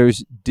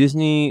 there's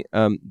Disney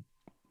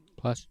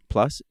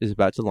Plus is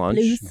about to launch.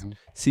 Mhm.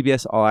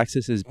 CBS All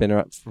Access has been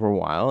up for a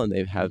while, and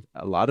they have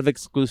a lot of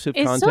exclusive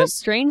It's so content.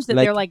 strange that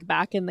Like- they're like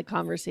back in the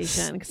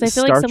conversation because I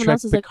feel Star like someone Trek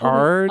else is like,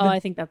 Picard. oh, I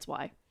think that's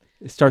why.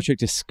 Star Trek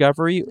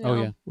Discovery, Oh,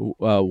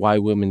 yeah. Why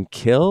Women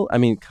Kill. I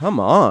mean, come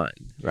on,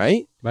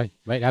 right? Right,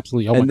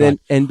 absolutely. Oh, and my then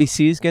God.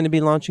 NBC is going to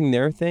be launching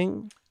their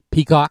thing.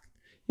 Peacock.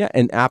 Yeah,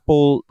 and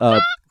Apple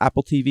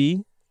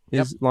TV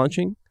is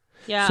launching.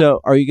 Yeah, So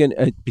are you going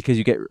to, because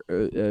you get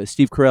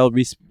Steve Carell,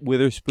 Reese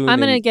Witherspoon. I'm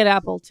gonna and- get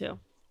Apple too.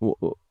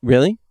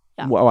 Really?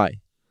 Yeah. Why?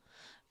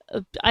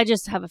 I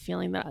just have a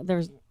feeling that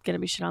there's gonna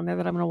be shit on there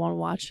that I'm gonna want to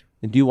watch.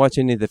 And do you watch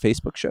any of the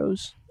Facebook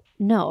shows?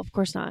 No, of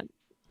course not.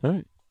 All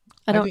right.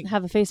 I I don't think-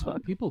 have a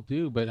Facebook. People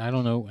do, but I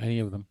don't know any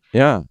of them.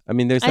 Yeah. I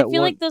mean, there's I that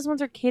feel one. like those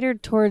ones are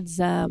catered towards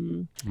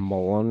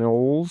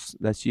Millennials.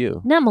 That's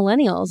you. not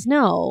millennials.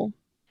 No,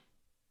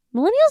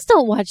 millennials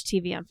don't watch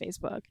TV on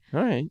Facebook.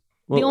 All right.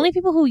 The only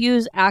people who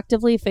use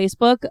actively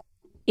Facebook,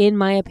 in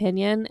my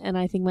opinion, and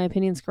I think my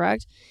opinion's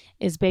correct,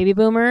 is baby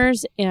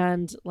boomers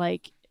and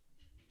like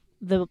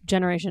the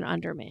generation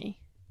under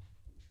me.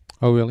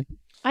 Oh, really?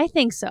 I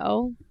think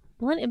so.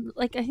 I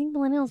think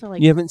millennials are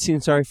like. You haven't seen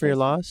Sorry for Your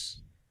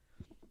Loss?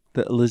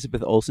 The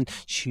Elizabeth Olsen.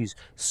 She's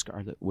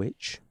Scarlet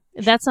Witch.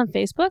 That's on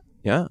Facebook.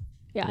 Yeah.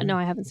 Yeah, no,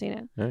 I haven't seen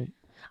it. All right.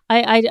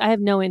 I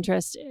have no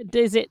interest.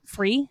 Is it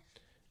free?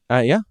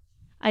 Yeah.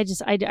 I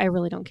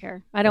really don't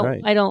care. I don't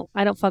Right. I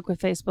don't fuck with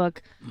Facebook.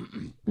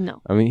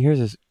 No. I mean,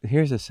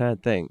 here's a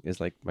sad thing.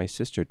 Is like my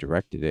sister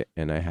directed it,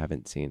 and I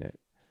haven't seen it.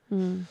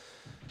 Mm.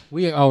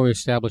 We already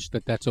established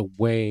that that's a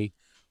way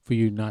for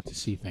you not to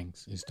see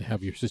things, is to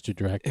have your sister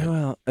direct it.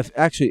 Well, if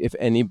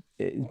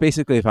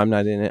I'm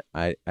not in it,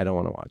 I don't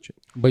want to watch it.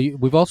 But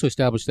we've also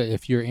established that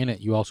if you're in it,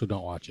 you also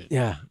don't watch it.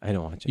 Yeah, I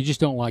don't watch You it. just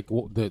don't like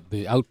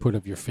the output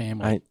of your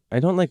family. I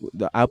don't like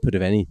the output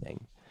of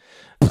anything.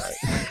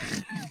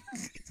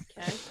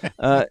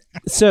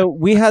 So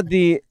we had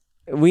the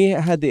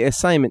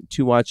assignment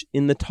to watch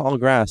In the Tall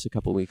Grass a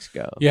couple weeks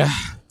ago. Yeah.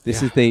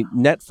 This is the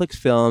Netflix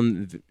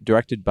film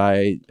directed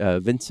by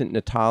Vincent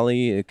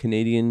Natali, a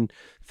Canadian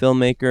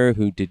filmmaker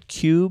who did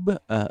Cube,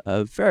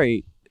 a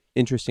very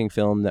interesting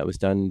film that was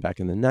done back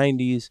in the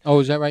 90s. Oh,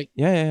 is that right?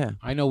 Yeah.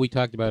 I know we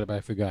talked about it, but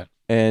I forgot.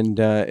 And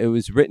it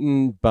was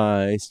written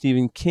by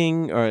Stephen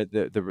King, or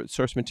the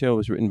source material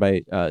was written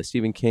by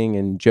Stephen King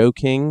and Joe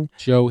King.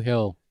 Joe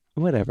Hill.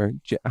 Whatever.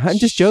 I'm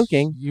just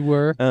joking. You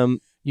were. Um,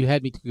 You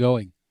had me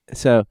going.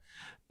 So,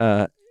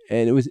 and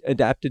it was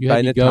adapted You by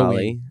had me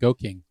Natali. Go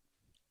King.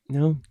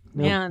 No,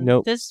 Man,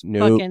 nope, this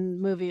nope.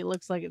 fucking movie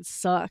looks like it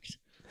sucked.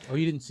 Oh,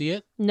 you didn't see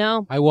it?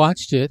 No, I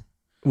watched it.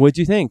 What'd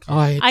you think? Oh,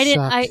 it I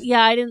didn't. sucked.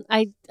 I didn't.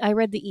 I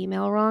read the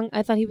email wrong.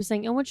 I thought he was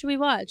saying, "Oh, what should we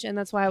watch?" And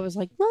that's why I was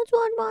like, "Let's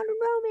watch Modern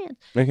Romance."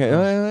 Okay,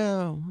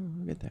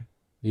 we'll get there.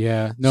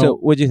 Yeah. No. So,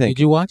 what'd you think?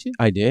 Did you watch it?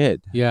 I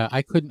did. Yeah,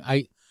 I couldn't.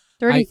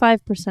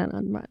 35%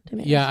 on Rotten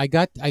Tomatoes. Yeah, I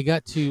got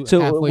to.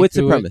 So, halfway what's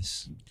the through it.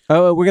 premise?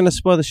 Oh, we're gonna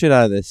spoil the shit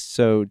out of this.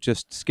 So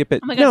just skip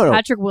it. Oh my god, no.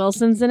 Patrick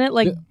Wilson's in it.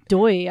 Like,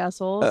 doy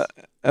assholes.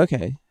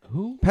 Okay.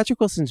 Who? Patrick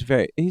Wilson's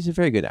he's a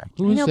very good actor.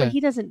 Who I is know, that? but he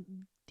doesn't.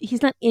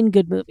 He's not in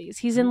good movies.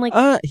 He's in like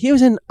He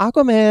was in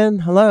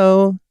Aquaman.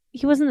 Hello.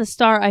 he wasn't the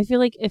star. I feel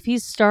like if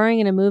he's starring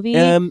in a movie,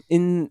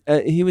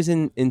 He was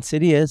in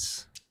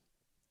Insidious.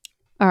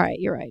 all right,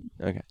 you're right.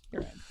 Okay.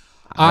 You're right.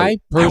 I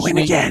personally.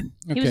 win again.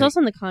 He was Okay. also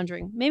in The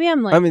Conjuring. Maybe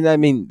I'm like I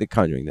mean, The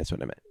Conjuring. That's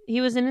what I meant. he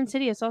was in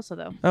Insidious also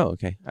though. Oh,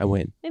 okay. I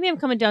win. Maybe I'm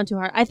coming down too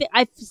hard. I think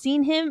I've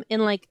seen him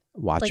in like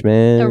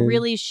Watchmen. a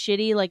really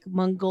shitty like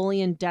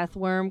Mongolian death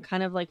worm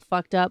kind of like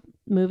fucked up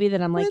movie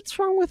that I'm like, What's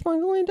wrong with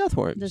Mongolian Death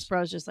Worms? this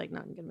bro's just like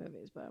not in good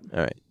movies. But All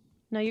right.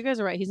 no, you guys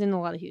are right. He's in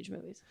a lot of huge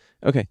movies.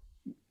 Okay.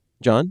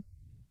 John.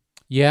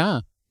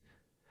 Yeah.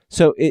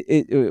 So,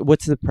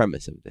 what's the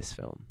premise of this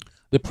film?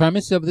 The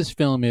premise of this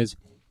film is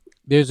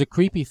there's a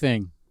creepy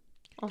thing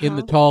in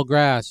the Uh-huh. tall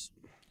grass,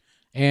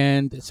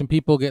 and some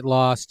people get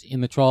lost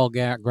in the tall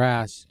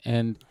grass,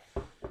 and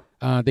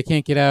they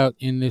can't get out.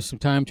 And there's some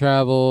time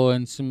travel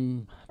and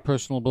some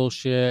personal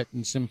bullshit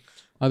and some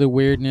other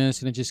weirdness,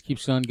 and it just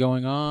keeps on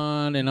going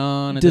on and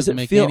on. Does doesn't it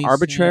make feel any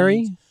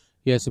arbitrary? sense.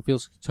 Yes, it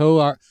feels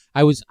so.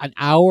 I was an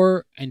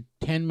hour and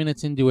 10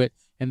 minutes into it,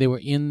 and they were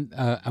in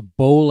a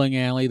bowling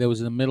alley that was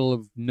in the middle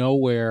of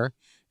nowhere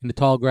in the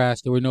tall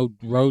grass. There were no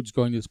roads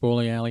going to this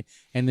bowling alley,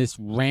 and this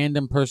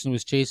random person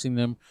was chasing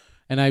them,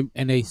 and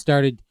they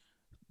started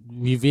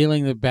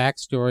revealing the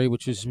backstory,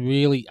 which was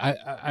really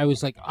I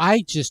was like,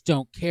 I just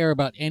don't care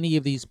about any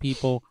of these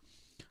people.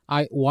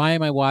 Why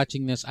am I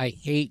watching this? I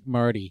hate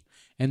Marty.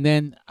 And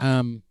then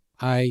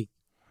I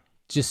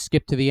just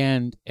skipped to the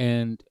end,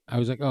 and I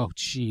was like, oh,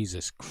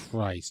 Jesus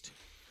Christ.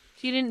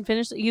 You didn't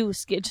finish. You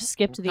just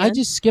skipped to the I end.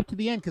 just skipped to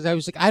the end because I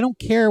was like, I don't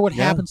care what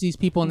Yeah. happens to these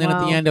people. And then at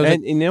Wow. the end, I was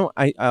And like, you know,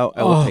 I will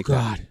oh, take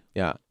God. that.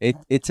 Yeah.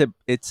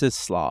 It's a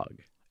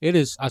slog. It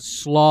is a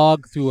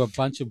slog through a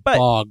bunch of But-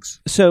 bogs.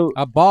 So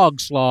A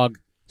bog slog.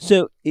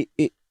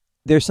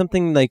 there's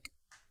something like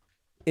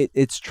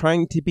it's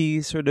trying to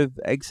be sort of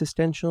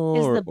existential.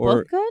 Is or, the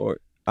book good? Or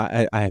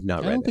I have not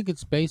I read don't it. think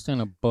it's based on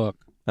a book.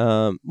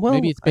 Well,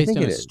 Maybe it's I based think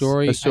on it a is.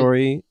 story. A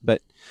story,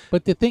 but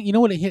But the thing, you know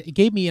what? It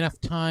gave me enough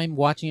time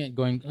watching it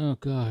going, oh,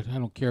 God, I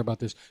don't care about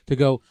this, to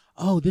go,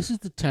 oh, this is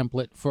the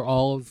template for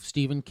all of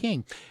Stephen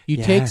King. You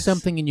take Yes.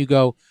 something and you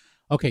go,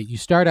 okay, you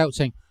start out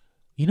saying,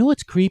 you know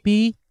what's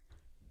creepy?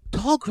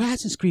 Tall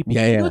grass is creepy.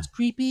 Yeah, You yeah. know what's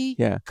creepy?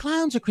 Yeah.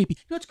 Clowns are creepy.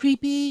 You know what's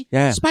creepy?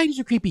 Yeah. Spiders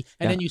are creepy.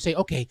 And Yeah. then you say,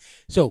 okay,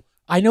 so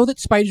I know that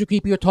spiders are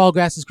creepy or tall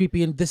grass is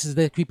creepy and this is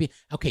the creepy.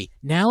 Okay,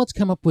 now let's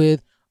come up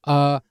with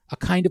a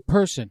kind of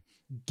person.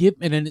 And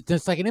then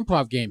it's like an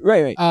improv game.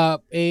 right. A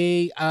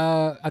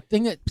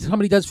thing that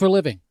somebody does for a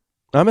living.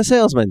 I'm a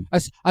salesman.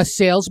 A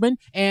salesman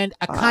and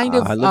a kind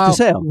of I love to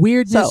sell.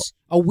 weirdness,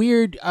 a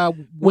weird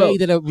way Well,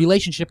 that a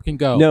relationship can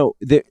go. No,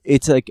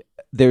 it's like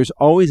there's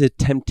always a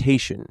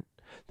temptation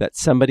that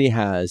somebody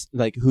has,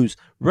 like who's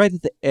right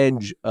at the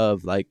edge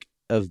of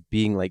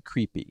being like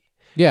creepy,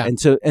 Yeah.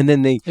 and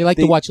then they They like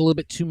to watch a little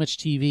bit too much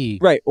TV.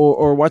 right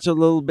or watch a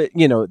little bit.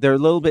 They're a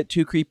little bit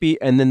too creepy,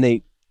 and then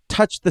they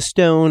touch the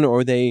stone,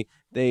 or they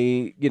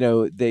See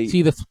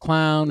the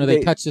clown, or they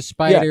They- touch the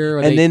spider, or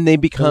and they, then they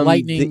become the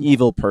lightning.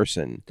 evil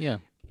person. yeah.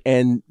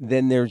 And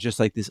then they're just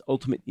like this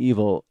ultimate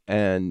evil,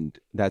 and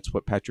that's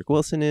what Patrick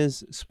Wilson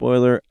is.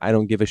 Spoiler, I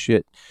don't give a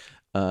shit.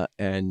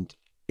 And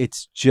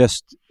it's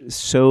just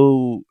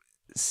so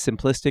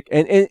simplistic,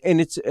 and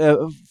it's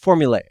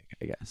formulaic,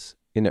 I guess.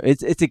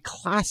 It's a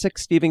classic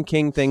Stephen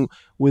King thing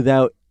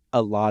without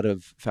a lot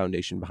of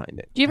foundation behind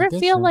it. Do you ever guess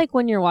feel so. like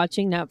when you're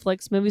watching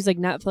Netflix movies, like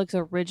Netflix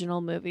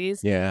original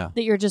movies, Yeah.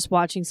 that you're just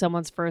watching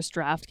someone's first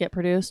draft get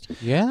produced?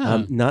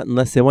 Yeah. Not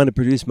unless they want to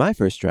produce my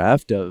first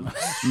draft of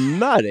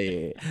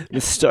Marty,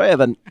 the story of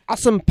an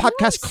awesome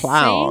podcast Saying,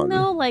 clown.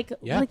 though, like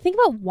think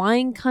about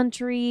Wine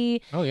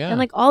Country oh, yeah. and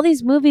like all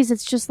these movies.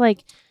 It's just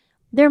like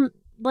they're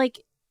like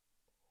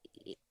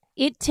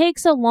it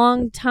takes a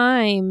long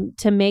time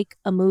to make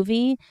a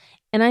movie,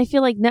 and I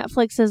feel like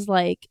Netflix is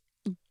like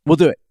We'll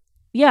do it.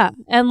 yeah,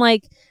 and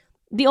like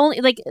the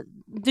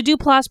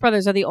Duplass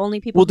brothers are the only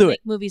people We'll who do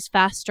make movies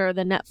faster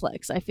than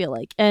Netflix. I feel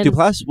like, and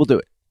Duplass, we'll do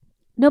it.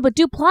 no, but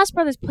Duplass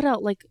brothers put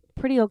out like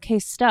pretty okay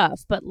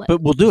stuff, but like,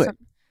 But we'll do it.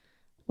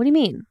 What do you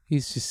mean?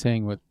 He's just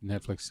saying what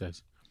Netflix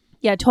says.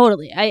 Yeah,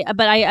 totally. I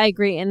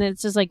agree, and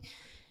it's just like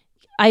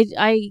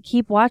I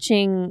keep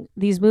watching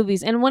these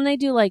movies, and when they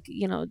do like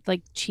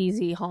like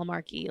cheesy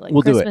Hallmarky like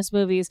We'll do it. Christmas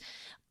movies,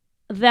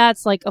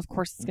 that's like of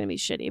course it's gonna be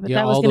shitty. But Yeah,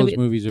 that was all gonna those be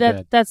movies are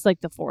bad. that's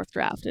like the fourth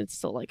draft. It's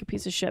still like a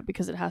piece of shit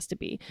because it has to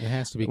be. It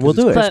has to be. We'll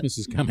because do it. Christmas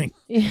is coming.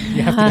 You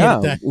have to Yeah,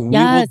 get it we will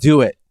Yes.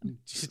 do it.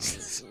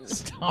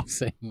 Stop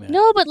saying that.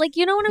 No, but like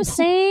you know what I'm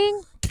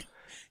saying.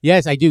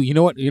 Yes, I do. You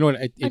know what?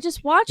 I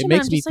just watch it them.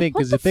 makes and I'm me just think,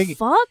 like, 'cause what the the thing-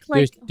 fuck?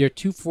 Like, there are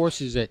two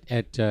forces at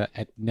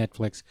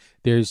Netflix.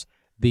 There's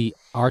the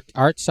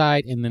art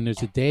side, and then there's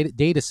the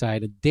data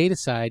side. The data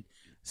side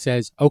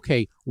says,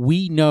 okay,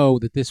 we know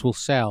that this will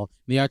sell.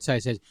 And the art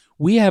side says,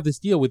 we have this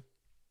deal with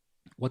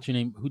what's your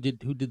name? Who did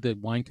the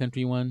Wine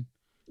Country one?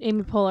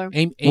 Amy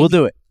Poehler. We'll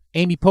do it.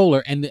 Amy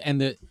Poehler, and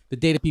the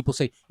data people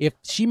say, if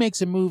she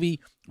makes a movie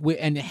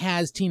and it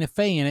has Tina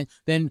Fey in it,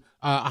 then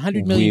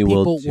 100 million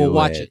people will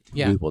watch it.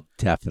 Yeah, We will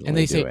definitely and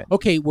they do say, it.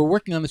 okay, we're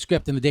working on the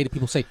script, and the data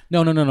people say,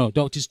 no,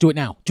 don't just do it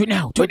now. Do it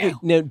now. Do it now.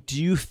 Now,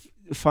 do you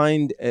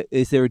find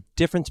is there a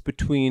difference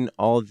between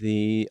all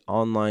the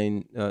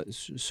online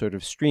sort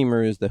of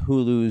streamers, the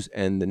Hulus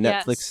and the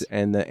Netflix Yes.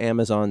 and the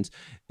Amazons,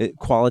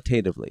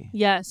 qualitatively?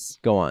 Yes.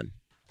 Go on.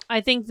 I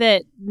think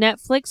that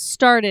Netflix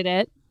started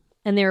it,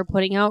 and they were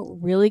putting out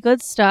really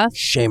good stuff.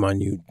 Shame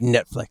on you,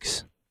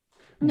 Netflix.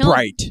 No.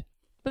 Bright,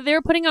 But they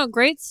were putting out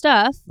great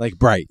stuff. like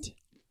Bright.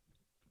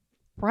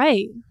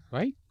 Right.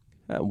 Right?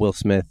 Will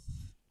Smith.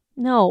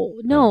 No.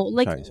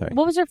 Like, sorry.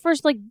 what was their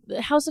first, like,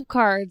 House of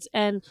Cards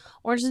and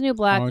Orange is the New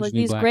Black? Orange Like, is the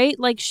New these Black. great,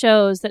 like,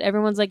 shows that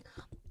everyone's like,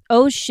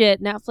 oh,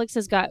 shit, Netflix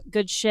has got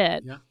good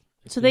shit. Yeah.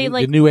 So they, the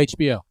like, new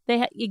HBO.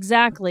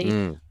 exactly.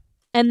 Mm.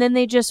 And then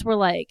they just were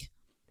like,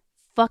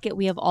 fuck it,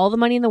 we have all the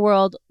money in the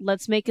world.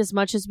 Let's make as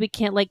much as we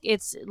can. Like,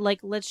 it's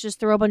like, let's just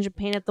throw a bunch of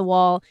paint at the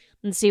wall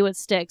and see what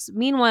sticks.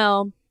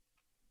 Meanwhile,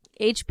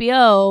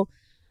 HBO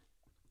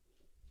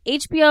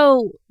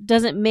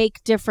doesn't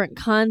make different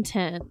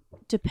content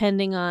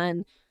depending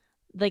on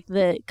like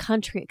the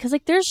country. Because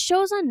like there's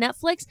shows on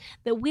Netflix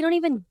that we don't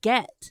even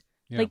get.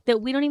 Yeah. Like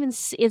that we don't even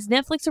see. It's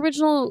Netflix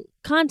original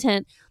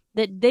content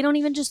that they don't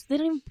even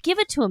give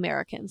it to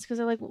Americans because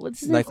they're like, well,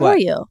 this isn't Like for what?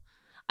 you.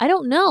 I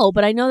don't know,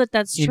 but I know that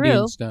that's Indian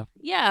true. stuff.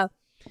 Yeah.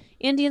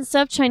 Indian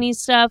stuff, Chinese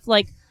stuff,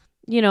 like,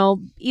 you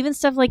know, even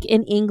stuff like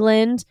in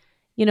England,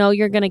 you know,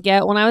 you're going to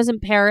get. When I was in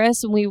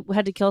Paris and we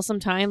had to kill some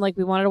time, like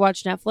we wanted to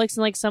watch Netflix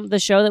and like the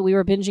show that we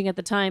were binging at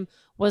the time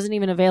wasn't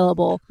even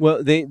available.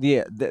 Well,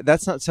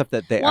 that's not stuff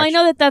that they. Well, I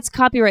know that that's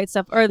copyright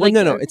stuff or like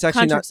no, it's actually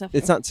contract not. stuff.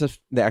 It's not stuff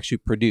they actually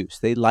produce.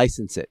 They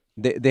license it.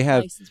 They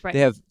have License, right. they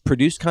have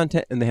produced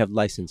content and they have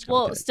licensed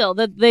Well, content. still,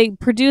 they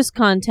produce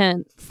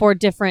content for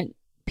different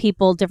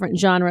people, different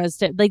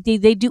genres. Like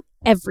they do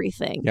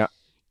everything. Yeah.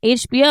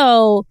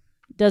 HBO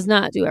does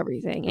not do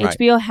everything. Right.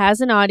 HBO has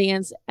an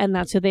audience, and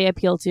that's who they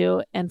appeal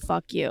to. And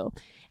fuck you.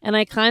 And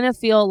I kind of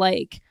feel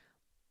like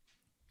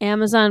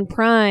Amazon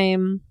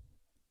Prime,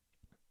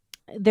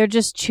 they're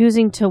just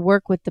choosing to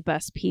work with the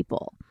best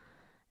people.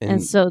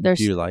 And so there's.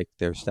 Do you like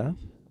their stuff?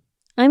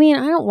 I mean,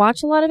 I don't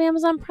watch a lot of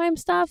Amazon Prime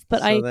stuff,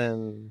 but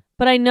then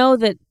but I know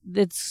that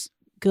it's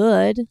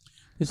good.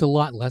 There's a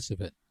lot less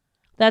of it.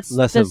 That's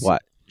less of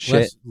what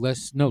shit.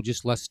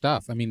 Just less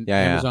stuff. I mean, Yeah.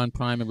 Amazon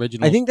Prime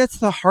original. I think that's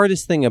the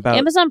hardest thing about.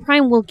 Amazon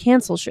Prime will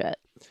cancel shit.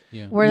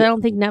 Yeah. Whereas I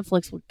don't think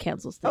Netflix would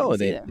cancel things. Oh,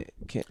 they either.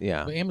 can't.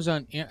 Yeah. But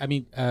Amazon, I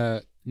mean,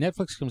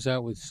 Netflix comes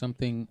out with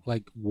something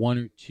like 1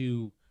 or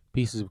 2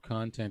 pieces of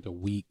content a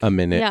week, A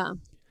minute. Yeah.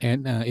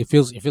 and it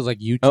feels like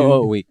YouTube. Oh,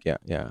 a week. Yeah.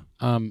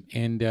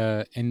 And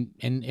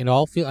it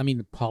all feel. I mean,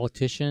 The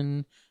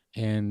Politician,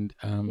 and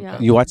Yeah.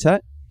 You watch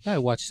that? yeah, I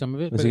watched some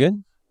of it. Was but it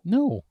good?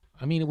 No,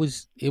 I mean it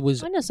was.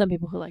 I know some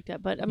people who liked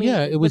it, but I mean,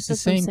 yeah, it was the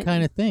that's what I'm same saying.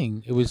 kind of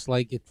thing. It was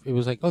like it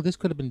was like, oh, this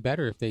could have been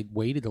better if they'd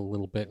waited a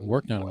little bit and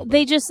worked on it a little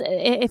They bit. just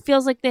it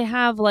feels like they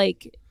have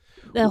like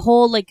the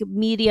whole like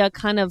media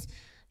kind of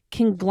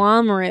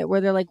conglomerate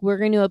where they're like, we're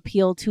going to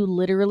appeal to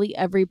literally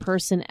every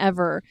person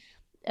ever,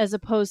 as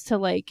opposed to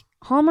like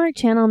Hallmark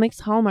Channel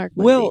makes Hallmark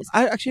movies. Well,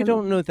 I actually And-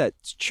 don't know if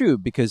that's true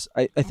because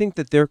I think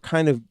that they're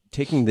kind of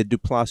taking the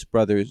Duplass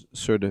brothers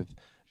sort of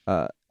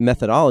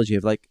methodology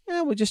of like,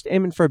 we're just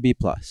aiming for a B+,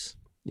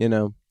 you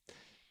know?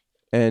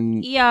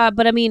 And Yeah,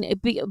 but I mean,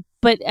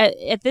 but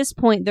at this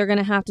point, they're going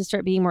to have to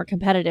start being more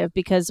competitive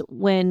because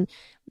when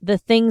the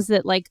things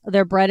that like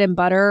their bread and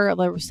butter,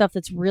 the stuff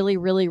that's really,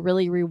 really,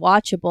 really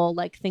rewatchable,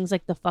 like things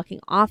like The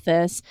fucking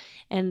Office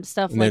and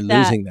stuff they're like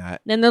that. losing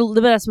that. Then that's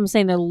what I'm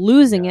saying. They're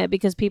losing it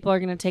because people are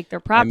going to take their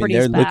properties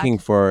they're back. looking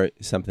for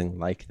something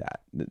like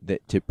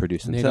that to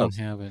produce And they themselves.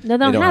 don't have it. They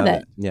don't have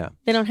it. Yeah.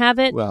 They don't have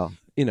it. Well,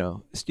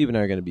 Steve and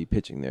I are going to be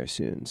pitching there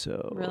soon,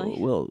 so Really?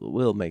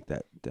 we'll make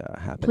that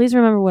happen. Please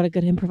remember what a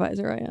good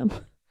improviser I am.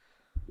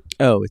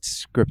 Oh,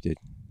 it's scripted.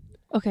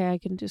 Okay, I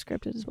can do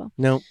scripted as well.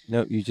 No,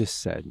 you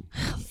just said.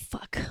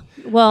 Fuck.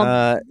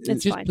 Well,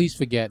 it's Just fine. please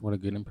forget what a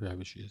good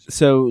improviser is.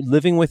 So,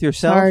 Living with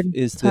Yourself hard.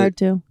 is It's hard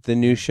to. the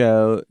new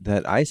show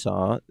that I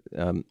saw.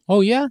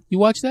 Oh yeah, you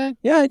watched that?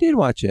 Yeah, I did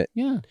watch it.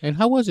 Yeah, and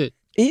how was it?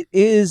 It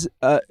is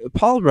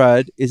Paul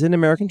Rudd is an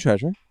American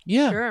treasure.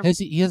 Yeah, Sure.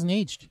 he hasn't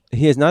aged.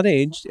 He has not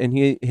aged, and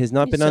he has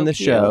not He's been on so the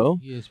cute. show.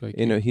 He is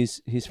very.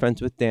 He's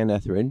friends with Dan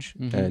Etheridge,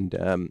 Mhm.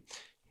 and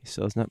he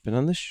still has not been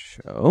on the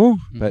show.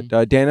 But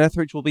Dan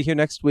Etheridge will be here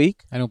next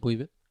week. I don't believe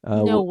it.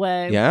 No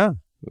way. Yeah.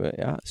 Well,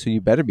 yeah. So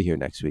you better be here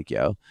next week,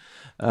 yo.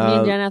 Me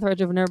and Dan Etheridge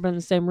have never been in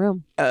the same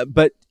room.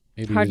 But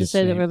Maybe Hard you're to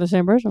say that same. we're the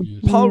same person.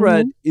 Yes. Paul Mhm.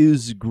 Rudd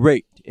is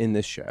great in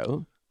this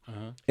show.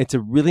 Uh-huh. It's a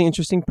really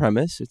interesting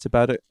premise. It's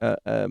about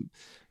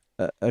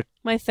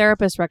My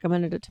therapist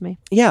recommended it to me.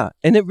 Yeah,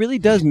 and it really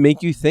does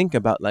make you think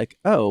about like,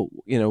 oh,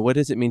 what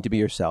does it mean to be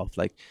yourself?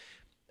 Like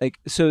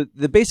so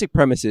the basic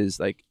premise is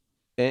like,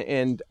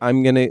 and I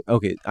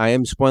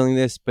am spoiling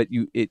this, but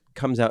it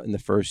comes out in the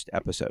first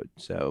episode.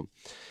 So,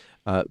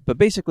 but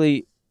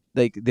basically,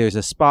 like there's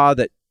a spa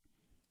that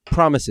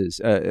promises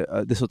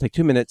this will take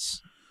 2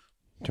 minutes.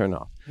 Turn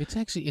off.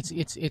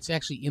 It's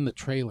actually in the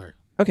trailer.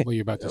 Okay. What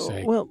you're about to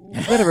say. Well,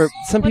 whatever.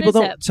 Some What people is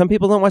don't. it? Some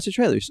people don't watch the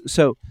trailers.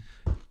 So,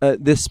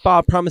 this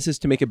spa promises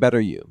to make a better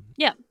you.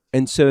 Yeah.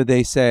 And so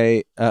they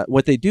say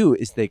what they do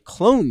is they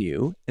clone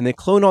you, and they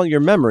clone all your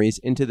memories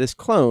into this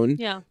clone.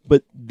 Yeah.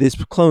 But this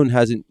clone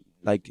hasn't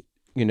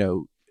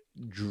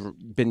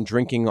been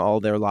drinking all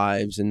their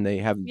lives, and they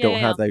don't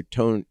have their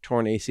torn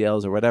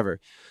ACLs or whatever.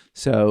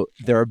 So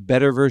they're a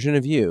better version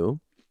of you,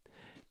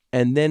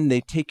 and then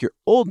they take your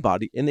old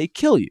body and they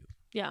kill you.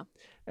 Yeah.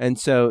 And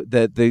so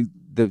the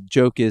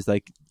joke is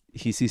like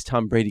he sees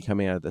Tom Brady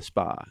coming out of the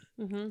spa,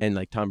 Mm-hmm. and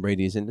like Tom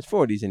Brady's in his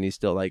 40s, and he's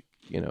still like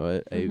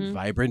a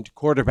vibrant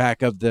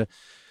quarterback of the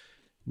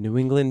New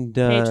England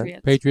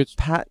Patriots.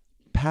 Pat.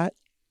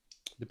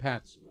 The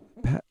Pats.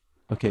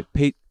 Okay,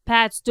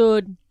 Pat's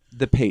dude.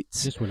 the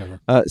Pates. Just whatever.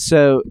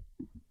 So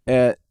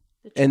The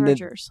And then-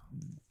 Chargers.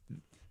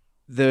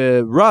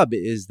 the rub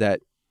is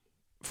that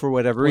for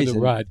whatever Or reason,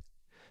 the Rudd.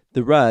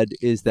 the Rudd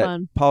is that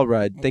Fun. Paul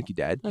Rudd. Thank you,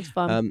 Dad. That's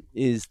fun.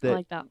 Is I that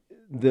like that.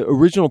 the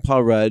original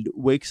Paul Rudd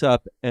wakes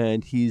up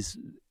and he's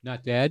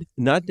Not dead.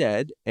 not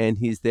dead, and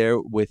he's there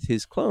with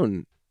his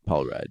clone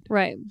Paul Rudd,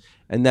 Right.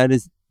 and that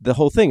is the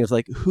whole thing. Is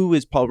like, who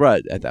is Paul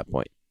Rudd at that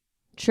point?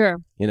 Sure.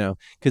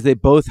 Because they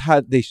both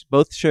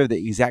share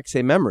the exact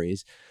same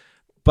memories,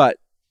 but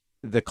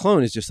the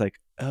clone is just like,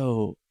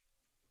 oh,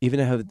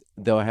 even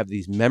though I have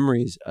these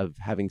memories of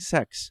having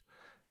sex,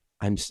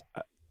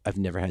 I've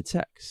never had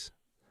sex,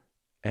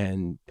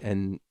 and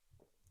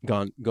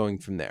going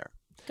from there.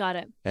 Got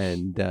it.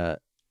 And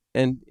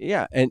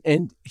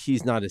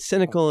he's not as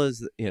cynical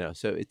as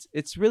so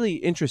it's really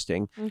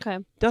interesting. Okay.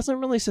 Doesn't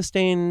really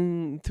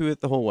sustain through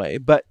it the whole way,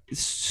 but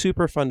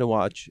super fun to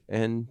watch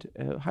and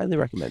highly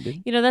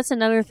recommended. That's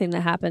another thing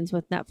that happens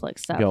with Netflix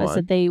stuff Go is on.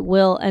 that they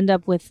will end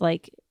up with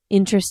like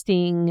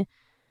interesting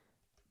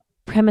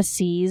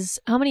premises.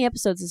 How many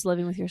episodes is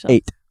Living with Yourself?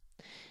 8.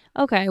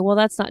 Okay, well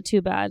that's not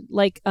too bad.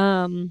 Like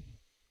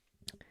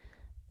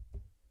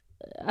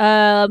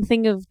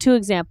think of 2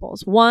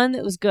 examples. One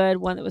that was good,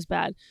 one that was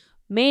bad.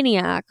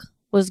 Maniac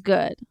was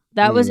good.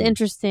 That was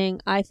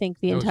interesting, I think,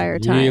 the That was entire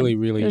time. Really,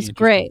 really It was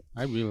interesting. great.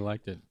 I really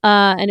liked it.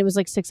 And it was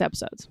like 6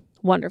 episodes.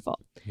 Wonderful.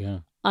 Yeah.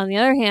 On the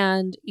other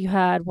hand, you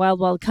had Wild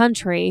Wild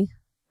Country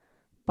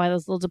by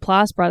those little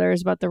Duplass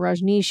brothers about the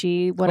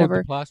Rajneeshi,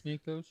 whatever. Oh, Duplass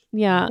make those?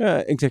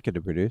 Yeah.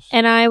 Executive produce.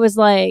 And I was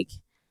like,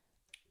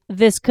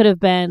 this could have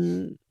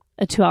been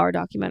a 2-hour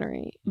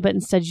documentary, but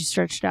instead you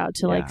stretched it out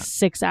to like Yeah.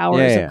 6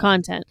 hours Yeah. of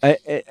content. I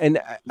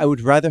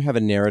would rather have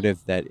a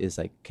narrative that is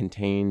like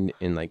contained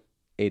in like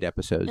 8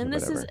 episodes And or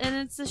this whatever. is, and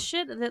it's the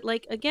shit that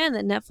like, again,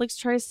 that Netflix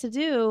tries to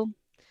do.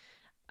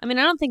 I mean,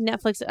 I don't think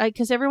Netflix,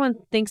 because everyone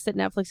thinks that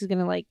Netflix is going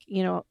to like,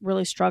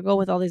 really struggle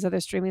with all these other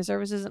streaming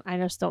services. And I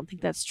just don't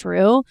think that's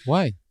true.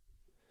 Why?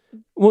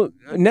 Well,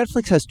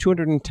 Netflix has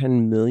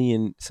 210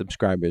 million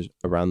subscribers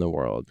around the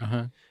world,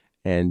 Uh-huh.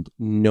 and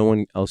no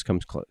one else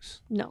comes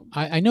close. No.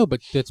 I know,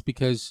 but that's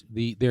because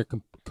their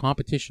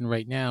competition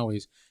right now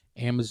is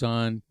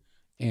Amazon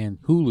and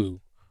Hulu.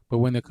 But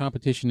when the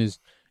competition is,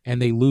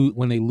 and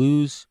when they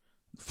lose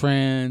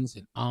Friends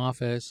and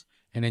Office,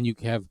 and then you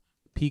have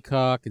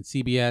Peacock and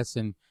CBS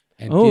and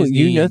Oh, Disney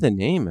you know and- the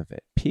name of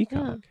it,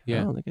 Peacock.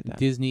 Yeah. Oh, look at that.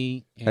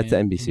 Disney. That's the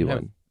and NBC you have-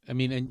 one. I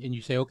mean, and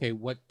you say, okay,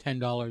 what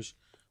 $10?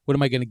 What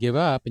am I going to give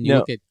up? And you No.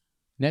 look at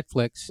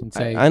Netflix and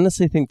say, I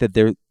honestly think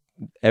that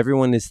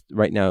everyone is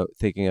right now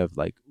thinking of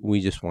like,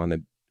 we just want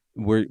to.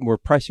 We're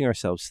pricing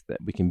ourselves so that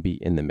we can be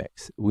in the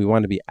mix. We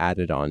want to be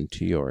added on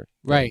to your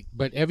right,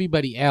 but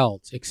everybody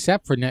else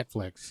except for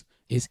Netflix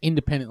is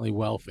independently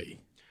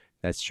wealthy,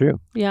 That's true.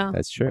 Yeah.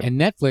 That's true.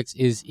 and Netflix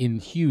is in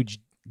huge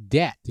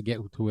debt to get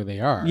to where they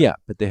are. Yeah,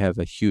 but they have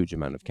a huge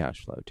amount of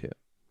cash flow too.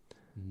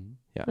 Mhm.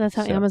 Yeah, That's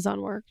how so,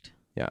 Amazon worked.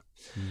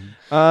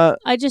 Mhm.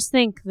 I just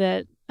think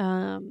that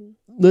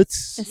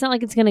Let's. it's not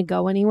like it's going to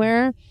go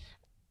anywhere.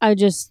 I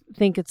just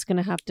think it's going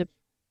to have to.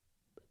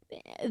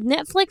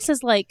 Netflix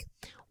is like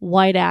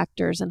white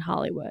actors in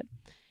Hollywood.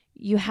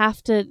 You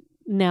have to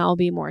now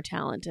be more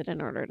talented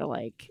in order to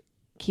like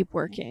keep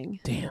working.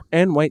 Damn.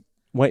 And white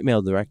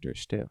male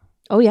directors too.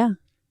 Oh yeah.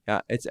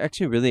 Yeah, it's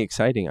actually really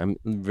exciting. I'm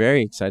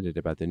very excited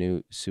about the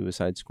new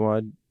Suicide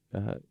Squad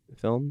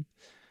film.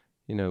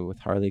 With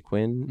Harley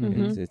Quinn.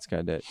 Mhm. It's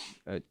got a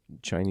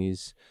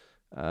Chinese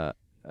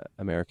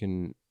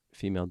American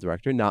female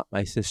director, not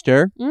my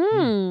sister,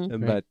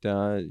 Mm. but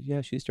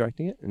yeah, she's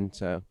directing it, and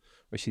so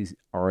or she's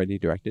already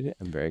directed it.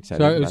 I'm very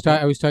excited. So I about was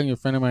that. I was talking to a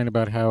friend of mine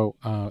about how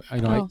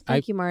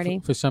Thank you, Marty.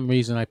 For some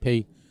reason, I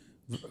pay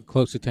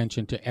close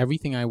attention to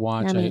everything I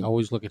watch. I mean- I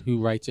always look at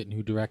who writes it and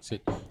who directs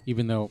it,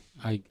 even though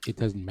it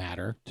doesn't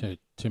matter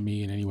to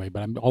me in any way.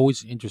 But I'm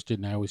always interested,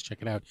 and I always check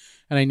it out.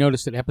 And I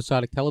noticed that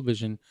episodic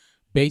television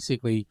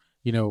basically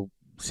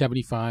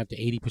 75 to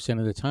 80%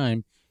 of the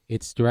time,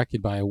 it's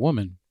directed by a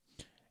woman,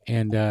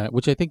 and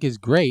which I think is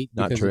great.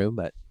 Not because true,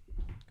 but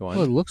go on.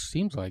 Well, it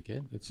seems like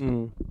it. It's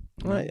Well,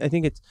 I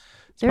think it's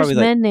There's probably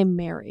men named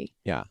Mary.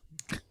 yeah.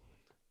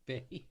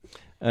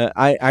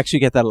 I actually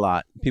get that a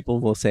lot. People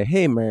will say,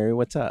 "Hey, Mary,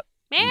 what's up?"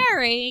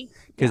 Mary.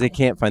 Because they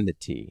can't find the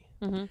T.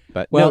 Mhm.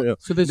 But well, no.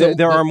 so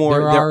there are more.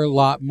 There are a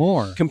lot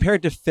more.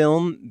 Compared to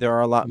film, there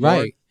are a lot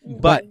Right. more.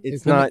 But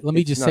it's not. Let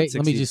me it's just not say.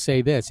 Let me 60. just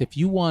say this: if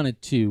you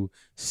wanted to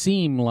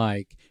seem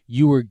like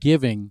you were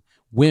giving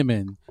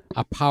women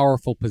a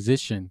powerful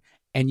position,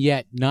 and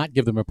yet not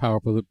give them a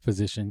powerful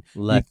position,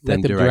 let you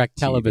them direct TV.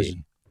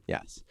 television.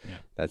 Yes, Yeah.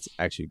 that's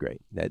actually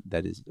great.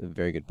 That is a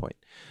very good point.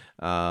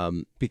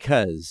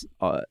 Because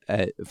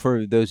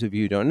for those of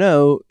you who don't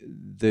know,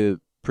 the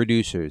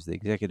producers, the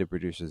executive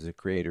producers, the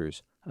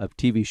creators of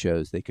TV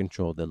shows, they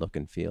control the look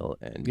and feel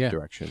and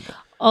direction.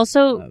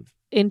 Also of,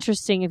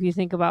 interesting if you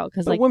think about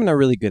because but like women are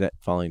really good at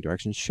following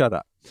directions. Shut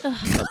up.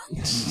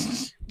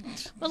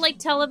 but like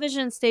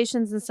television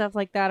stations and stuff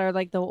like that are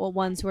like the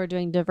ones who are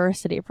doing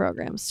diversity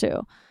programs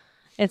too.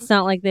 It's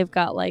not like they've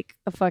got like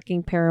a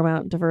fucking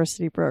Paramount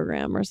diversity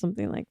program or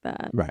something like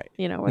that. Right.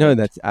 Where No,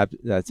 they-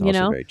 that's you also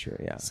know? very true.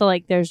 Yeah. So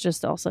like there's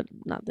just also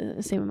not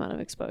the same amount of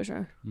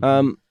exposure.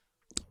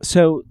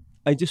 So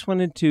I just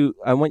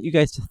I want you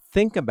guys to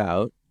think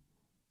about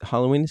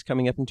Halloween is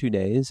coming up in 2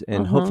 days,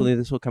 and hopefully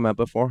this will come out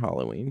before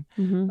Halloween.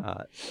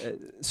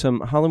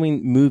 Some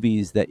Halloween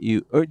movies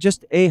or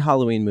just a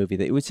Halloween movie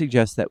that you would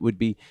suggest that would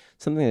be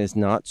something that is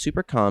not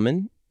super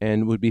common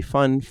and would be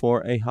fun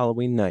for a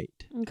Halloween night.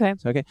 Okay.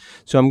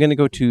 So I'm going to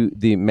go to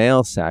the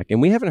Mail Sack,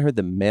 and we haven't heard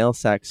the Mail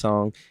Sack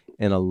song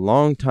in a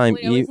long time.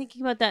 Wait, are we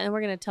thinking about that and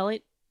we're going to tell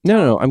it?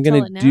 No, I'm tell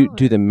going it to now,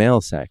 do or- the Mail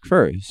Sack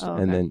first, Oh,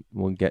 and okay. then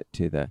we'll get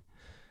to the...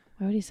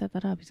 Why would he set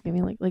that up? He's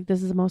giving like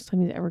this is the most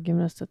time he's ever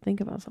given us to think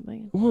about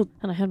something. Well,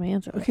 And I had my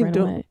answer like, okay, right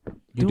don't- away.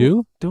 You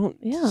do? Don't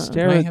Yeah.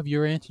 stare Can I at... have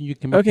your answer? You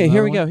can make Okay,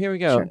 here we another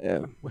go. one?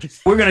 Here we go.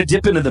 We're gonna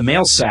dip into the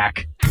mail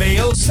sack.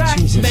 Mail sack,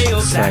 Jesus mail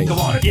sack. Christ. Come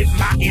on, get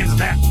my hands on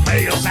that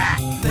mail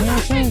sack.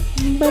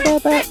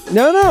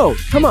 No,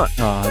 come on.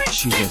 Oh,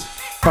 Jesus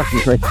fucking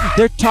Christ.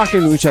 They're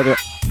talking to each other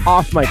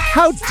off mic.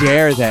 How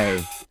dare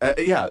they?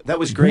 Yeah, that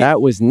was great. That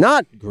was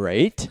not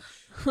great.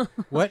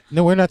 What?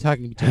 No, we're not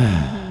talking to each other.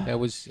 I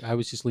was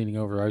just leaning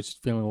over. I was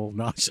just feeling a little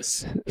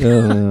nauseous. And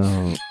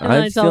then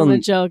I told him a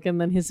joke, and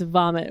then his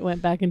vomit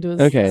went back into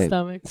his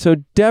stomach. So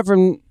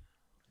Devrim.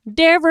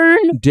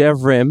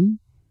 Devrim?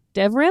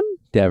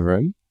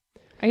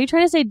 Are you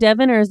trying to say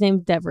Devin or his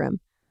name's Devrim?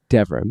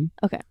 Devrim.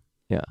 Okay.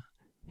 Yeah.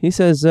 He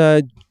says,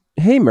 hey,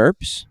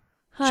 Merps.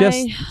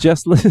 Hi.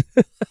 Just listen.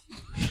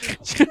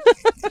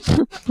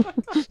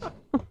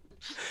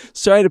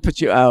 Sorry to put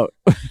you out.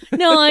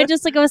 No, I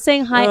was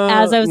saying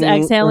hi as I was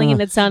exhaling,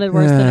 and it sounded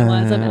worse than it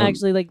was. I'm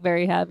actually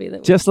very happy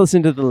that. Just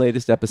listened to the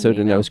latest episode,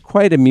 and I was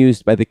quite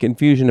amused by the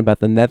confusion about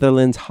the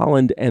Netherlands,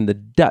 Holland, and the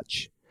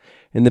Dutch.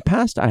 In the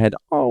past, I had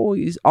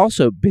always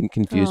also been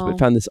confused, but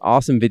found this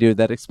awesome video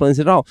that explains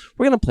it all.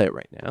 We're going to play it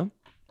right now.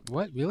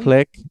 What? Really?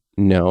 Click.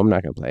 No, I'm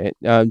not going to play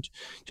it.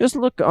 Just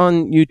look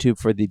on YouTube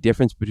for the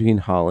difference between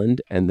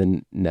Holland and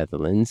the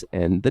Netherlands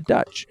and the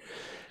Dutch.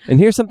 And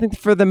here's something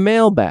for the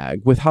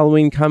mailbag. With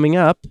Halloween coming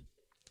up,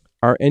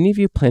 are any of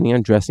you planning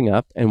on dressing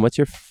up? And what's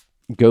your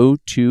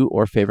go-to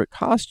or favorite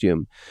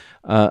costume?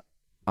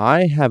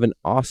 I have an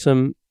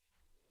awesome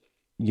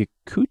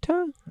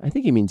Yakuta? I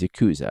think he means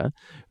Yakuza.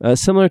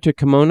 Similar to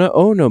kimono.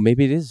 Oh, no,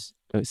 maybe it is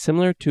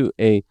similar to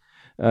a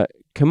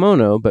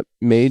kimono, but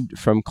made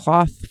from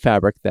cloth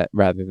fabric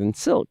rather than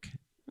silk.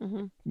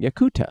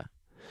 Yakuta.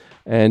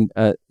 And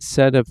a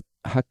set of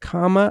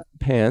hakama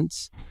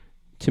pants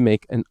to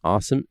make an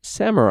awesome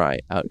samurai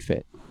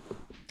outfit.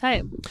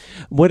 Type.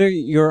 What are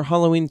your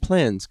Halloween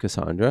plans,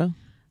 Cassandra?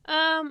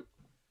 I'll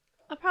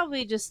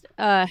probably just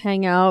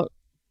hang out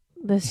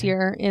this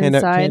year Hand out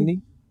inside.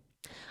 candy?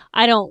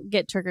 I don't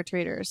get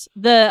trick-or-treaters.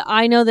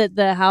 I know that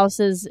the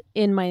houses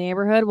in my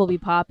neighborhood will be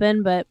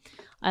popping, but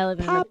I live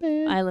in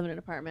an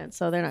apartment,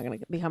 so they're not going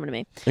to be coming to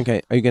me.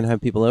 Okay. Are you going to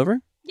have people over?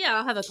 Yeah,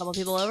 I'll have a couple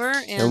people over.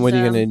 And what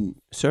are you going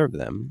to serve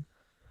them?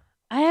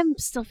 I am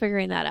still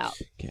figuring that out.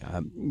 Okay,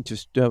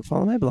 just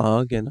follow my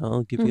blog, and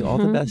I'll give you all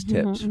the best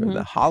tips for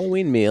the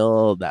Halloween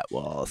meal that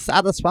will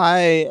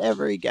satisfy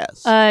every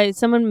guest.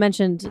 Someone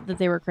mentioned that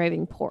they were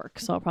craving pork,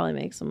 so I'll probably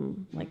make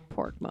some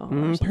pork mojo.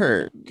 or something.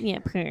 Pork. Yeah,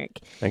 pork.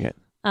 Okay.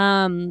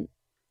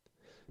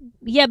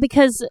 Yeah,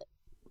 because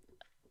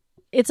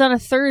it's on a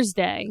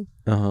Thursday,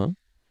 Uh-huh.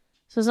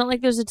 so it's not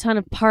like there's a ton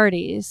of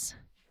parties.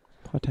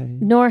 Party.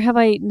 Nor have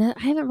I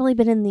haven't really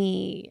been in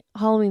the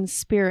Halloween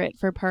spirit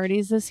for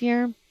parties this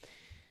year.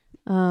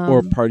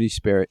 Or party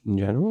spirit in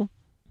general?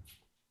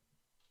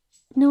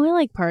 No, I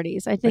like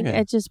parties. I think Okay.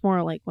 it's just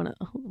more like one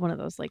of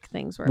those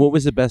things where. What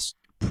was the best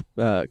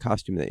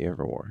costume that you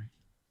ever wore?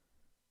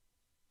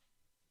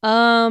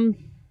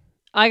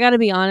 I got to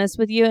be honest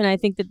with you, and I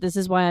think that this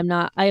is why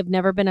I have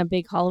never been a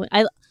big Halloween.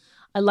 I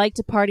like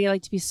to party, I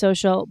like to be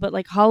social, but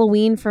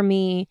Halloween for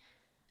me,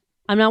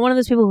 I'm not one of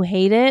those people who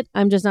hate it.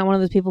 I'm just not one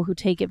of those people who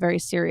take it very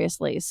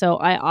seriously. So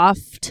I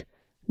oft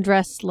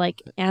dress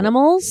like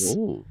animals,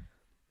 Ooh.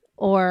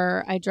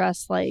 or I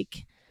dress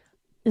like.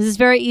 This is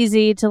very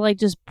easy to like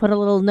just put a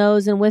little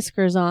nose and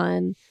whiskers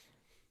on,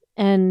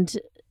 and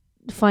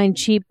find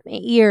cheap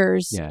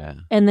ears, Yeah.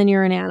 and then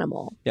you're an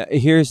animal. Yeah,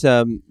 here's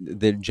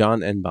the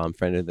John Enbaum,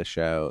 friend of the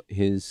show.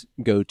 His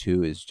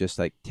go-to is just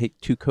like take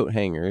 2 coat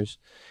hangers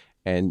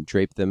and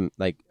drape them,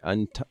 like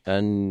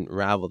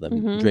unravel them,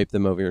 Mhm. drape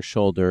them over your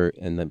shoulder,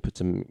 and then put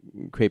some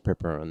crepe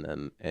paper on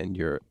them, and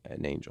you're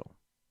an angel.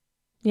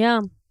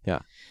 Yeah. Yeah.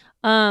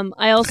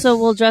 I also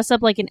will dress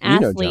up like an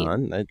athlete. You know,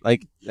 John,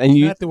 and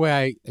you. Not the way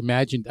I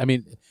imagined. I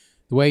mean,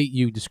 the way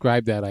you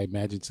described that, I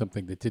imagined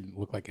something that didn't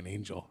look like an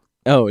angel.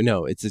 Oh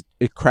no, it's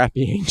a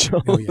crappy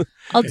angel. Oh, yeah.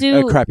 I'll do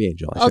a crappy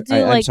angel. I'll do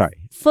I'm like sorry.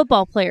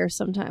 football players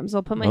sometimes.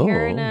 I'll put my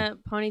hair in Oh.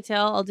 a ponytail.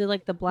 I'll do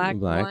like the black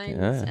lines,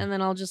 yeah. and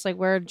then I'll just like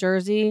wear a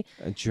jersey.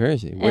 A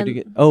jersey. Where do you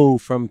and- get? Oh,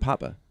 from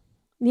Papa.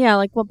 Yeah,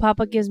 like what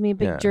Papa gives me, a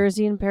big Yeah.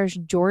 jersey and a pair of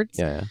jorts.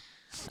 Yeah,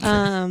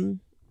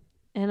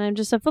 And I'm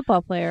just a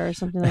football player or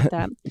something like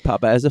that.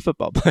 Papa as a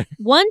football player.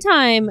 One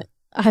time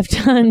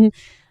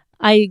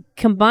I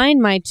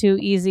combined my 2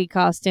 easy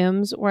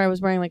costumes where I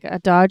was wearing like a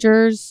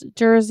Dodgers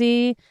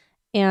jersey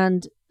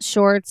and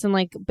shorts and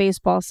like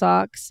baseball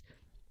socks.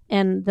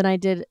 And then I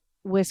did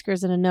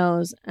whiskers and a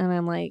nose, and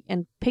I'm like,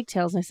 and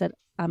pigtails. And I said,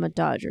 I'm a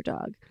Dodger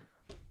dog.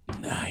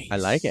 Nice. I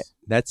like it.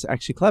 That's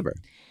actually clever.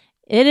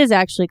 It is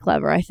actually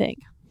clever, I think.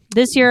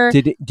 This year,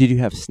 Did you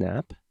have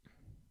snap?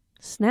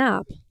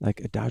 snap. Like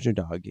a Dodger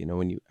dog, you know,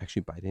 when you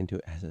actually bite into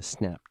it, it has a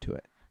snap to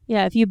it.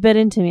 Yeah, if you bit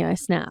into me, I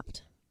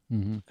snapped.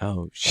 Mm-hmm.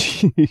 Oh,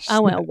 she I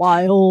went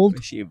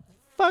wild. She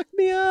fucked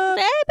me up.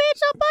 Hey, bitch,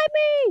 don't bite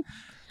me.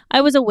 I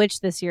was a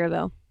witch this year,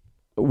 though.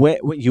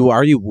 What you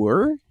already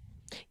were?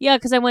 Yeah,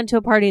 because I went to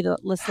a party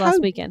last How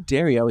weekend.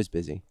 dare you? I was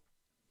busy.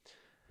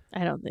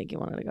 I don't think you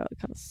wanted to go. It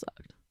kind of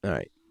sucked. All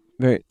right.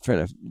 Very fair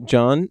enough.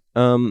 John,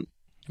 I'm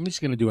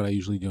just gonna do what I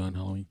usually do on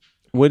Halloween.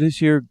 what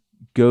is your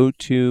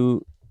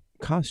go-to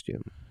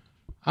costume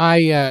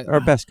or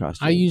best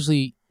costume?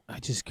 I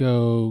just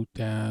go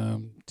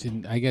down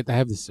to I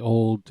have this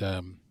old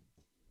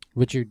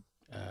Richard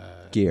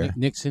Gere.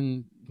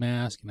 Nixon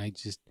mask, and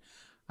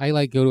I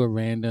like go to a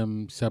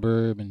random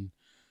suburb and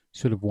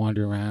sort of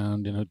wander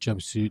around in a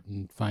jumpsuit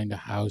and find a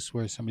house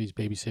where somebody's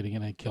babysitting,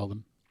 and I kill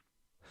them.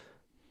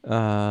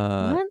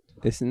 What?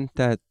 Isn't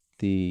that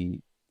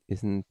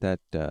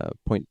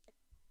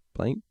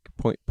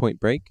Point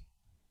Break?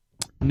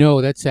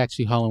 No, that's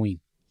actually Halloween.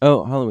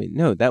 Oh, Halloween.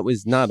 No, that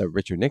was not a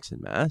Richard Nixon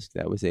mask.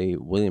 That was a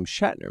William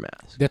Shatner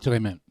mask. That's what I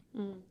meant.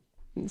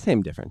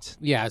 Same difference.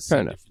 Yeah, it's Fair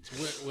same enough.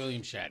 difference.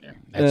 William Shatner.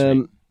 That's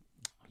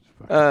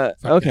right.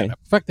 Fuck Okay. that up.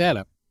 Fuck that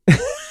up.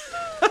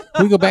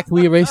 Can we go back? Can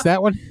we erase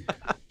that one?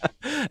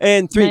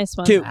 And 3, Nice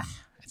one. 2.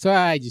 So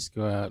I just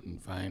go out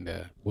and find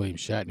a William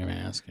Shatner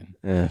mask,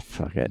 and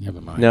Fuck it.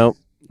 never mind.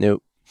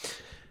 Nope.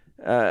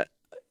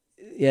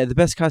 Yeah, the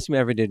best costume I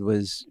ever did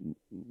was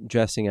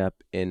dressing up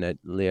in a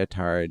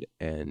leotard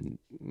and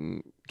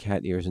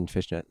cat ears and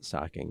fishnet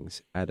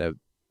stockings at a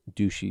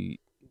douchey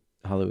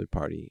Hollywood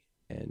party,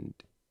 and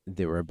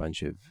there were a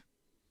bunch of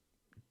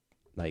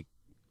like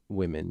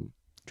women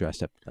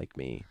dressed up like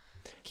me,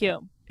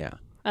 Cute. Yeah.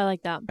 I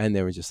like that. and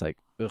they were just like,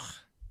 ugh,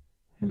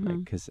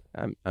 Mhm. because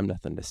I'm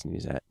nothing to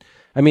sneeze at.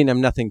 I mean,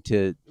 I'm nothing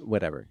to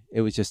whatever.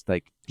 It was just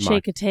like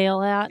Shake a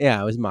tail at.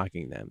 Yeah, I was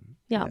mocking them.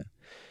 Yeah.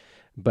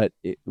 But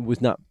it was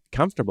not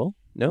comfortable.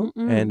 No.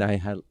 Mm-mm. And I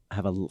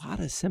have a lot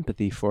of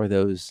sympathy for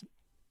those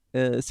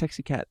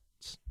sexy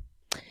cats.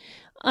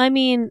 I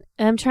mean,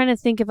 I'm trying to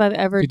think if I've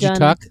ever Did done. you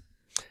tuck?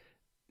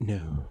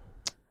 No.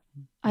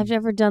 I've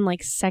never done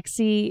like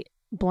sexy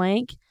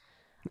blank.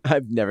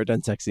 I've never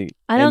done sexy.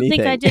 I don't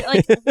think I did.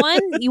 Like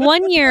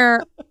one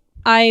year,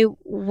 I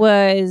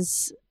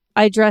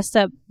dressed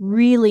up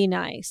really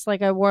nice.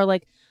 Like I wore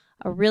like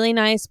a really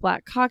nice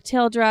black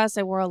cocktail dress.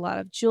 I wore a lot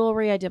of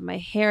jewelry. I did my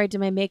hair. I did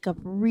my makeup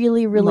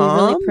really, really,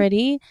 really Mom?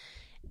 pretty.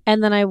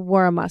 And then I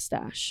wore a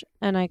mustache,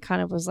 and I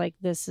kind of was like,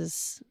 "This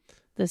is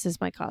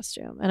my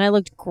costume," and I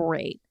looked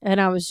great. And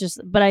I was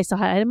just, but I still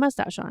had a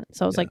mustache on,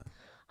 so I was like,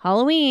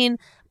 Halloween.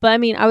 But I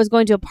mean, I was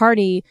going to a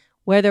party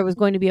where there was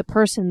going to be a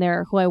person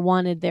there who I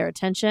wanted their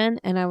attention,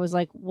 and I was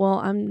like, well,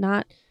 I'm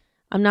not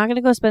going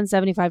to go spend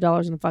 $75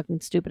 on a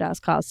fucking stupid ass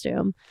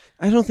costume.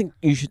 I don't think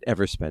you should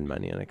ever spend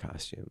money on a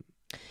costume.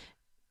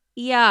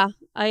 Yeah,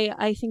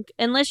 I think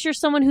unless you're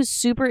someone who's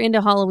super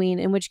into Halloween,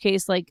 in which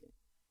case, like,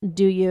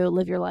 do you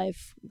live your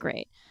life?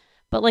 Great.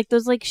 But like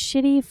those like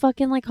shitty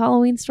fucking like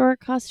Halloween store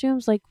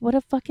costumes, like what a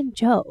fucking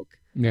joke.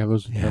 Yeah,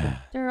 those are terrible.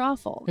 They're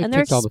awful It and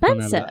they're takes all the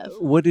fun out of it. expensive.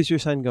 What is your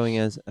son going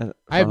as?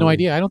 I have no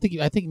idea.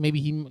 I think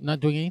maybe he's not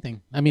doing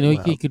anything. I mean,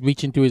 Wow. he could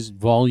reach into his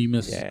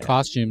voluminous Yeah.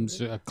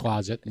 costumes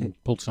closet and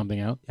pull something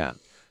out. Yeah.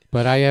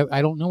 But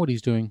I don't know what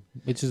he's doing.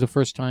 This is the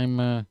first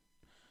time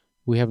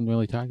we haven't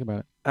really talked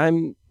about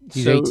it.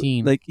 He's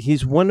 18. Like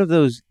he's one of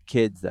those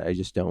kids that I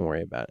just don't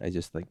worry about. I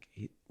just like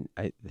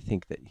I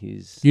think that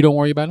he's. You don't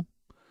worry about him?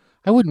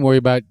 I wouldn't worry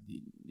about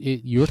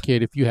your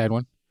kid if you had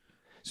one.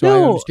 So I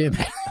No. understand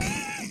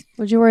that.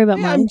 Would you worry about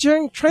Yeah, mine? I'm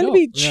trying to No,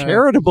 be yeah.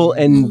 charitable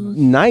and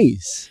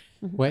nice.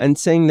 What? and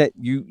saying that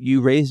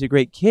you raised a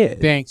great kid,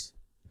 Thanks.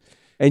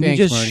 and Thanks,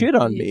 you just Marty. shit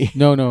on me.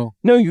 No, no,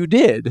 No, you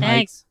did.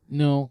 Thanks.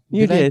 no.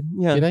 You I? did.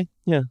 Yeah. Did I?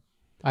 Yeah.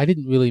 I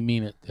didn't really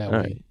mean it that All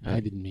way. right. I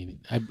didn't mean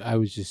it. I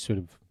was just sort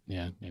of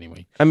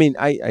Anyway, I mean,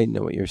 I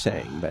know what you're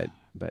saying, but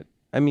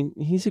I mean,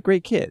 he's a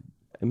great kid.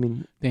 I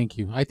mean, thank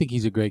you. I think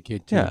he's a great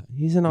kid too. yeah,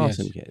 he's an Yes,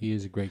 awesome kid. He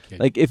is a great kid.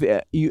 Like, if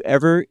you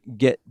ever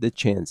get the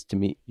chance to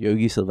meet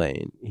Yogi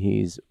Sylvain,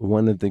 he's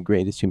one of the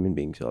greatest human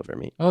beings you'll ever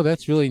meet. oh,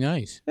 that's really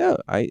nice. Yeah,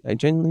 I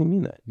genuinely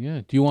mean that.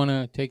 Yeah. Do you want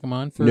to take him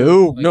on for?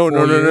 No, like, no, 4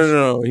 no, no, years?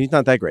 no, no. He's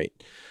not that great.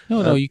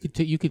 No.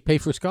 You could pay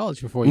for college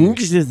for 4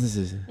 years.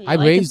 You I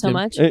like raised him so him.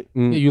 much.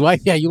 Mm.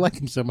 Yeah, you like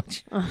him so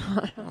much.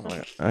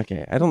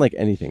 Okay, I don't like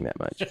anything that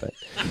much, but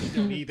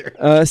Don't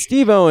either.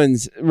 Steve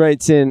Owens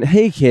writes in,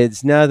 "Hey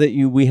kids, now that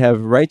we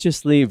have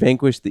righteously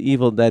vanquished the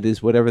evil that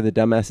is whatever the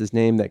dumbass's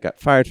name that got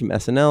fired from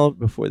SNL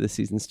before the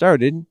season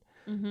started."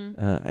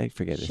 I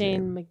forget his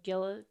Shane name.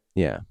 McGillis.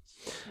 Yeah.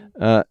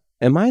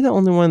 Am I the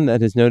only one that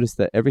has noticed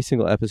that every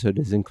single episode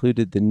has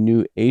included the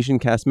new Asian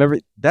cast member?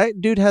 That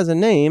dude has a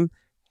name.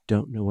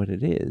 Don't know what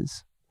it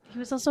is. He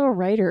was also a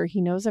writer. He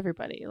knows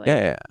everybody. Like,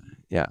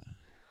 Yeah.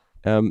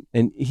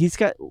 And he's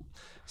got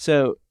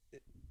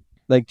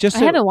just I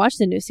so, haven't watched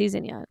the new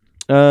season yet.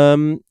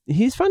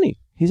 he's funny.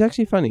 He's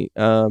actually funny.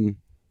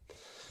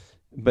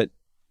 But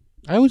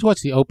I always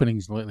watch the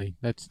openings lately.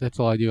 That's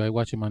all I do. I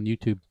watch them on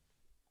YouTube.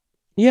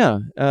 yeah,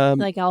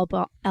 Like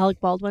Alec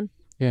Baldwin.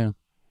 Yeah,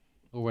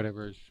 or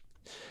whatever.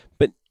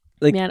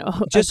 like Man,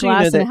 just a so you know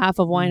glass and that- a half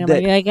of wine. I'm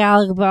that- like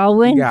Alec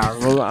Baldwin. yeah,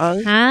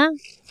 well, Huh?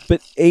 but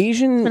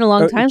Asian It's been a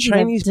long or time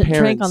Chinese since I've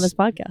drank parents on this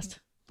podcast.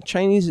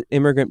 Chinese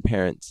immigrant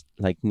parents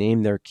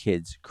name their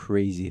kids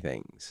crazy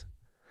things.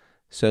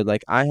 So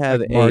I have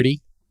Like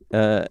Marty.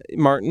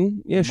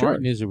 Martin. Yeah, sure.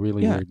 Martin is a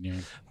really Yeah. weird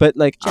name. But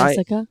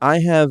Jessica.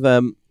 I have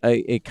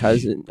a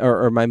cousin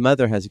or my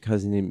mother has a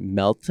cousin named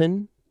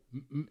Melton.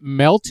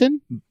 Melton.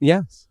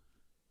 Yes.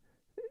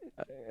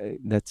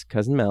 That's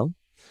cousin Mel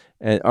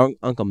and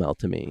Uncle Mel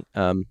to me.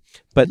 But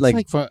It's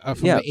like from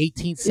yeah. the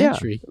 18th Yeah.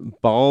 century.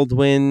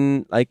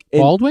 Baldwin and,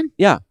 Baldwin.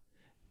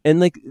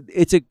 and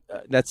it's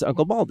that's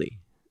Uncle Baldy.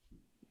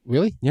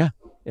 Really? Yeah,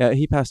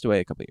 he passed away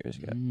a couple of years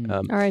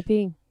ago.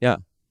 R.I.P.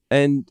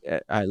 And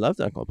I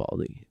loved Uncle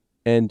Baldy.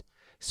 And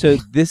so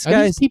this Are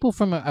guy's these people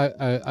from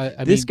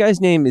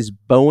guy's name is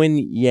Bowen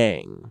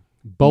Yang.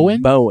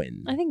 Bowen?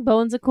 Bowen. I think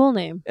Bowen's a cool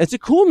name. It's a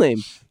cool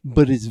name,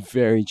 but it's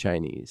very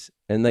Chinese.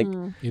 And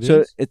It so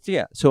is? it's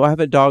So I have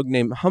a dog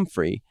named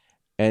Humphrey,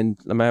 and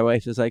my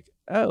wife is like,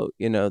 "Oh,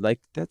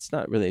 that's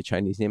not really a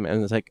Chinese name." And I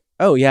was like,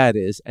 "Oh yeah, it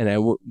is." And I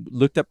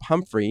looked up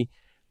Humphrey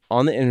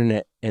on the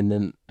internet, and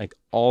then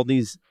all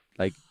these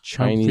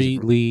Chinese. Humphrey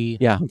Lee.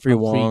 Yeah, Humphrey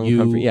Wong. Yu,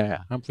 Humphrey,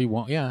 yeah. Humphrey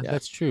Wong. Yeah, Yeah.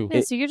 that's true. Yeah,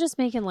 so you're just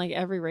making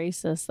every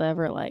racist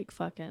ever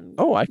fucking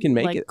Oh, I can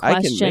make it. I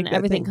can question make that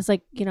everything thing. because I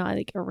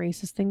think a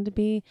racist thing to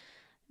be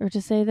or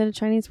to say that a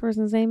Chinese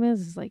person's name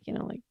is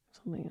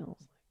something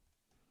else.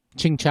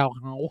 Ching Chow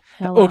Hao.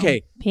 Hello.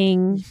 Okay.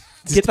 Ping,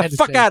 Get the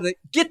fuck out of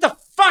Get the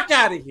fuck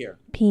out of here.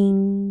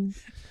 ping,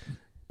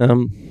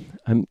 I'm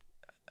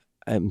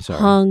sorry.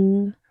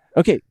 hung.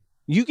 Okay,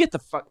 you get the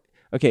fuck.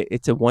 Okay,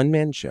 it's a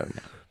one-man show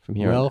now from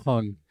here Well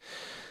on.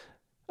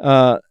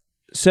 hung.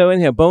 So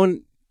anyhow,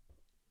 Bowen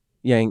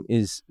Yang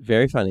is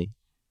very funny,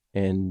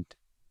 and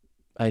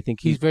I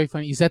think He's very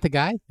funny. Is that the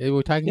guy that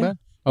we're talking Yeah. about?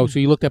 Oh, so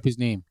you looked up his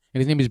name, and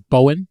his name is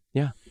Bowen.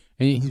 Yeah.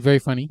 And he's very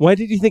funny. Why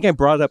did you think I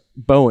brought up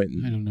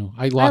Bowen? I don't know.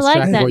 I lost like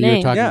track of that what you were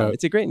name. talking Yeah, about.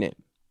 it's a great name.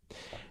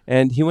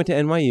 And he went to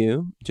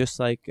NYU, just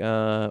like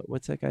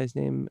what's that guy's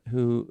name?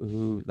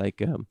 Who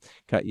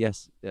got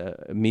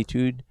Me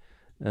Too'd.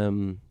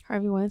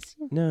 Harvey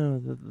Weinstein. No,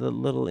 the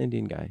little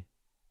Indian guy.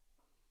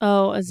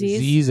 Oh, Aziz.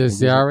 Aziz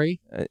Ansari.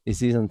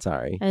 Aziz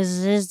Ansari.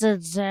 Aziz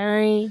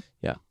Ansari.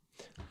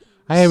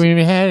 I haven't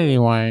even had any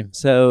wine.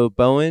 So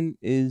Bowen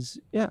is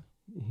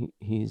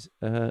he's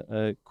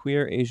a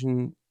queer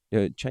Asian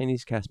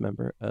Chinese cast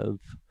member of.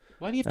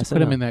 Why do you have to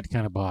put him SNL. in that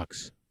kind of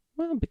box?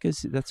 Well,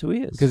 because that's who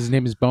he is. Because his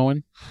name is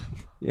Bowen?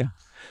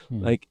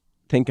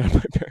 Thank God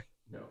my parents.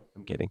 No,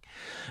 I'm kidding.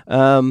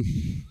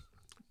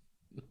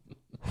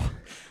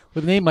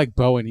 With a name like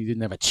Bowen, he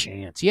didn't have a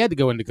chance. He had to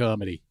go into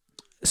comedy.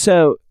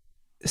 So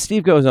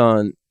Steve goes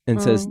on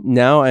and says,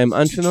 "Now I am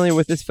unfamiliar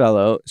with this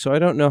fellow, so I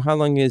don't know how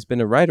long he has been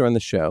a writer on the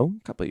show.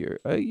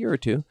 A year or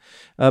two.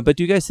 But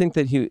do you guys think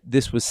that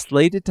this was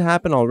slated to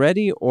happen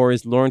already, or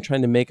is Lauren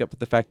trying to make up for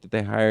the fact that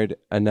they hired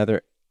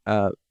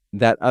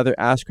that other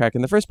ass crack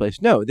in the first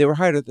place? No, they were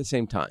hired at the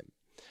same time.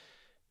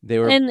 They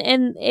were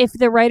And if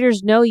the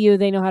writers know you,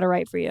 they know how to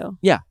write for you.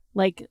 Yeah.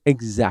 Exactly.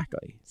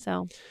 exactly,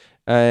 So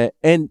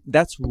and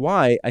that's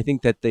why I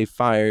think that they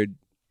fired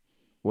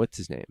what's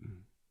his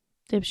name,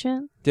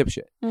 dipshit.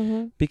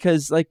 Dipshit,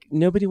 because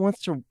nobody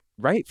wants to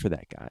write for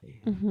that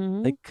guy,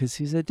 Mm-hmm. because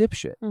he's a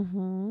dipshit.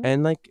 Mm-hmm.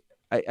 And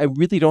I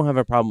really don't have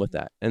a problem with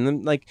that. And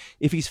then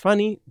if he's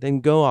funny, then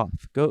go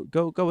off. Go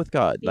with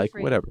God. Be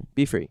free. Whatever.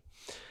 Be free.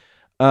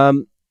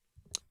 And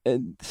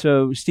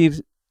so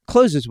Steve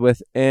closes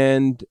with,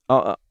 and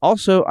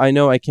also I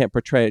know I can't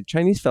portray a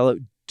Chinese fellow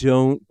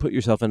don't put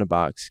yourself in a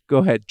box. Go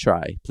ahead,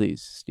 try,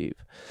 please, Steve.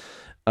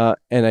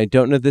 And I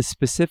don't know the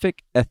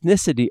specific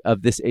ethnicity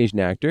of this Asian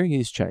actor.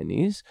 He's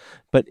Chinese.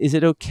 But is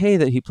it okay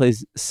that he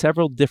plays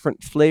several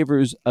different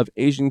flavors of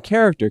Asian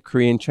character?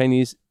 Korean,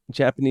 Chinese,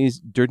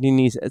 Japanese, dirty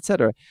knees,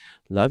 etc.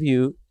 Love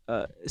you,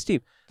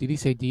 Steve. Did he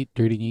say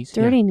dirty knees?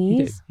 Dirty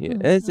knees. Yeah,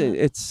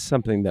 it's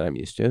something that I'm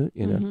used to,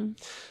 you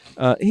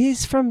know.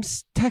 He's from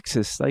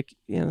Texas. Like,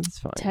 that's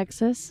fine.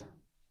 Texas.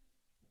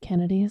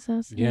 Kennedy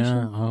assassination.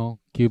 Yeah. Oh,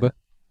 Cuba.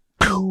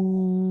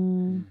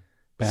 Mm.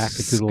 Back into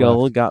the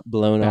Skull left. got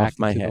blown Back off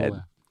my into the head.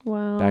 left.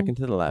 Wow. Back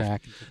into the left.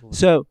 Back into the left.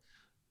 So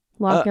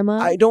Lock him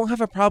up. I don't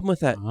have a problem with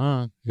that.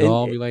 It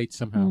all relates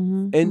somehow.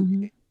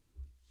 And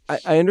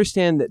I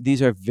understand that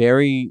these are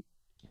very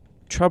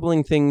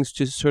troubling things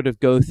to sort of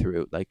go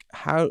through. Like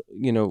how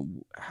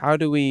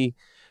do we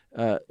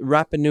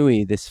Rapa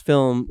Nui, this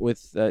film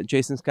with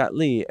Jason Scott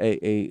Lee,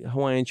 a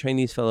Hawaiian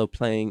Chinese fellow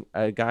playing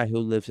a guy who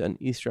lives on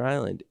Easter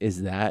Island.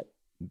 Is that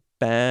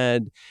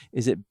bad?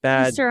 Is it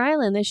bad? Easter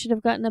Island. They should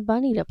have gotten a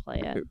bunny to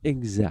play it.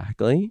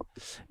 Exactly.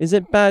 Is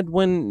it bad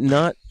when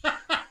not?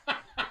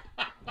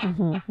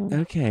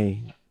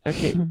 Okay.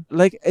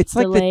 Like it's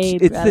like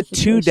Delayed it's the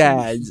two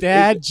dads.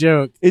 Dad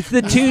joke. It's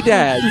the two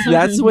dads.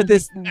 That's what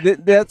this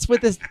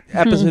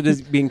episode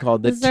is being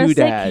called. The This is our two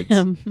dads.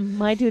 sitcom.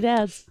 My two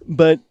dads.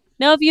 But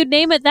No, if you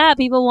name it that,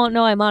 people won't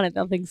know I'm on it.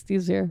 They'll think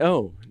Steve's here.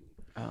 the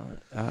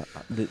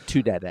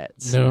two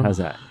dads. No. How's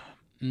that?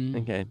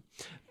 Mm. Okay.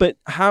 But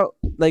how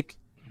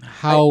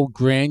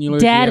Granular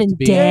Dad do you have and to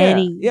be?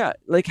 Daddy. Yeah.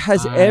 Like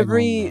has I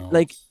every don't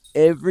know.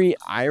 every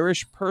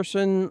Irish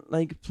person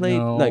played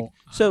No.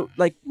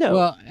 no.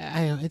 Well,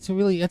 it's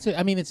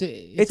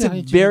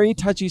a very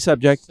touchy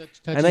subject,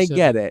 and I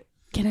get it.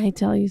 Can I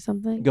tell you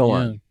something? Go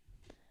on.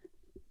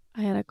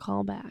 I had a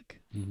call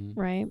back, Mhm.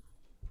 right,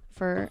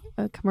 for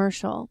a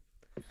commercial.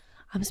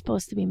 I'm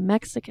supposed to be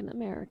Mexican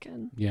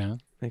American. Yeah.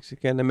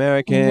 Mexican And they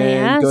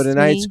American, go to asked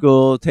night me-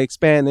 school, take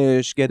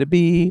Spanish, get a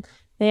B.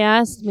 They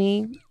asked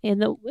me in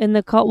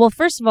the call. Well,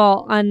 first of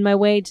all, on my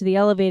way to the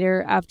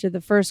elevator after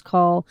the first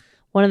call,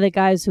 one of the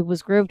guys who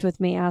was grouped with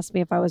me asked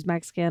me if I was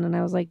Mexican, and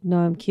I was like, "No,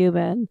 I'm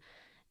Cuban."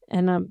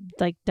 And I'm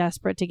like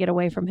desperate to get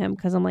away from him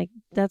because I'm like,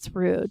 that's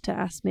rude to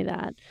ask me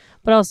that.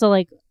 But also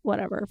like,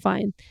 whatever,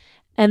 fine.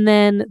 And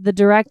then the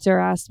director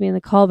asked me in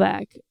the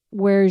callback,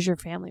 "Where's your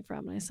family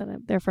from?" And I said,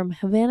 "They're from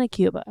Havana,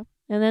 Cuba."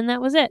 And then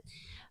that was it.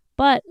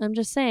 But I'm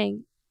just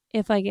saying,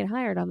 if I get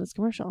hired on this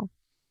commercial,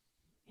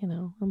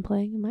 I'm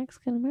playing a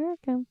Mexican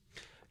American.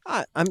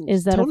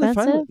 Is that totally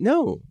fine offensive? with-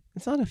 No,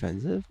 it's not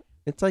offensive.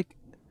 It's like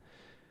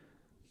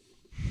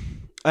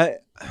I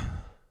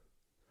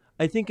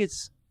think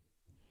it's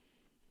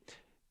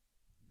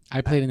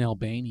I played an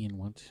Albanian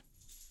once.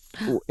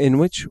 in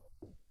which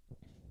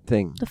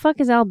thing The fuck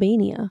is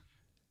Albania?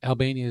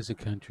 Albania is a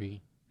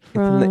country.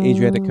 from the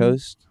Adriatic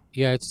coast.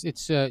 Yeah, it's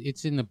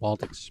in the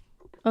Baltics.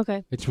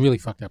 Okay, It's a really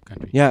fucked up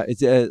country. Yeah,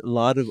 it's a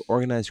lot of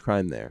organized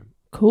crime there.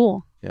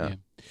 cool. Yeah.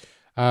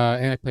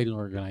 And I played an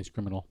organized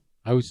criminal.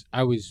 I was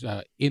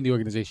in the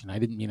organization. I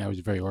didn't mean I was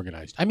very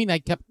organized. I mean I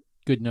kept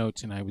good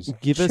notes and I was.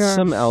 Give us Sure.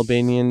 some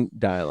Albanian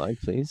dialogue,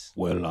 please.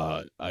 Well,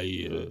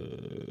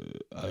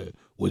 I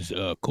was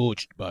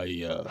coached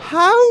by.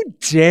 How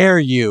dare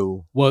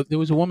you? Well, there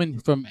was a woman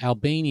from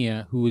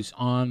Albania who was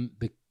on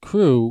the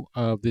crew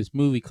of this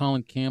movie.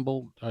 Colin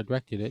Campbell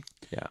directed it.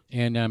 Yeah.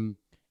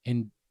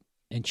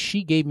 And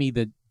she gave me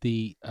the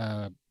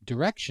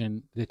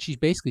direction that she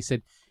basically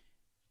said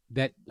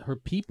that her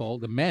people,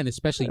 the men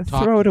especially,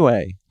 Throw it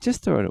away.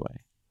 Just throw it away.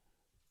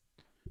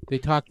 they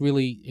talked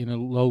really in a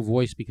low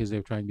voice because they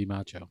were trying to be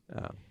macho.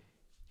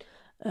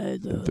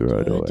 Throw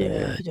it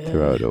away.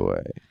 Throw it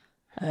away.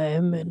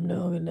 I'm an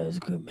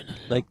organized criminal.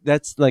 Like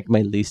that's like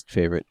my least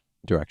favorite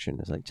direction.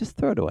 Is like just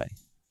throw it away.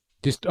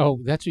 Just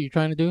that's what you're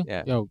trying to do?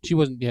 Yeah. Oh, she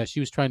wasn't. Yeah, she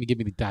was trying to give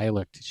me the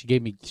dialect. She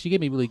gave me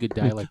really good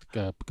dialect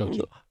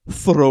coaching.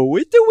 Throw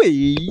it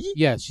away.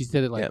 Yeah, she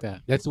said it like Yep.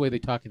 that. That's the way they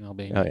talk in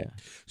Albania. Oh yeah.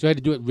 So I had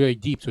to do it very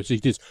deep. So she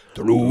just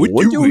Throw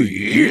it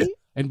away.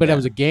 but I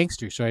was a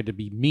gangster, so I had to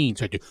be mean.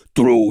 So I had to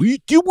Throw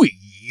it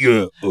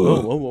away.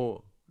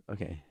 Whoa.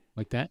 Okay.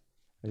 like that.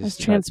 I I was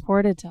just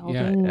transported to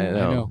Yeah, Albania. I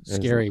know. know.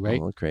 Scary, It's right? a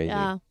little crazy.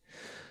 Yeah.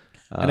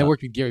 And I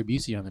worked with Gary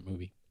Busey on that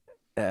movie.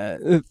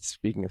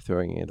 Speaking of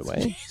throwing it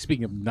away,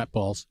 Speaking of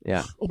nutballs.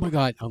 yeah, Oh my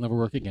God, I'll never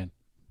work again.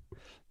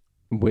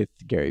 with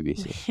Gary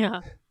Busey.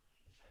 Yeah.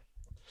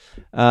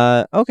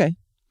 Okay.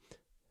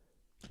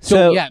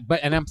 So yeah,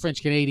 and I'm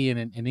French Canadian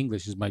and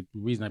English is my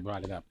reason I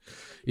brought it up.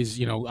 Is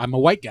I'm a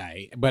white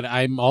guy, but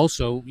I'm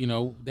also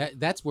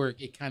that's where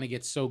it kind of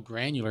gets so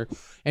granular.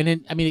 And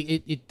then I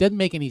mean it doesn't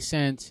make any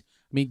sense.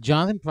 I mean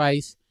Jonathan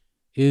Pryce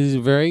is a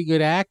very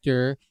good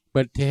actor,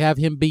 but to have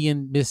him be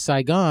in Miss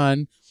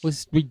Saigon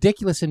was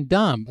ridiculous and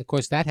dumb. Of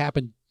course, that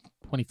happened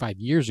 25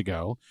 years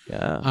ago.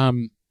 Yeah.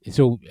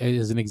 So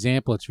as an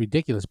example, it's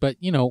ridiculous. But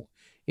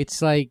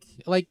it's like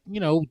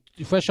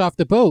fresh off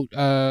the boat,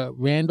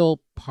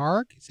 Randall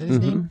Park, is that his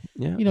name?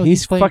 Yeah. he's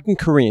He's playing- fucking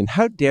Korean.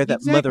 How dare that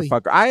Exactly.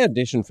 motherfucker? I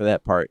auditioned for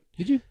that part.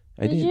 Did you?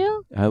 I did.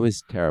 you? I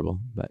was terrible,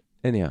 but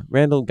Anyhow,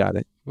 Randall got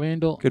it.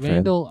 Randall. Good for him.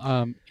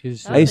 Randall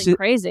is. That I was used to-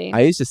 crazy. I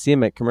used to see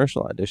him at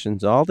commercial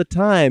auditions all the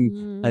time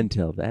Mhm.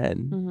 until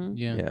then. Mhm.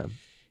 yeah. Yeah.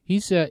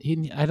 He's. I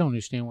don't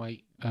understand why.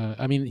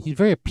 I mean, he's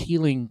very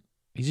appealing.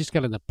 He's just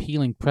got an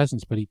appealing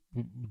presence, but he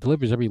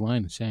delivers every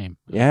line the same.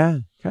 Yeah,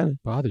 kind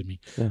of. Bothered me.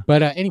 Yeah.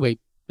 But anyway,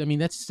 I mean,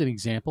 that's just an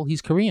example.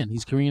 He's Korean.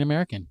 He's Korean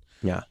American.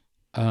 Yeah.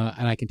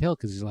 And I can tell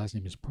because his last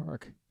name is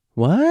Park.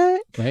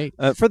 What? Right.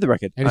 For the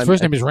record, And his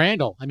first name is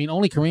Randall. I mean,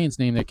 only Koreans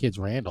name their kids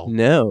Randall.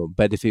 No,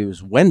 but if he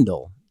was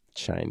Wendell,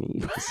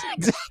 Chinese.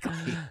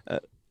 Exactly.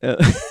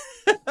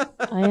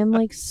 I am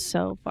like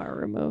so far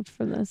removed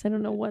from this. I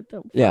don't know what the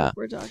fuck Yeah.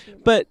 we're talking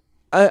about. But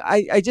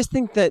I just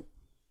think that,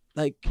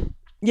 like,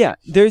 yeah,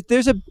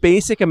 there's a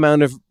basic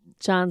amount of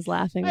John's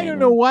laughing. I right don't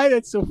now. know why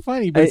that's so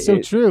funny, but it's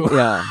so true.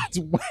 yeah. It's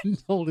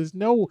Wendell. There's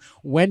no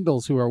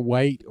Wendells who are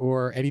white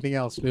or anything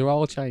else. They're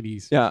all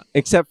Chinese. Yeah,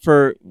 except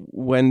for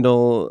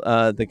Wendell,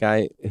 the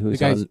guy The who's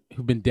guys on.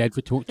 who've been dead for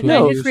two The guy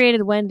who years.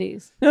 created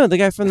Wendy's. No, the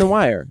guy from The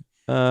Wire.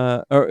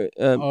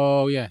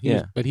 Oh yeah,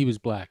 Yeah. but he was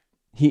black.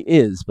 He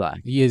is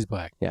black. He is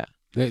black. Yeah.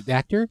 The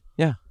actor.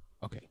 Yeah.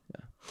 Okay.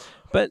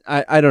 But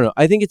I don't know.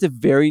 I think it's a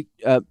very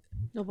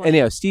No boy.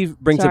 anyhow. Steve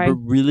brings up Sorry. a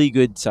really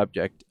good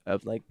subject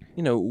of, like,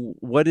 you know,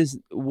 what is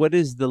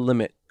the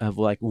limit of,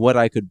 like, what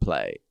I could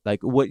play,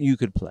 like what you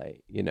could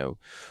play. You know,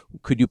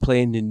 could you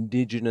play an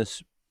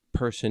indigenous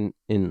person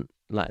in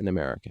Latin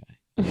America?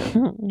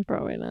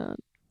 Probably not.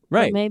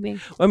 Right. But maybe.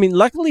 I mean,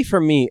 luckily for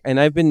me, and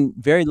I've been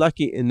very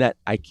lucky in that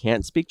I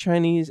can't speak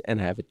Chinese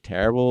and I have a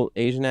terrible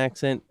Asian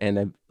accent. And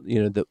I've,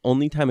 you know, the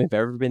only time I've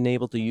ever been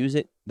able to use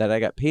it that I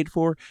got paid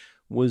for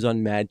was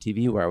on Mad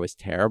TV, where I was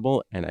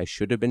terrible and I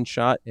should have been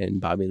shot, and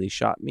Bobby Lee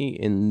shot me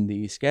in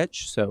the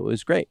sketch. So it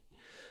was great.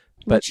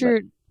 But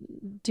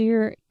Do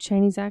your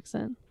Chinese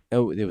accent.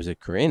 oh, there was a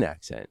Korean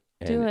accent.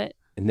 And, Do it.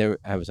 And there,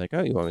 I was like,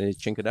 oh, you want me to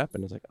chink it up?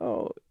 And I was like,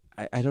 oh,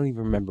 I don't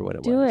even remember what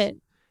it Do was. it.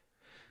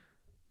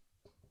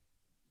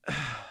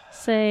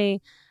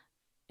 Say,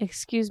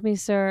 excuse me,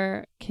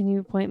 sir. Can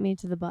you point me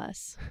to the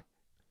bus?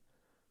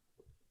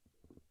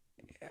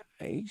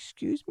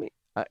 Excuse me.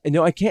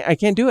 No, I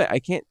can't do it. I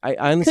can't. I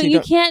honestly You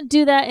don't. can't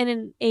do that in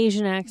an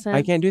Asian accent.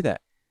 I can't do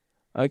that.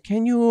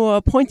 Can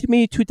you point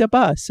me to the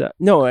bus?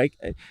 No, It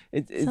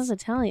it's sounds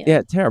Italian.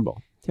 yeah,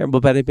 terrible.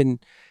 But I've been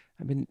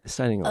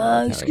studying a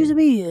lot. of Italian.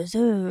 me,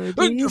 sir.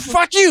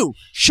 Fuck you!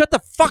 Shut the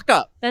fuck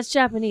up. That's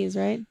Japanese,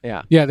 right?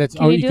 Yeah, that's.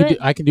 Can you do it?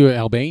 I can do it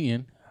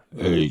Albanian.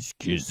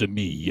 Excuse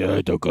me,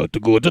 I don't got to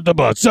go to the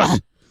bus.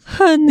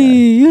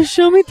 Honey, you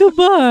show me the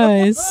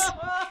bus.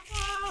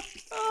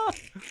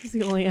 That's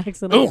the only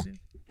accent I do.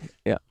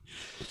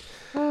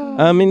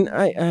 I mean,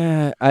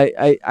 I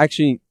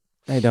actually,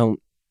 I don't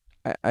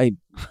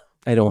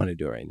want to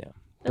do it right now.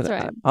 That's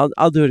But right.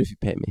 I'll do it if you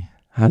pay me.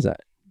 How's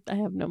that? I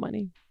have no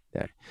money.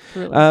 There.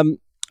 Really.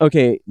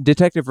 Okay.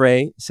 Detective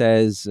Ray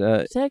says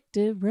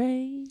Detective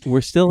Ray. we're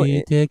still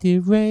in,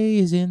 Detective Ray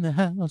is in the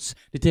house.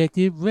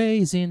 Detective Ray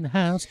is in the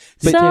house.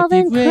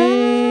 Solving Detective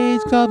Ray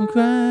is solving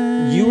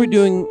crimes. you were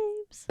doing.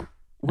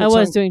 I what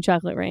was song? doing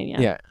Chocolate Rain,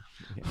 yeah.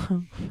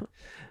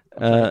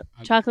 Yeah.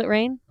 Chocolate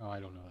Rain? Oh, I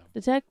don't know that.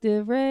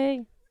 Detective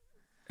Ray.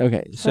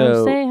 Okay. Come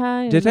So say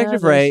hi and Detective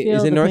others Ray feel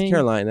is in the North pain.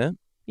 Carolina.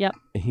 Yep.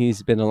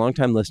 He's been a long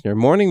time listener.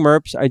 Morning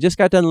Merps. I just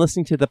got done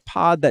listening to the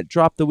pod that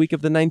dropped the week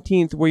of the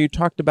 19th, where you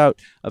talked about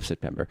of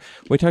September.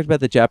 We talked about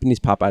the Japanese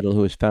pop idol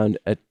who was found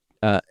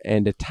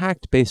and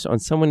attacked based on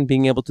someone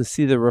being able to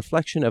see the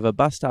reflection of a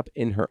bus stop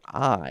in her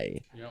eye.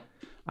 Yep.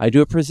 I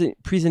do a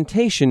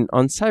presentation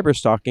on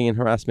cyberstalking and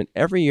harassment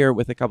every year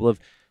with a couple of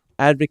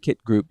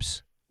advocate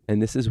groups,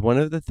 and this is one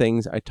of the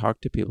things I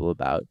talk to people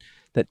about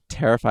that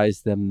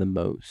terrifies them the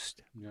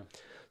most. Yeah.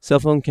 Cell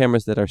phone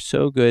cameras that are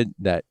so good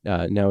that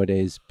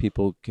nowadays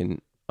people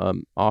can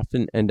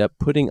often end up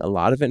putting a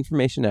lot of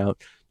information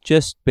out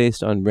just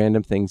based on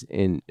random things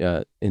in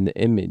the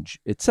image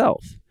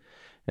itself,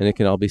 and it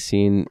can all be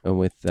seen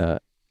with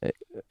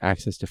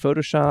access to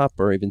Photoshop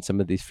or even some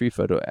of these free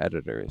photo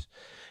editors.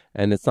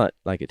 And it's not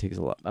like it takes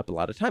up a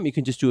lot of time. You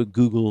can just do a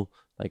Google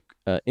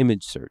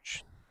image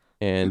search,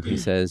 and he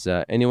says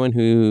anyone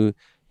who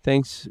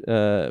thanks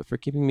for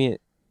keeping me.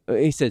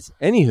 He says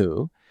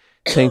anywho.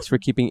 Thanks for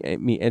keeping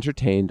me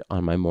entertained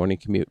on my morning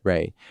commute,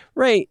 Ray.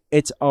 Ray,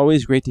 it's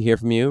always great to hear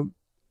from you,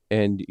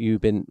 and you've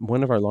been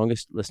one of our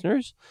longest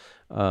listeners.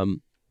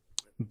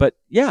 But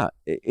yeah,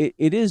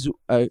 it is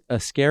a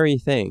scary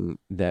thing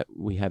that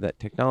we have that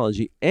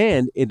technology,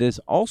 and it has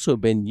also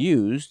been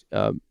used,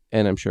 and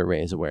I'm sure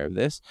Ray is aware of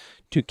this,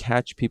 to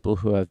catch people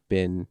who have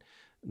been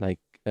like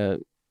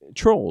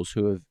trolls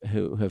who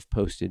have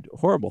posted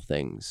horrible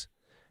things,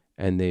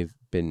 and they've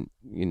been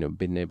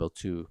able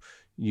to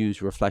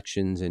use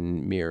reflections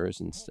and mirrors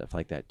and stuff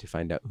like that to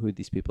find out who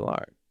these people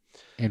are.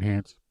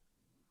 Enhance.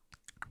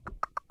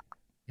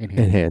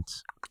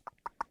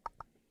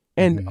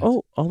 And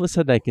all of a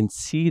sudden I can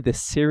see the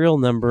serial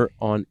number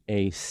on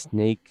a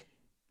snake.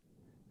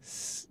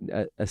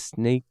 A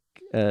snake.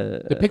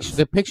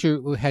 The picture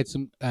had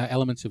some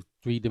elements of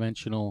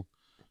three-dimensional,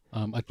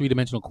 a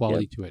three-dimensional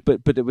quality to it.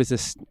 But it was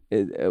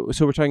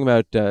so we're talking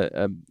about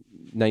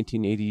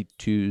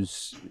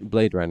 1982's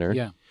Blade Runner.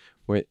 Yeah.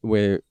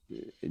 Where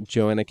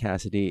Joanna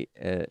Cassidy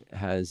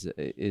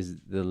is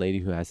the lady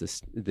who has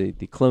the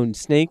cloned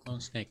snake, Lone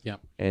Snake. Yeah.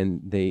 and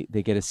they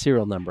get a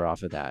serial number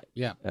off of that.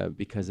 Yeah.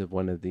 Because of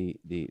one of the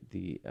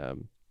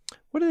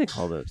what do they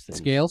call those things?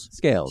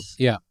 Scales.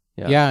 Yeah.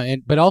 Yeah. Yeah.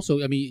 But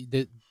also, I mean,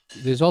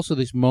 there's also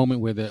this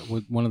moment where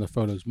one of the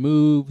photos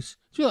moves.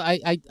 So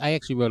I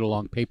actually wrote a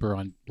long paper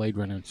on Blade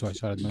Runner, so I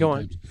saw it many Go on.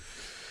 times.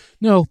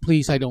 No,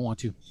 please, I don't want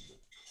to.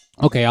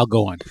 Okay, I'll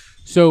go on.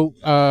 So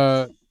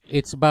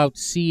it's about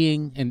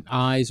seeing, and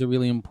eyes are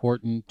really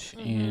important.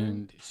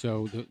 And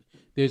so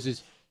there's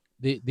this.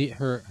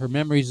 Her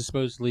memories are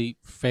supposedly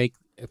faked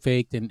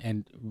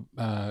and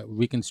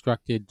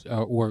reconstructed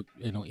or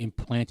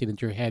implanted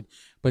into her head.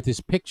 But this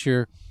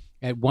picture,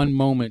 at one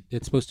moment,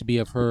 that's supposed to be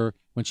of her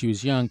when she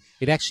was young,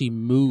 it actually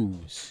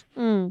moves.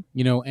 And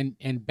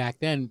back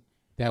then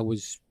that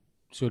was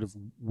sort of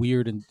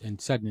weird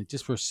and sudden.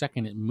 Just for a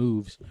second, it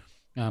moves.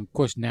 Of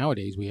course,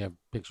 nowadays we have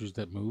pictures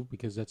that move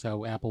because that's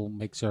how Apple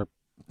makes our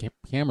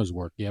cameras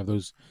work. You have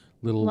those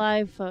little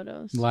live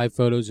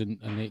photos,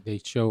 and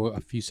they show a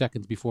few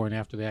seconds before and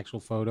after the actual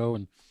photo,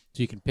 and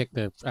so you can pick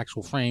the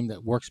actual frame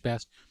that works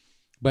best.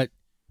 But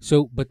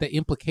the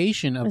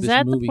implication of is this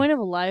that movie, the point of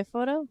a live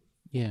photo?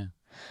 yeah,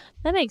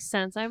 That makes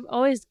sense. I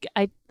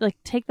like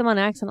take them on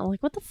accident. I'm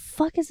like, what the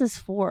fuck is this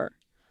for?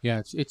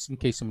 yeah, it's in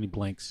case somebody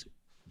blinks,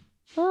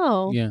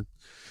 Oh, yeah,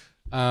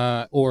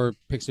 or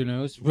picks their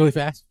nose really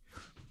fast,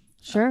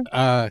 sure.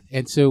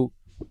 and so.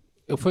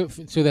 For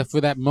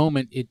that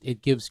moment,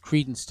 it gives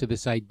credence to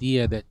this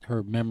idea that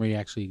her memory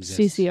actually exists.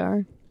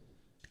 CCR.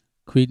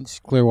 Credence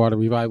Clearwater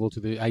Revival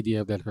to the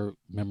idea that her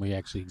memory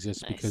actually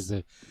exists Nice. because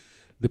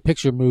the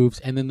picture moves,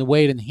 and then the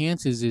way it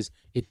enhances is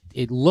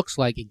it looks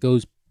like it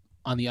goes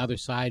on the other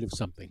side of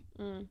something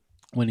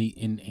when he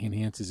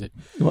enhances it.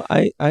 Well,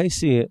 I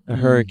see a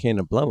hurricane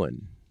a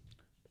blowing.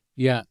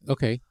 Yeah.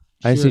 Okay.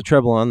 I sure. see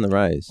trouble on the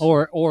rise.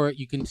 Or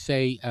you can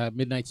say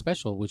Midnight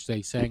Special, which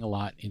they sang a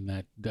lot in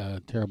that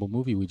terrible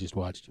movie we just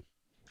watched.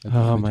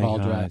 Oh, my Tall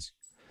God. Dress.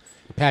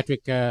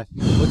 Patrick,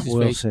 what's his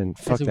Wilson,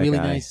 face? fuck Has a that really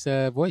guy. nice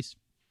voice.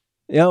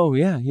 Oh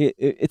yeah,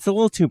 it's a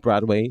little too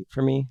Broadway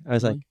for me. I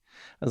was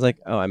like,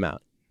 oh, I'm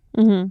out.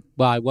 Mm-hmm.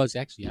 Well, I was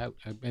actually out,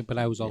 but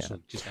I was also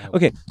just out.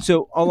 Okay,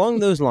 so along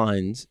those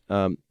lines,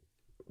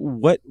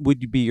 what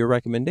would be your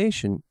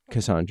recommendation,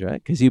 Cassandra?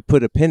 Because you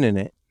put a pin in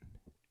it.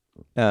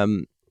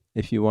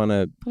 If you want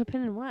to Put a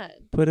pin in what?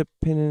 put a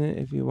pin in it,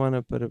 if you want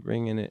to put a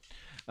ring in it,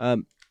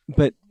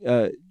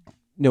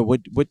 no.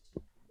 What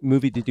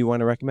movie did you want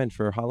to recommend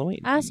for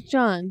Halloween? Ask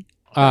John.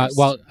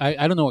 Well,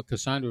 I don't know what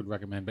Cassandra would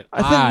recommend, but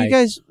I thought you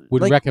guys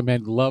would like,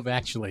 recommend Love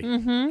Actually.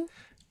 Mm-hmm.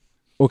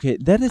 Okay,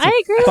 that is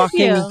I agree with fucking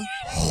you.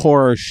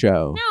 horror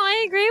show. No,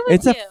 I agree with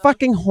It's you. a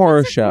fucking horror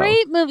It's a show.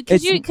 great movie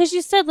It's- because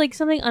you said like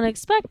something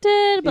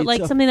unexpected, but It's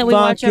like a something that we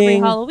watch every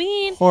fucking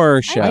Halloween. Horror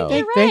I show.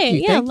 think you're Thank right.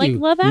 you, Yeah, thank like you.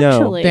 Love No.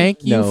 Actually.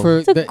 Thank you No. for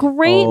It's a the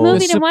great Oh.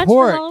 movie The to watch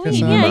support, for Halloween.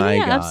 Cassandra. Yeah, My yeah,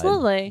 God.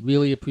 absolutely.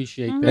 really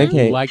appreciate Mhm. that.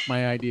 Okay. You like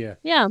my idea.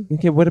 Yeah,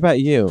 Okay, what about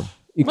you?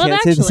 You Love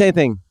can't say the Actually. same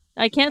thing.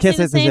 I can't Can't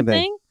say the same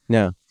thing.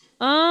 No.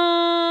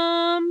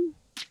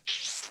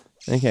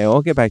 Okay,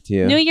 I'll get back to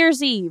you. New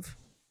Year's Eve.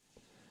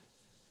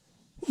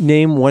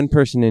 Name one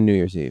person in New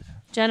Year's Eve.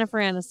 Jennifer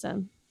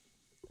Aniston.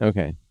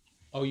 Okay.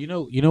 Oh, you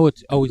know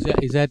what? Oh, is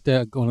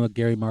that one of the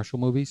Gary Marshall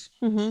movies?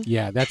 Mm-hmm.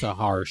 Yeah, that's a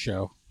horror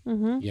show.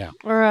 Mm-hmm. Yeah,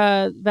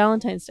 Or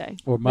Valentine's Day.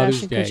 or Mother's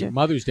Ashton Day. Kutcher.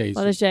 Mother's Day. Is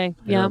Mother's Day.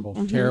 terrible,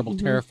 Yeah. Mhm, terrible, mhm.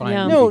 terrifying.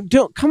 Yeah. movie. No,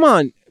 don't. Come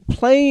on.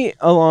 Play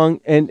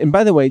along. And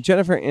by the way,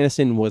 Jennifer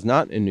Aniston was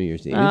not in New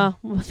Year's Eve. That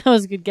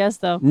was a good guess,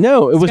 though.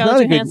 No, it was Scarlett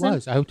not a good Johansson? It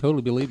was. I would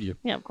totally believe you.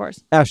 Yeah, of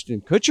course. Ashton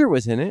Kutcher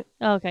was in it.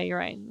 Oh, okay, you're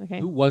right. Okay.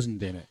 Who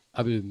wasn't in it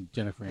other than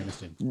Jennifer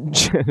Aniston?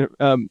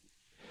 um, Can't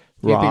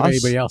think of Ross.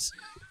 anybody else.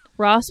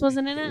 Ross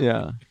wasn't in it?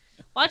 Yeah.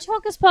 Watch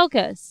Hocus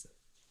Pocus.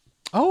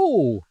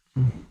 Oh,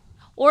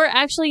 Or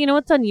actually, you know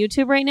what's on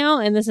YouTube right now?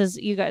 And this is,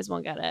 you guys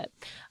won't get it.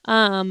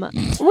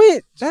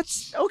 Wait,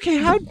 that's okay.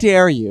 How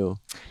dare you?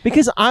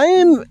 Because I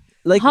am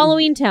like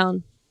Halloween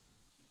Town.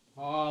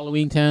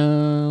 Halloween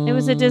Town. It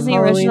was a Disney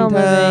Halloween original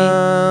movie.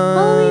 Town.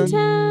 Halloween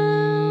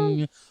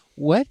Town.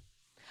 What?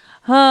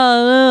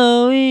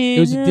 Halloween.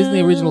 It was a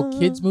Disney original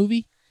kids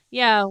movie.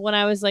 Yeah, when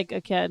I was like a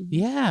kid.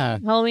 Yeah,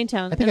 Halloween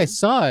Town. I think I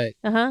saw it.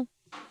 Uh-huh.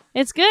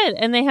 It's good,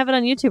 and they have it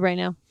on YouTube right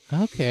now.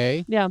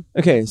 Okay. Yeah.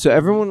 Okay, so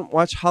everyone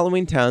watch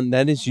Halloween Town.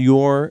 That is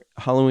your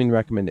Halloween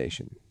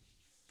recommendation.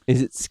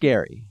 Is it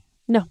scary?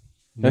 No,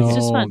 No, It's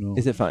just fun. no.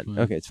 Is it fun?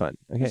 Okay, it's fun.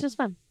 Okay, it's just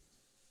fun.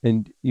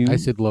 and you. I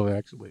said Love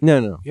Actually.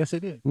 no. Yes, I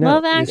did. No,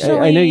 Love I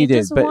Actually. know you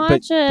did, Just but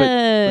watch it.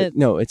 but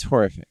no, it's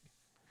horrific.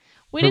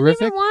 We didn't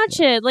even Horrific? watch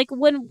it. Like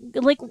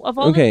of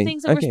all Okay, the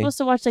things that okay. we're supposed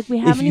to watch, like we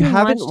haven't you even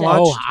haven't watched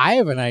watched- it. Oh, I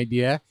have an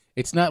idea.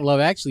 It's not Love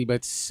Actually, but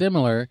it's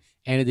similar,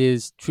 and it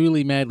is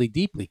Truly Madly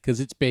Deeply because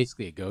it's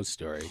basically a ghost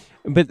story.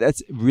 But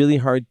that's really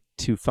hard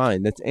to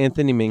find. That's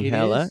Anthony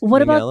Minghella. is?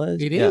 What about-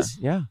 Minghella It yeah, is?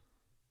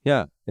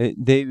 Yeah.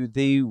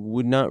 They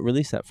would not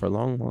release that for a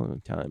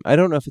long time. I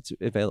don't know if it's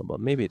available.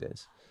 Maybe it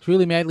is.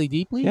 Truly Madly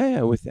Deeply?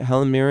 Yeah, with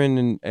Helen Mirren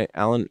and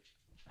Alan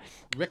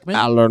Rickman.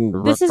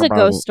 Alan This is a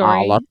ghost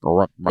story. Alec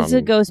Rickman. It's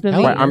a ghost movie.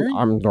 Wait,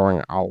 I'm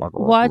doing Alec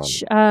Rickman.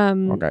 Watch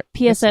Okay.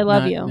 P.S. I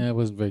Love Not- You. No, it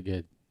wasn't very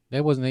good.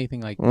 That wasn't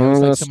anything like. That was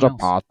like Mr.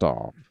 someone else.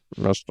 Pato.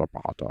 Mr.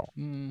 Pato.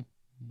 Mm.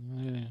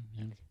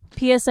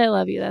 P.S. I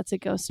Love You. That's a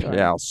ghost story.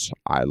 Yes,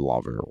 I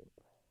love you.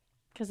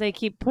 Because they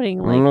keep putting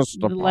like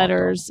Mr. the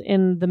letters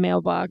in the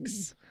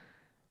mailbox,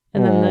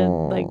 and then the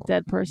like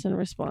dead person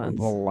responds.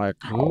 The lake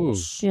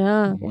house.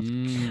 Yeah, with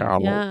Mm.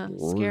 cattle Yeah,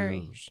 scary.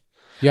 roofs.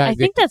 Yeah, I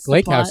think that's the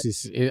Lake plot. House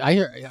is. I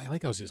hear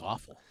Lake House is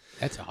awful.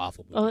 That's an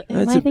awful movie. oh,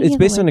 am I thinking It's of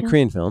based on a Lake House?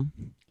 Korean film.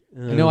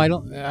 No, I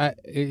don't.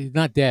 It's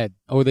not dead.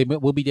 Or they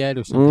will be dead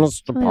or something.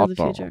 Mr. Oh, the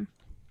Pato. future.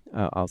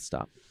 I'll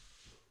stop.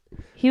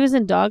 He was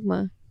in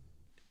Dogma.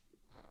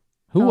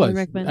 Who Alan was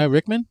Rickman.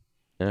 Rickman?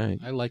 All right.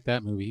 I like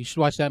that movie. You should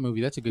watch that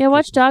movie. That's a good. Yeah,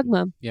 watch Christmas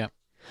Dogma. Yeah.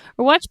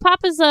 Or watch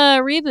Papa's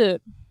reboot.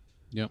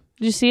 Yeah.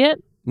 Did you see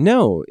it?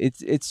 No,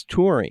 it's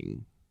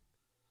touring,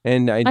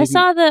 and I I didn't.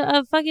 saw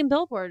the fucking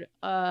billboard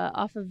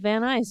off of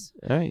Van Nuys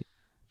All right.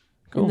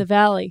 Cool. in the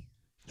valley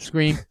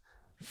Scream.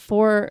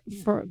 for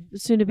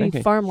soon to be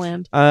Okay.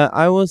 farmland.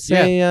 I will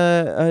say,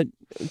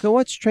 go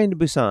watch Train to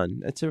Busan.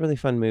 That's a really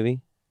fun movie.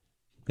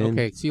 And-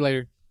 Okay. See you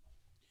later.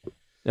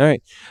 All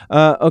right.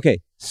 Okay.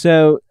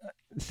 So,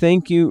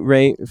 thank you,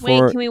 Ray, for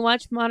Wait, can we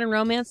watch Modern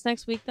Romance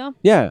next week though?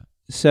 yeah.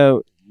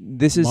 So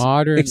this is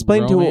Modern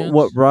explain Romance? to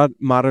what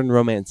modern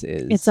romance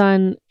is. It's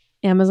on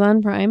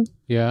Amazon Prime,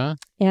 Yeah.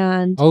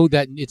 and Oh,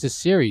 that it's a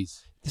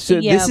series. So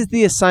yeah. this is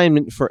the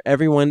assignment for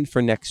everyone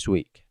for next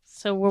week.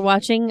 so we're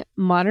watching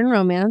Modern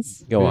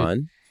Romance. Go Good.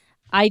 on.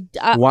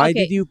 okay, Why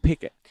did you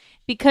pick it?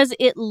 Because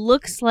it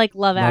looks like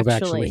Love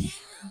Actually.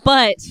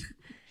 But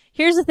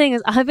here's the thing: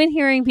 is I've been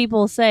hearing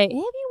people say, "Have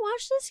you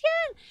watched this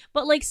yet?"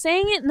 But like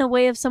saying it in the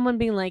way of someone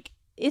being like,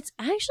 "It's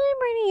actually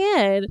pretty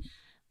good."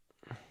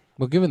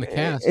 Well, given the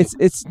cast,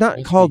 It's not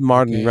Must called be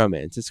modern okay.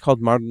 romance. It's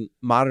called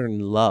modern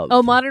love.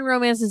 Oh, Modern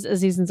Romance is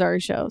Aziz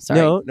Ansari show. Sorry.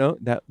 No,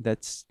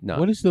 that's not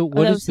what is the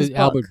that was his the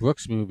Albert book.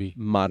 Brooks movie?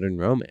 Modern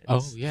Romance. Oh,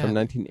 yeah. From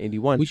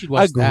 1981. We should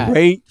watch a that.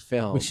 great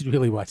film. We should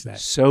really watch that.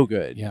 So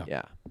good. Yeah.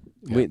 Yeah.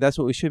 Yeah. That's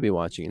what we should be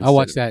watching. I'll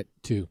watch instead that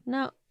too.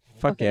 No.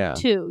 Fuck Okay, yeah.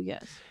 2,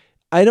 yes.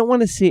 I don't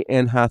want to see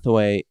Anne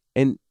Hathaway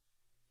in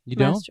You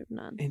don't Master of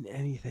None.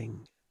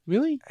 anything.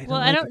 really? Well,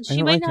 I don't.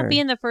 She might not be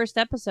in the first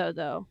episode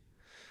though,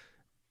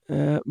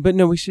 But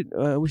no, we should. We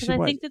because should. I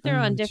watch- think that they're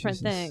oh, on different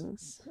Jesus.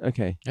 things.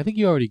 Okay, I think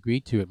you already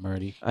agreed to it,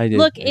 Marty. I did.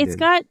 Look, I it's did.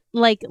 got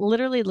like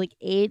literally like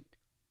 82%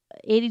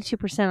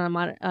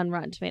 on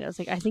Rotten Tomatoes.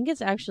 Like I think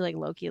it's actually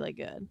like low-key like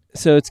good.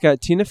 So it's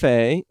got Tina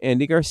Fey,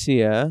 Andy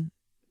Garcia,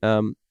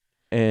 and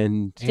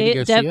Andy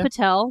Dev Garcia?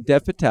 Patel.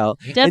 Dev Patel.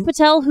 Dev And-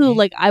 Patel, who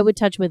like I would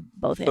touch with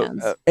both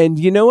hands. And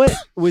you know what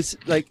was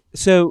like?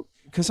 So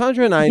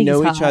Cassandra and I think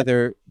know he's each hot.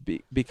 other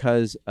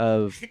because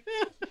of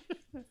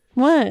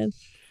What?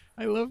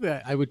 I love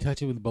that. I would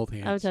touch it with both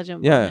hands. I would touch him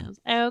with Yeah. both hands.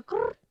 Oh,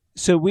 grrr.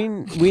 so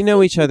we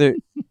know each other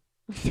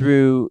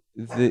through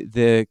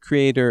the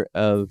creator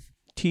of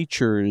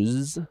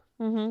Teachers.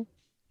 Mhm.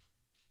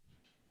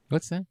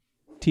 What's that?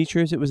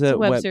 Teachers. It was It's a a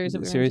web series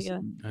that we were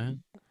together.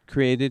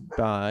 created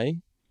by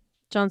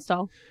John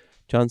Stahl.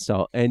 John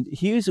Stahl, and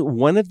he is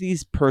one of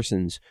these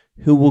persons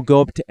who will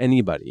go up to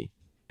anybody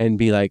and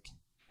be like,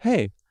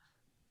 "Hey,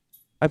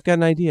 I've got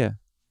an idea.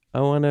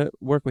 I want to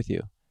work with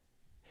you."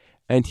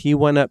 And he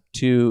went up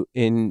to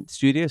in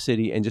Studio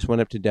City and just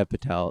went up to Dev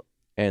Patel,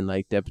 and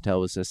like Dev Patel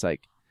was just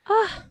like,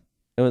 Ah,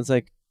 it was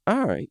like,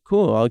 "All right,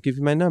 cool. I'll give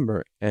you my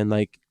number." And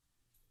like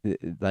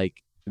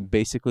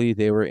basically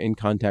they were in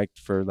contact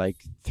for like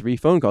 3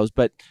 phone calls,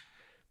 but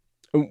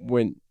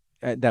when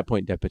at that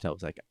point Dev Patel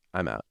was like,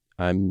 "I'm out.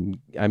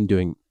 I'm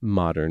doing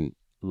Modern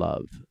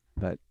Love."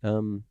 But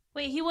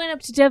wait, he went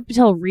up to Dev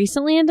Patel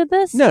recently and did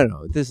this?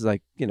 no, this is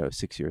like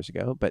 6 years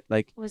ago. But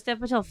like, Was Dev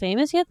Patel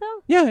famous yet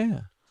though?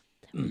 yeah,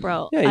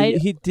 Bro, yeah.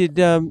 He did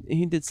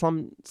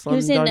Slum he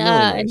was in Dog and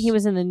Millionaires. he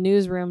was in the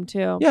newsroom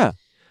too. yeah,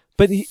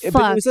 but but it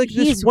Fuck, was like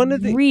this he's one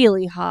of the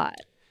really hot.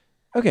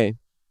 okay.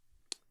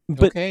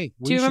 But okay.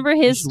 Do you remember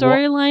his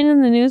storyline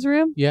in the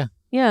newsroom? Yeah.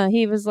 Yeah,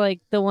 he was like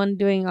the one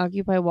doing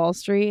Occupy Wall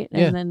Street,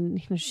 and Yeah. then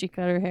she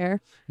cut her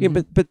hair yeah,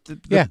 but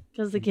Yeah.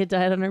 because the kid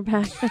died on her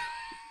back.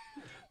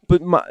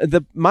 But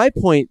my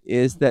point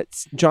is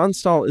that John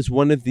Stahl is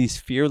one of these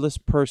fearless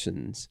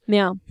persons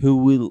Yeah, who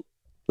will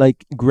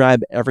like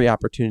grab every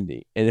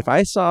opportunity. And if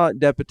I saw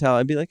Dev Patel,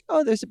 I'd be like,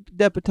 "Oh, there's a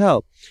Dev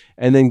Patel,"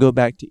 and then go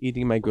back to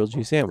eating my grilled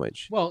cheese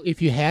sandwich. Well,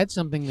 if you had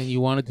something that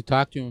you wanted to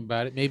talk to him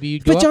about it, maybe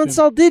you'd go But up John to him.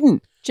 Stahl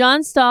didn't.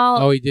 John Stahl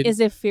Oh, he didn't?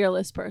 is a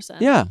fearless person.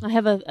 Yeah. I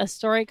have a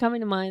story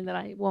coming to mind that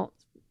I won't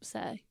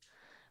say,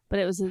 but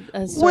it was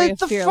a story What of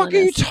the fearlessness. fuck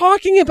are you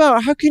talking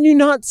about? How can you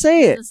not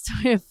say it? It's a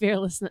story of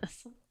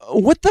fearlessness.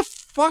 What the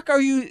fuck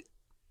are you?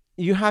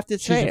 You have to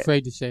She's say it.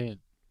 afraid to say it.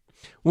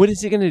 What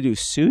is he going to do?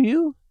 Sue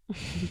you?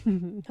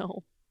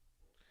 No.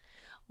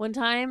 One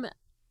time,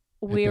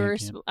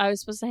 Bandcamp. I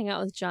was supposed to hang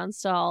out with John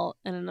Stahl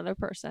and another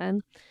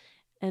person,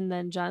 and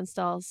then John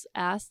Stahl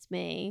asked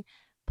me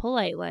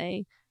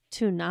politely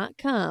to not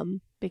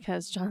come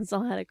because John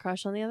Stahl had a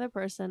crush on the other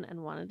person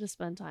and wanted to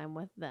spend time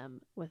with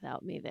them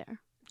without me there.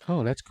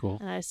 Oh, that's cool.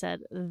 And I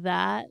said,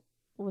 that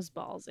was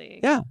ballsy.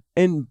 Yeah.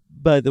 And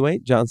by the way,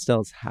 John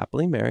Stell's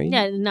happily married.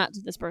 Yeah, not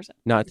to this person.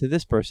 Not to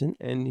this person.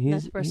 And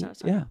he's. the person I was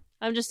talking yeah.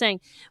 I'm just saying,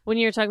 when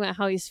you're talking about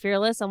how he's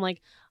fearless, I'm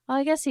like, oh,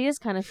 I guess he is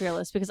kind of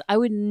fearless because I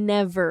would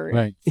never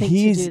Right. think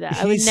He's- to do that.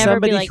 I would he's never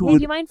be somebody like, who hey, would-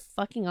 do you mind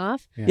fucking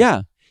off?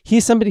 Yeah.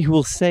 He's somebody who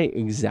will say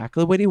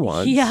exactly what he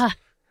wants. Yeah.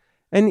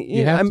 And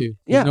You have I'm- to. 'Cause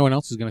Yeah. No one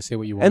else is going to say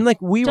what you want. And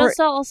like we John were.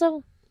 Stahl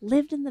also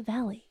lived in the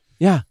valley.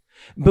 Yeah.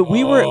 But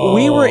we were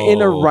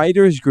in a Oh.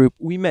 writers group.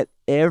 We met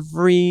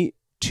every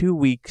 2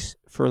 weeks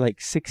for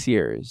like 6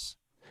 years.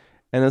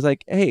 And I was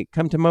like, hey,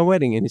 come to my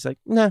wedding. And he's like,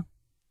 nah,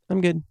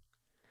 I'm good.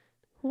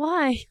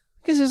 Why?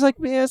 Because it's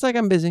like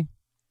I'm busy.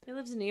 He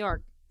lives in New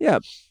York. Yeah.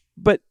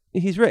 But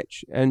he's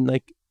rich. And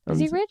like, Is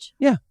he rich?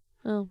 Yeah.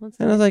 Oh, that's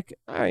And I was nice. like,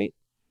 all right,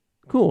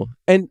 cool.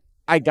 And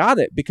I got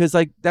it because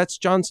like that's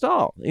John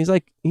Stahl. He's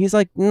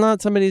like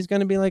not somebody who's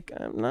gonna be like,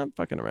 I'm not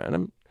fucking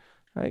around.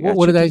 I got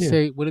what shit did to I do.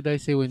 say? What did I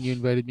say when you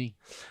invited me?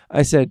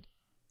 I said,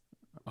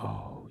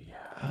 Oh yeah,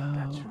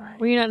 that's right.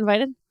 Were you not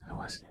invited? I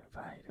wasn't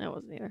invited. I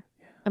wasn't either.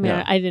 I mean,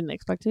 No. I didn't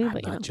expect to be, I'm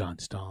but you know. not John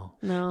Stahl.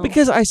 No.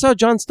 because I saw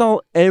John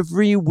Stahl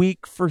every 2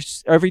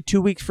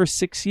 weeks for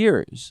 6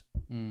 years,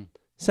 Mm.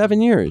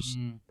 7 years.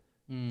 Mm.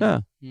 Yeah.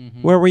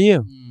 Mhm. Where were you?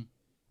 Mm.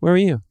 Where were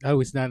you? I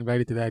was not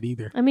invited to that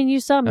either. I mean, you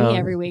saw me Oh.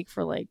 every week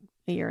for like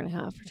a year and a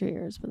half or 2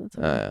 years, but that's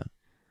okay. Uh,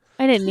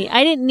 I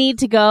didn't need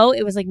to go.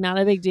 It was like not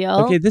a big deal.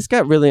 okay, this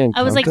got really I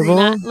uncomfortable. was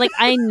like, not, like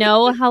I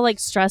know how like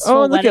stressful.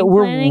 oh, look wedding at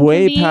we're planning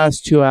way can be,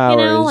 past 2 hours.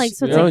 You know, like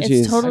so it's oh, like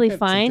geez. it's totally I've got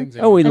some fine. things I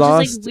Oh, we It's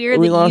lost. just like weird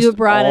we that lost you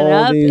brought it all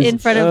up these- in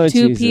front of oh,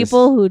 two Jesus.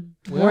 people who We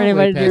weren't are way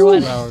invited to past your 2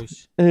 wedding.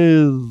 hours.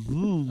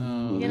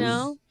 Oh. You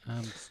know?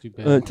 I'm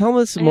stupid. Tell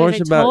us I more know, I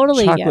about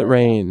totally get Chocolate it.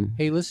 Rain.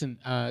 Hey, listen.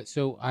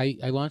 So I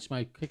launched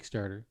my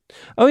Kickstarter,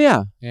 Oh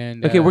yeah.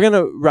 and Okay, we're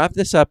gonna wrap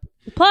this up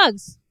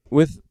Plugs.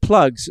 with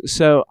plugs.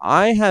 So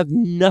I have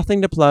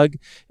nothing to plug.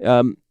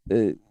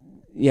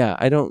 Yeah,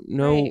 I don't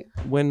know Right.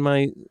 when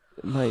my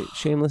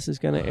Shameless is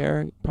gonna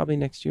air. Probably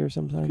next year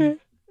sometime.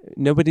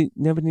 Nobody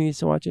needs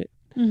to watch it.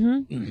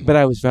 Mm-hmm. But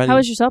I was funny. How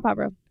was your soap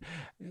opera?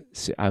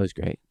 I was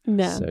great.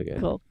 Yeah. So good.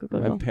 Cool.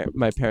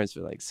 My parents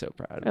were like so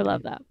proud of I me.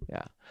 love that.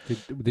 Yeah.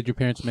 Did your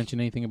parents mention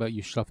anything about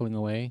you shuffling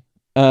away?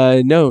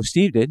 No,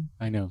 Steve did.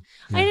 I know.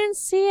 I didn't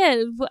see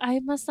it. I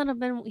must not have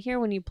been here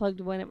when you plugged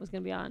when it was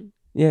going to be on.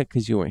 Yeah,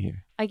 because you weren't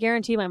here. I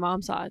guarantee my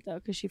mom saw it though,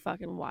 because she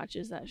fucking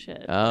watches that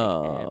shit.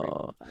 Oh. Every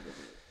motherfucker.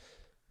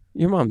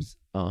 Your mom's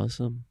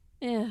awesome.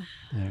 Yeah.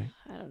 All right.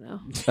 I don't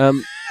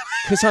know.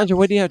 Cassandra,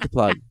 what do you have to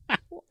plug?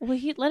 Well,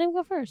 let him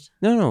go first.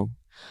 No.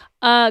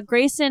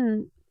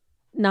 Grayson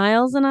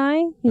Niles and I.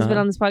 He's been Uh-huh.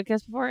 on this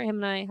podcast before. Him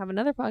and I have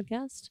another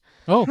podcast.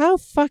 Oh, How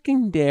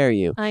fucking dare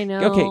you? I know.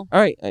 Okay, all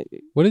right.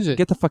 what is it?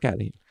 Get the fuck out of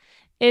here.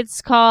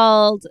 It's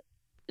called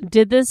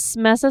 "Did This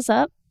Mess Us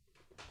Up?"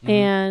 Mm-hmm.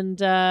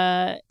 And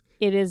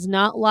it is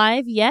not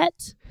live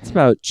yet. It's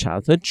about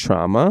childhood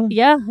trauma.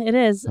 Yeah, it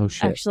is. Oh,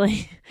 shit.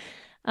 Actually,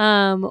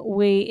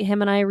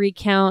 him and I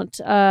recount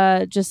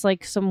just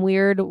like some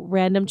weird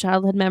random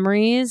childhood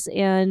memories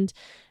and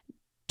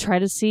try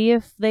to see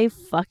if they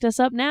fucked us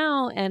up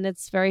now. And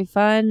it's very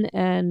fun.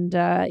 And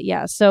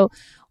yeah, so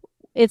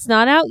it's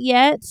not out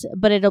yet,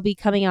 but it'll be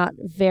coming out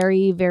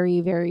very,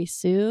 very, very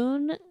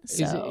soon.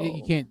 So Is it,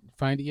 you can't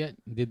find it yet?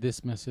 Did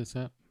this mess us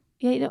up?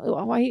 yeah,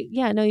 why?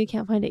 Yeah, no, you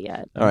can't find it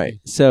yet. All right.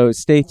 So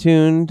stay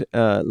tuned.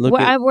 Look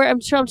at. I'm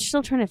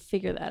still trying to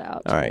figure that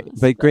out. to All right. be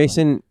honest, But though.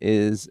 Grayson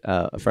is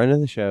a friend of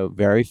the show.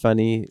 Very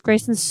funny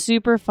Grayson's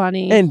super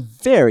funny. and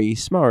very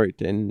smart.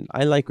 And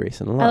I like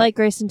Grayson a lot. I like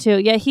Grayson too.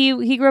 Yeah,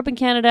 he grew up in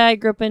Canada. I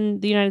grew up in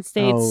the United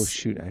States. Oh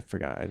shoot! I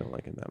forgot. I don't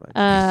like him that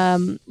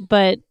much.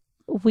 But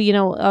we,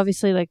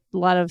 obviously like a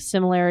lot of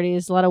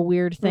similarities, a lot of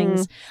weird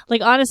things. Mm-hmm.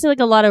 Like honestly,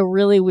 like a lot of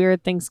really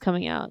weird things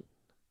coming out.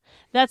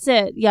 That's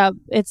it. Yeah,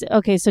 it's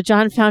okay. So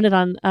John found it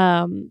on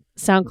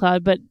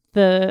SoundCloud, but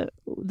the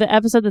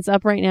episode that's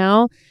up right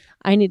now,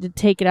 I need to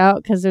take it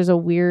out because there's a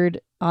weird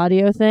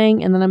audio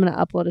thing, and then I'm gonna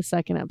upload a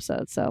second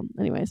episode. So,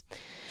 anyways,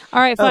 all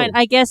right, fine. Oh.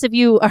 I guess if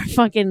you are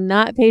fucking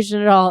not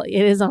patient at all,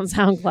 it is on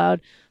SoundCloud.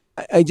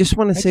 I just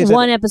want to say that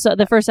One episode,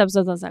 the first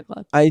episode's on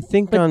SoundCloud. I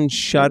think But- on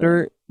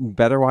Shudder,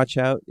 Better Watch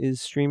Out is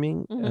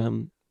streaming.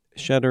 Mhm.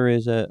 Shudder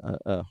is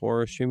a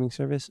horror streaming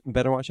service.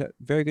 Better Watch Out,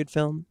 very good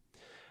film.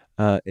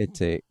 It's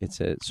a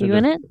sort You of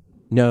in it?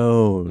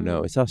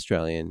 no, it's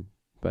Australian,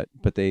 but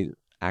they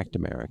act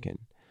American.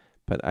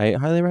 But I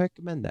highly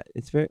recommend that.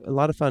 It's a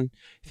lot of fun.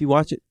 If you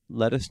watch it,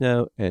 let us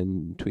know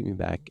and tweet me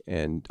back.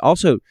 And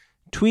also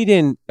tweet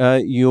in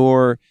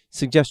your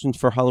suggestions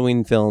for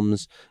Halloween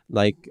films,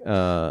 like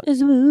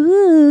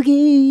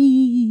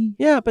Spooky.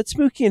 yeah, but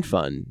spooky and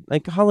fun.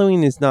 Like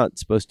Halloween is not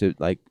supposed to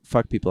like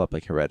fuck people up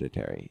like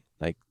Hereditary.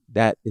 Like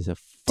that is a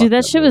Dude,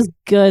 that fucked up shit was movie.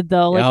 good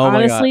though. Like Oh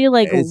my God. honestly,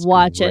 like It's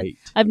watch great. it.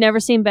 I've never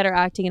seen better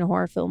acting in a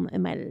horror film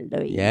in my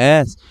life.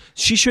 Yes,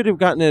 she should have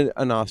gotten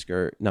an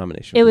Oscar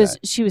nomination. It for was.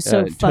 that. She was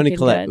so Toni fucking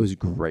Collette good. was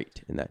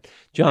great in that.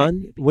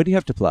 John, what do you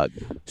have to plug?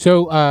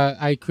 So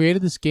I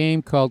created this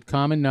game called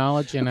Common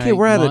Knowledge, and Okay, I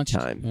we're out of launched-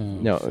 time.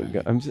 Oh, No,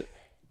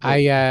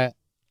 fine.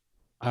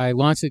 I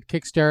launched a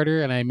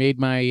Kickstarter, and I made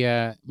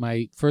my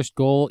my first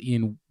goal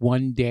in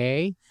 1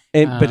 day.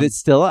 But it's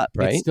still up,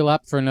 right? It's still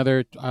up for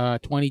another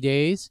 20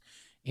 days,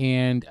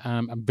 and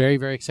I'm very,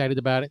 very excited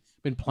about it.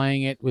 Been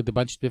playing it with a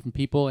bunch of different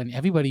people, and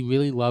everybody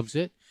really loves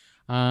it.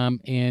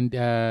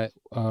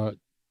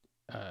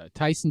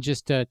 Tyson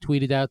just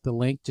tweeted out the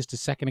link just a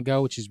second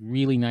ago, which is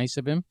really nice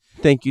of him.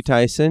 Thank you,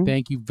 Tyson.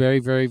 Thank you very,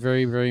 very,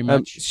 very, very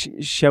much.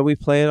 Shall we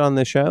play it on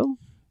the show?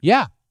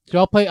 Yeah. So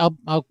I'll play.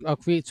 I'll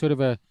create sort of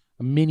a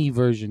mini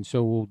version,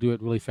 so we'll do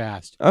it really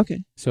fast.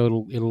 Okay.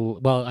 So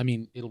it'll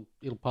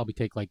probably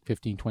take like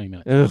 15, 20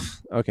 minutes. Ugh.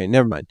 Okay,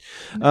 never mind.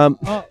 No,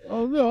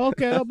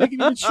 okay, I'll make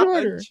it even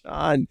shorter.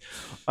 John,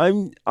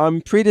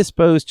 I'm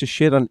predisposed to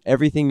shit on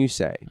everything you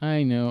say.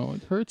 I know.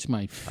 It hurts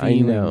my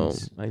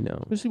feelings. I know.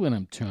 Especially when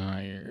I'm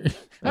tired.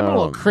 I'm a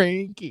little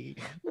cranky.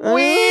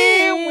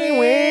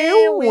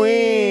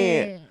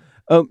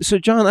 So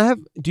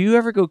John, do you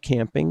ever go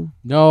camping?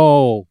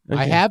 No. Okay.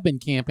 I have been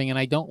camping and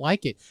I don't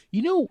like it.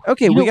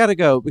 Okay, we got to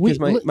go because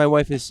wait. my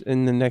wife is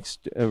in the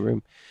next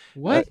room.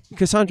 What?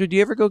 Cassandra, do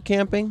you ever go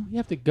camping? You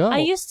have to go. I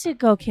used to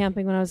go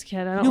camping when I was a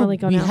kid. I don't really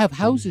go we now. have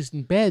houses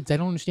and beds. I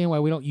don't understand why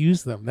we don't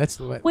use them. That's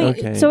the way. Wait,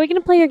 Okay. so are we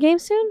going to play your game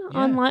soon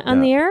on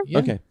the air? Yeah.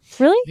 Okay.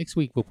 Really? Next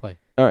week we'll play.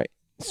 All right.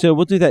 So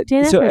we'll do that.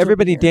 Dan So Etheridge will be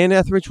everybody, here. Dan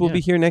Etheridge will Yeah.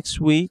 be here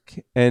next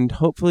week, and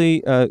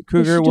hopefully We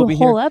Kruger should will do be a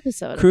whole here.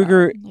 episode.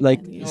 Kruger about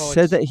it.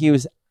 said that he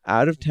was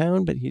out of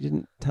town, but he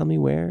didn't tell me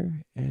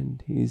where,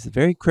 and he's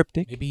very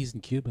cryptic. Maybe he's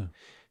in Cuba.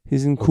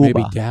 He's in Or Cuba.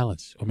 maybe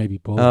Dallas. Or maybe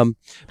both.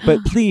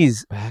 But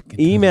please Back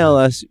into email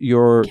the- us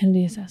your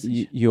Kennedy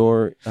assassination.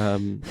 your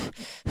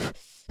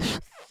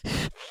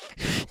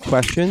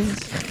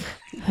questions.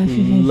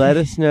 Let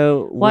us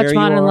know Watch where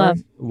Modern you are.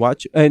 Love.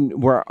 Watch,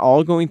 and we're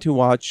all going to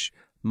watch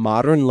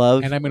Modern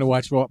Love. And I'm going to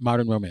watch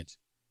Modern Romance.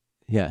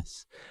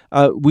 Yes.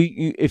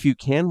 If you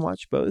can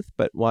watch both,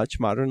 but watch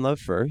Modern Love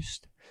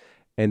first,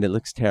 and it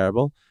looks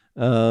terrible.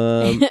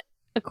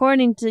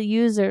 According to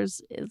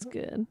users, it's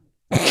good.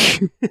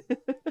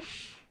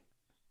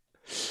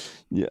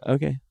 Yeah.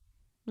 Okay.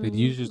 Did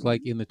users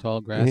like In the Tall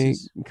Hey,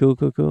 Grasses? cool.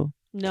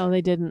 No,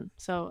 they didn't.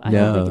 So I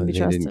don't think No, can be they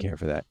trusted. didn't care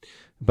for that.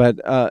 But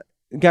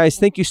guys,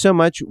 thank you so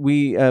much.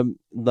 We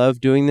love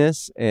doing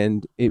this,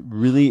 and it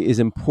really is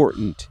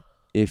important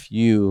if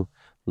you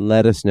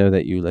let us know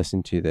that you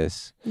listen to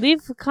this. Leave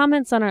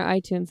comments on our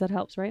iTunes. That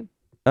helps, right?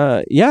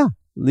 Yeah.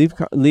 Leave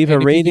a And if you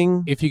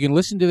rating. if you can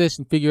listen to this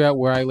and figure out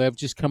where I live,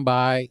 just come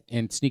by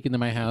and sneak into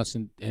my house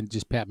and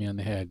just pat me on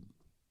the head.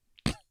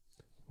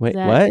 Wait,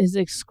 That what? is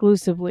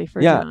exclusively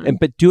for Yeah, John.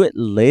 but do it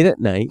late at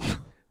night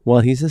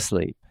while he's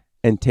asleep,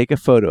 and take a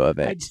photo of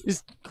I it.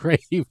 just crave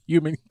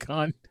human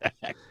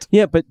contact.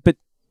 Yeah, but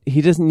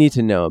he doesn't need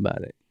to know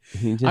about it.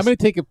 He just, I'm going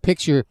to take a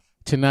picture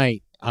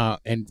tonight,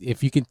 and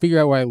if you can figure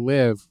out where I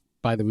live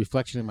by the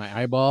reflection in my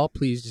eyeball,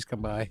 please just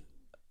come by.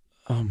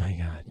 Oh my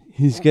God,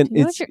 he's gonna. Do you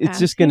know what you're It's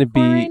just gonna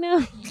asking for be. right now?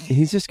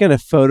 He's just gonna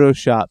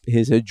Photoshop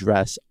his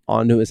address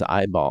onto his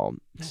eyeball.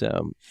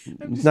 So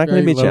it's just not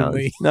gonna be a very challenge.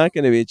 lonely. Not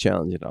gonna be a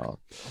challenge at all.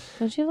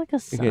 Don't you have like a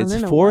son Okay, it's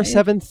and a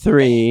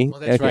 473.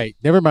 Well, that's right.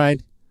 Never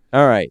mind.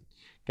 All right,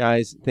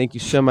 guys. Thank you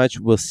so much.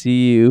 We'll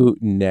see you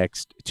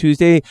next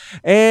Tuesday.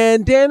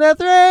 And Dan Etheridge.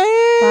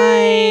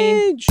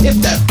 Bye. Hit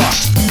that fuck.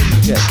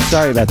 Yeah,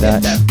 sorry about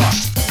Hit that. that fuck.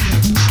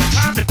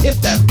 Time to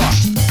hit that fuck.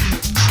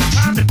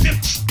 Time to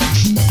hit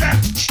that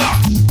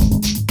fuck.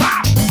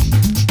 Bow.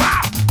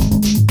 Bow.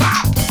 Bow.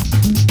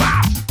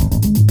 Bow.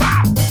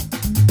 Bow.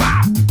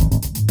 Bow.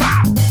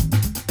 Bow.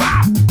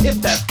 Bow. Hit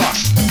that fuck.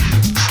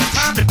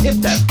 Time to hit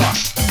that fuck.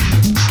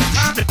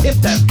 Time to hit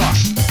that fuck.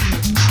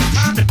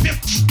 Time to hit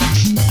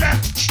that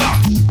fuck.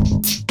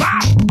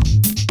 Bow.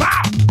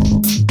 Bow.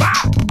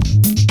 Bow.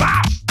 Bow.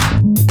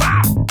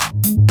 Bow.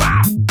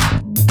 Bow.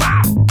 Bow.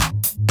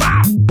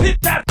 Bow. Hit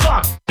that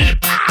fuck.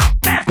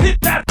 Let's hit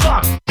that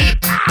fuck.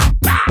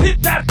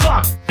 Hit that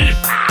fuck.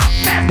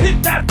 Let's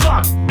hit that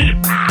fuck.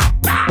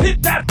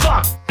 Hit that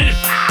fuck.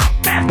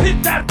 Let's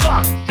hit that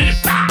fuck.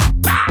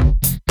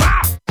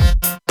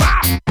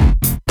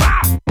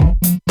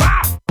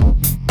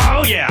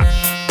 Oh yeah.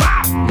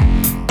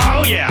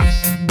 Oh yeah.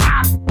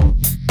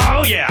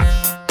 Oh yeah.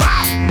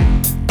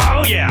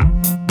 Oh yeah.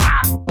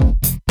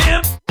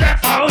 Imp that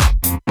phone.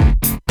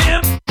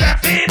 Imp that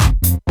fit.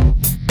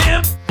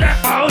 Imp that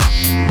phone.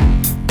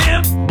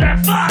 Imp that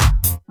fuck.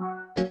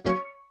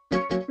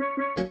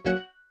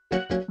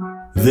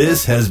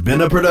 This has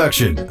been a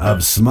production of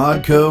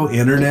Smodco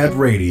Internet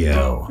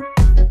Radio.